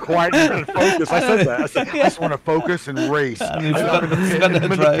want to be quiet and focus. I said that. I said, I just want to focus and race. And he forgot to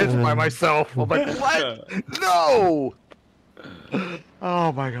drive by myself. I'm like, what? No.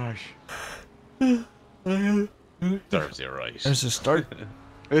 Oh my gosh. Serves you right. There's a start.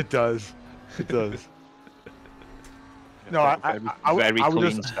 It does. It does. No, I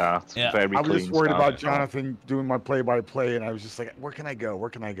was just, start. Yeah. Very I was just worried start. about Jonathan doing my play-by-play, and I was just like, where can I go? Where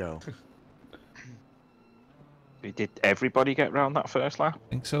can I go? Did everybody get round that first lap? I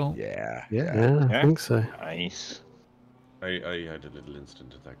think so. Yeah. I think so. Nice. I had a little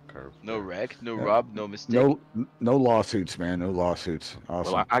instant at that curve. No wreck, no rob, no mistake. No lawsuits, man. No lawsuits.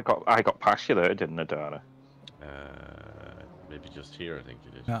 Awesome. Well, I got past you there, didn't I, Dara? Maybe just here, I think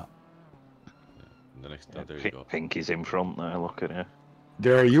you did. Yeah. The next, there you go. Pinky's in front there. Look at her.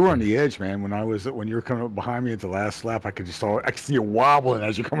 Dara, you were on the edge, man. When you were coming up behind me at the last lap, I could see you wobbling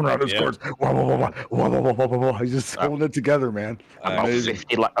as you're coming around those corners. I was just holding it together, man.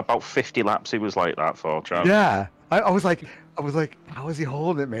 About 50 laps, he was like that for Trav. Yeah, I was like, how is he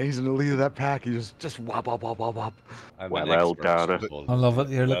holding it, man? He's in the lead of that pack. He just wop. Well, Dara. I love it.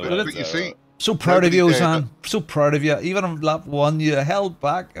 Here, look at it. You see, so proud of you, Ozan. So proud of you. Even on lap 1, you held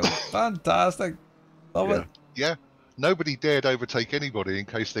back. It was fantastic. Love it. Yeah. Nobody dared overtake anybody in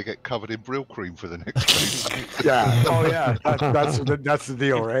case they get covered in brill cream for the next race. Yeah. Oh yeah. That's the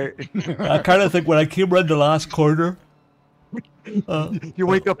deal, right? I kind of think when I came around the last corner. You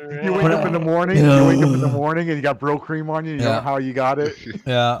wake up in the morning. You wake up in the morning and you got brill cream on you. You know how you got it.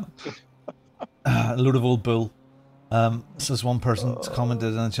 Yeah. A load of old bull. This is one person that's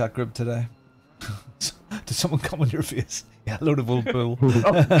commented in the chat group today. Did someone come on your face? Yeah, a load of old bull.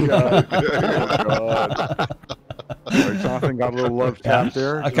 Oh, God. Jonathan got a little love tap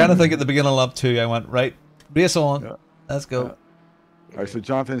there. I kind of think at the beginning of lap 2, I went, right, race on. Yeah. Let's go. All right, so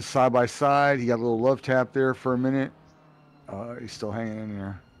Jonathan's side by side. He got a little love tap there for a minute. He's still hanging in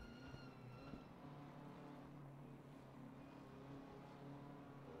there.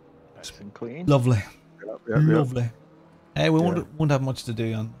 Nice and clean. Lovely. Yep. Lovely. Hey, we won't have much to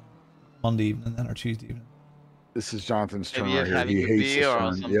do on Monday evening then, or Tuesday evening. This is Jonathan's turn Maybe right here. He hates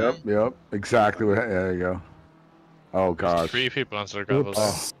this turn. Yep. Exactly. There you go. Oh gosh. 3 people on the gravels.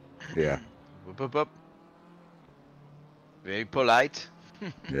 Oh, yeah. Up. Very polite.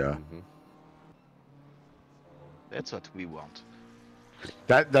 Yeah. That's what we want.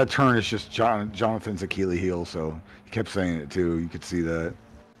 That turn is just Jonathan's Achilles heel, so he kept saying it too. You could see that.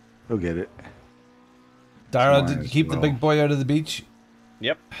 He'll get it. Dara, did you keep the big boy out of the beach?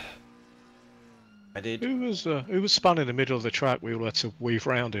 Yep. I did. Who was spun in the middle of the track? We all had to weave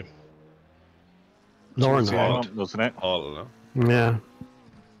round him. Laurent, wasn't it? All, yeah.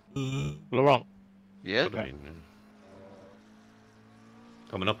 Laurent. Yeah.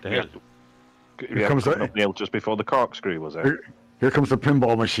 Coming up the hill. Here comes the hill just before the corkscrew, was it? Here comes the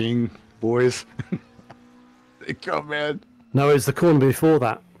pinball machine, boys. They come, man. No, it was the corner before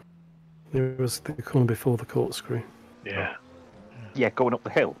that. It was the corner before the corkscrew. Yeah. Yeah, going up the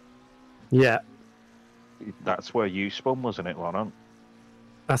hill. Yeah. That's where you spun, wasn't it, Laurent?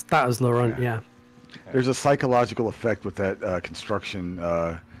 That was Laurent, yeah. There's a psychological effect with that construction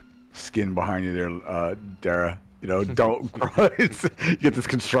skin behind you there, Dara. You know, don't cross. You get this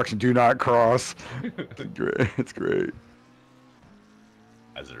construction, do not cross. It's great.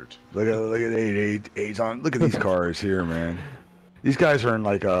 Hazard. Look at 8 on. Look at these cars here, man. These guys are in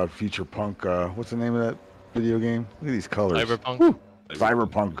like a future punk. What's the name of that video game? Look at these colors. Cyberpunk. Woo!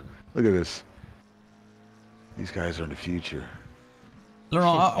 Cyberpunk. Look at this. These guys are in the future.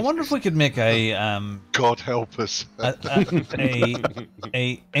 Laurent, I wonder if we could make a God help us.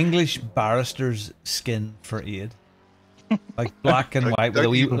 a English barrister's skin for Aid, like black and white with a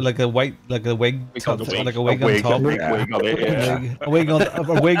wee, like a wig on top,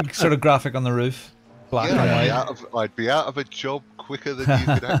 a wig sort of graphic on the roof, black and white. I'd be out of a job quicker than you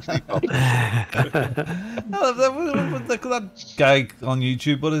could actually publish. That guy on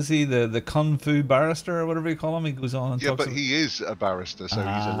YouTube, what is he? The Kung Fu barrister or whatever you call him? He goes on and talks. But he is a barrister, so he's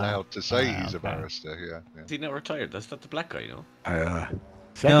allowed to say he's a barrister. Yeah. Is he not retired? That's not the black guy, you know. I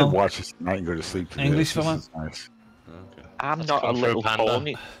can watch this tonight and go to sleep. English fella. Nice. I'm not a little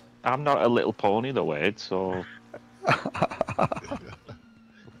pony. I'm not a little pony though, Ed, so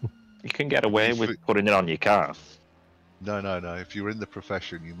you can get away with putting it on your car. No. If you're in the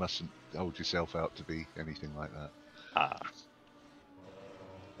profession, you mustn't hold yourself out to be anything like that. Ah.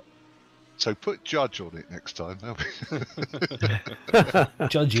 So put Judge on it next time.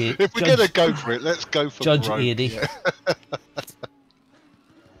 Judge it. If we're going to go for it, let's go for Judge Rome. 80. Yeah.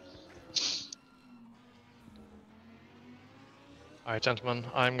 Alright, gentlemen,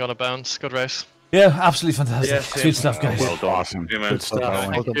 I'm gonna bounce. Good race. Yeah, absolutely fantastic. Yeah, Sweet stuff, guys. Well done. Awesome. Good stuff.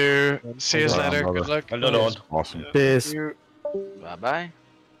 Thank you. See you later. Good luck. Well done. Awesome. Cheers. Bye bye.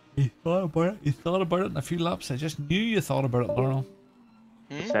 You thought about it. You thought about it in a few laps. I just knew you thought about it, Laurel.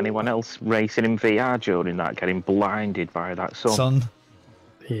 Is anyone else racing in VR during that, getting blinded by that sun?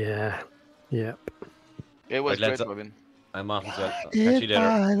 Yeah. Yep. It was Right, great, Robin. I'm off as well. Catch you later.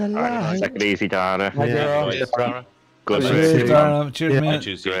 Alright, take it easy, Dara. Yeah. Good Cheers, race. Dara. Cheers, I mate.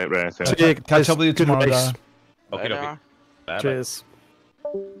 choose you. Great race. Catch up with you tomorrow, Dara. Okay, Dara. Bye. Cheers.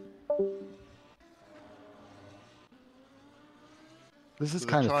 This is For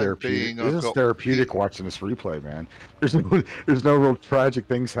the kind of time therapeutic. being, This I've is got- therapeutic watching this replay, man. There's no real tragic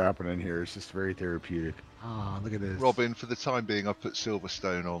things happening here. It's just very therapeutic. Ah, look at this. Robin, for the time being, I've put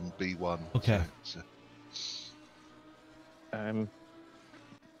Silverstone on B1. Okay.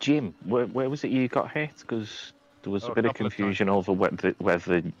 Jim, where was it you got hit? Because there was a bit of couple of confusion over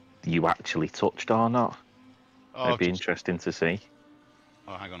whether you actually touched or not. Oh, It'd be interesting to see.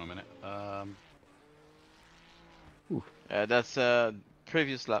 Oh, hang on a minute. That's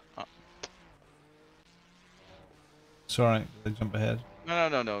previous lap. Sorry, did I jump ahead?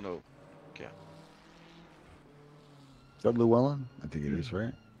 No. Okay. Is that Llewellyn? I think it is,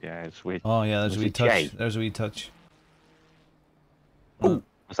 right? Yeah, it's weird. Oh yeah, there's a Was wee it touch. Jay? There's a wee touch. Oh,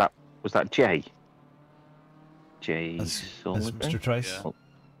 was that Jay? Jay That's Sullivan? Mr. Trice. Oh,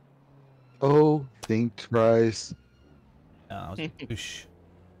 Oh, think twice. Yeah, that was a push.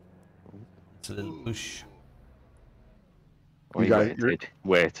 It's a little push. we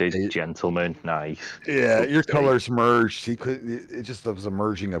waited, gentlemen. Nice. Yeah, your colors merged. He could. It just was a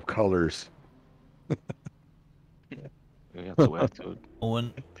merging of colors. We have to wait till-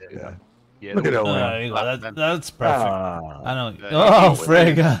 Owen. Yeah. Yeah, Look at Owen. There you go. That's perfect. Ah. I know. Yeah, Oh,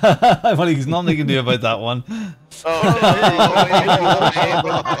 frig. Well, there's nothing you can do about that one.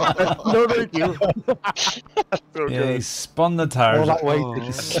 No, thank you. So Yeah, good. he spun the tires. Oh up. my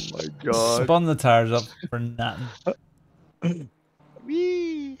god. Spun the tires up for nothing.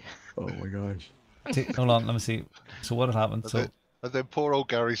 Oh my gosh. Hold on, let me see. So what had happened? So And then poor old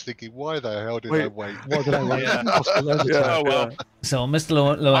Gary's thinking, why the hell did I wait? What did I wait? Oh, well. So Mr. I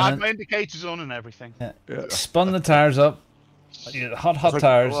had Llewellyn my indicators on and everything. spun the tires up. Hot It's like-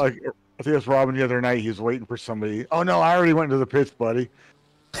 tires. Like, I think it was Robin the other night. He was waiting for somebody. Oh no, I already went to the pits, buddy.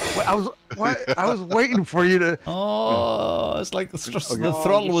 I was waiting for you to. Oh, it's like the Oh,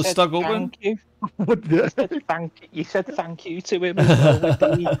 throttle you was said stuck open. Thank you. What the? You said thank you to him as well with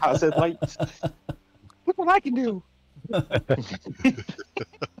the hazard lights. Look what I can do.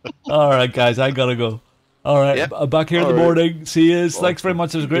 All right, guys, I gotta go. All right, Yep. I'm back here in the morning. See you. Thanks very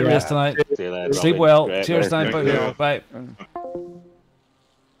much. It was a great race tonight. See you later, Sleep Robin. well. Great Cheers, race, time. great Bye.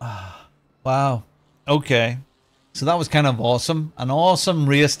 Bye. Wow. Okay. So that was kind of awesome. An awesome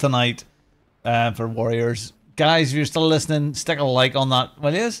race tonight for Warriors. Guys, if you're still listening, stick a like on that,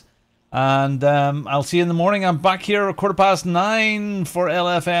 will you? And I'll see you in the morning. I'm back here at 9:15 for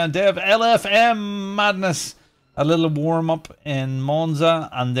LFM. Dev, LFM madness. A little warm-up in Monza.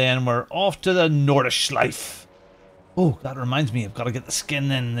 And then we're off to the Nordschleife. Oh, that reminds me. I've got to get the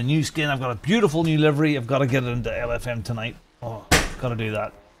skin in. The new skin. I've got a beautiful new livery. I've got to get it into LFM tonight. Oh, got to do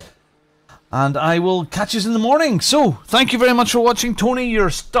that. And I will catch you in the morning. So, thank you very much for watching. Tony, your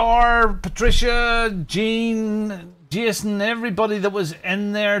star, Patricia, Jean, Jason, everybody that was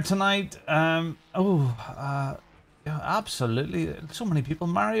in there tonight. Yeah, absolutely. So many people.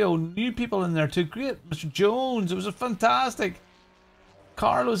 Mario, new people in there too. Great. Mr. Jones, it was a fantastic.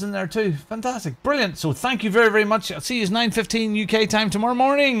 Carlo's in there too. Fantastic. Brilliant. So, thank you very, very much. I'll see you at 9:15 UK time tomorrow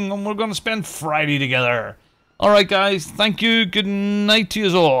morning. And we're going to spend Friday together. All right, guys. Thank you. Good night to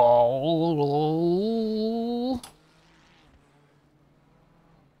you all.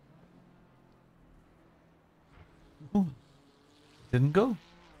 Oh, didn't go.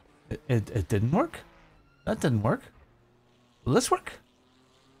 It didn't work. That didn't work. Will this work?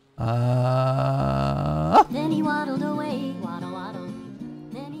 Then he waddled away.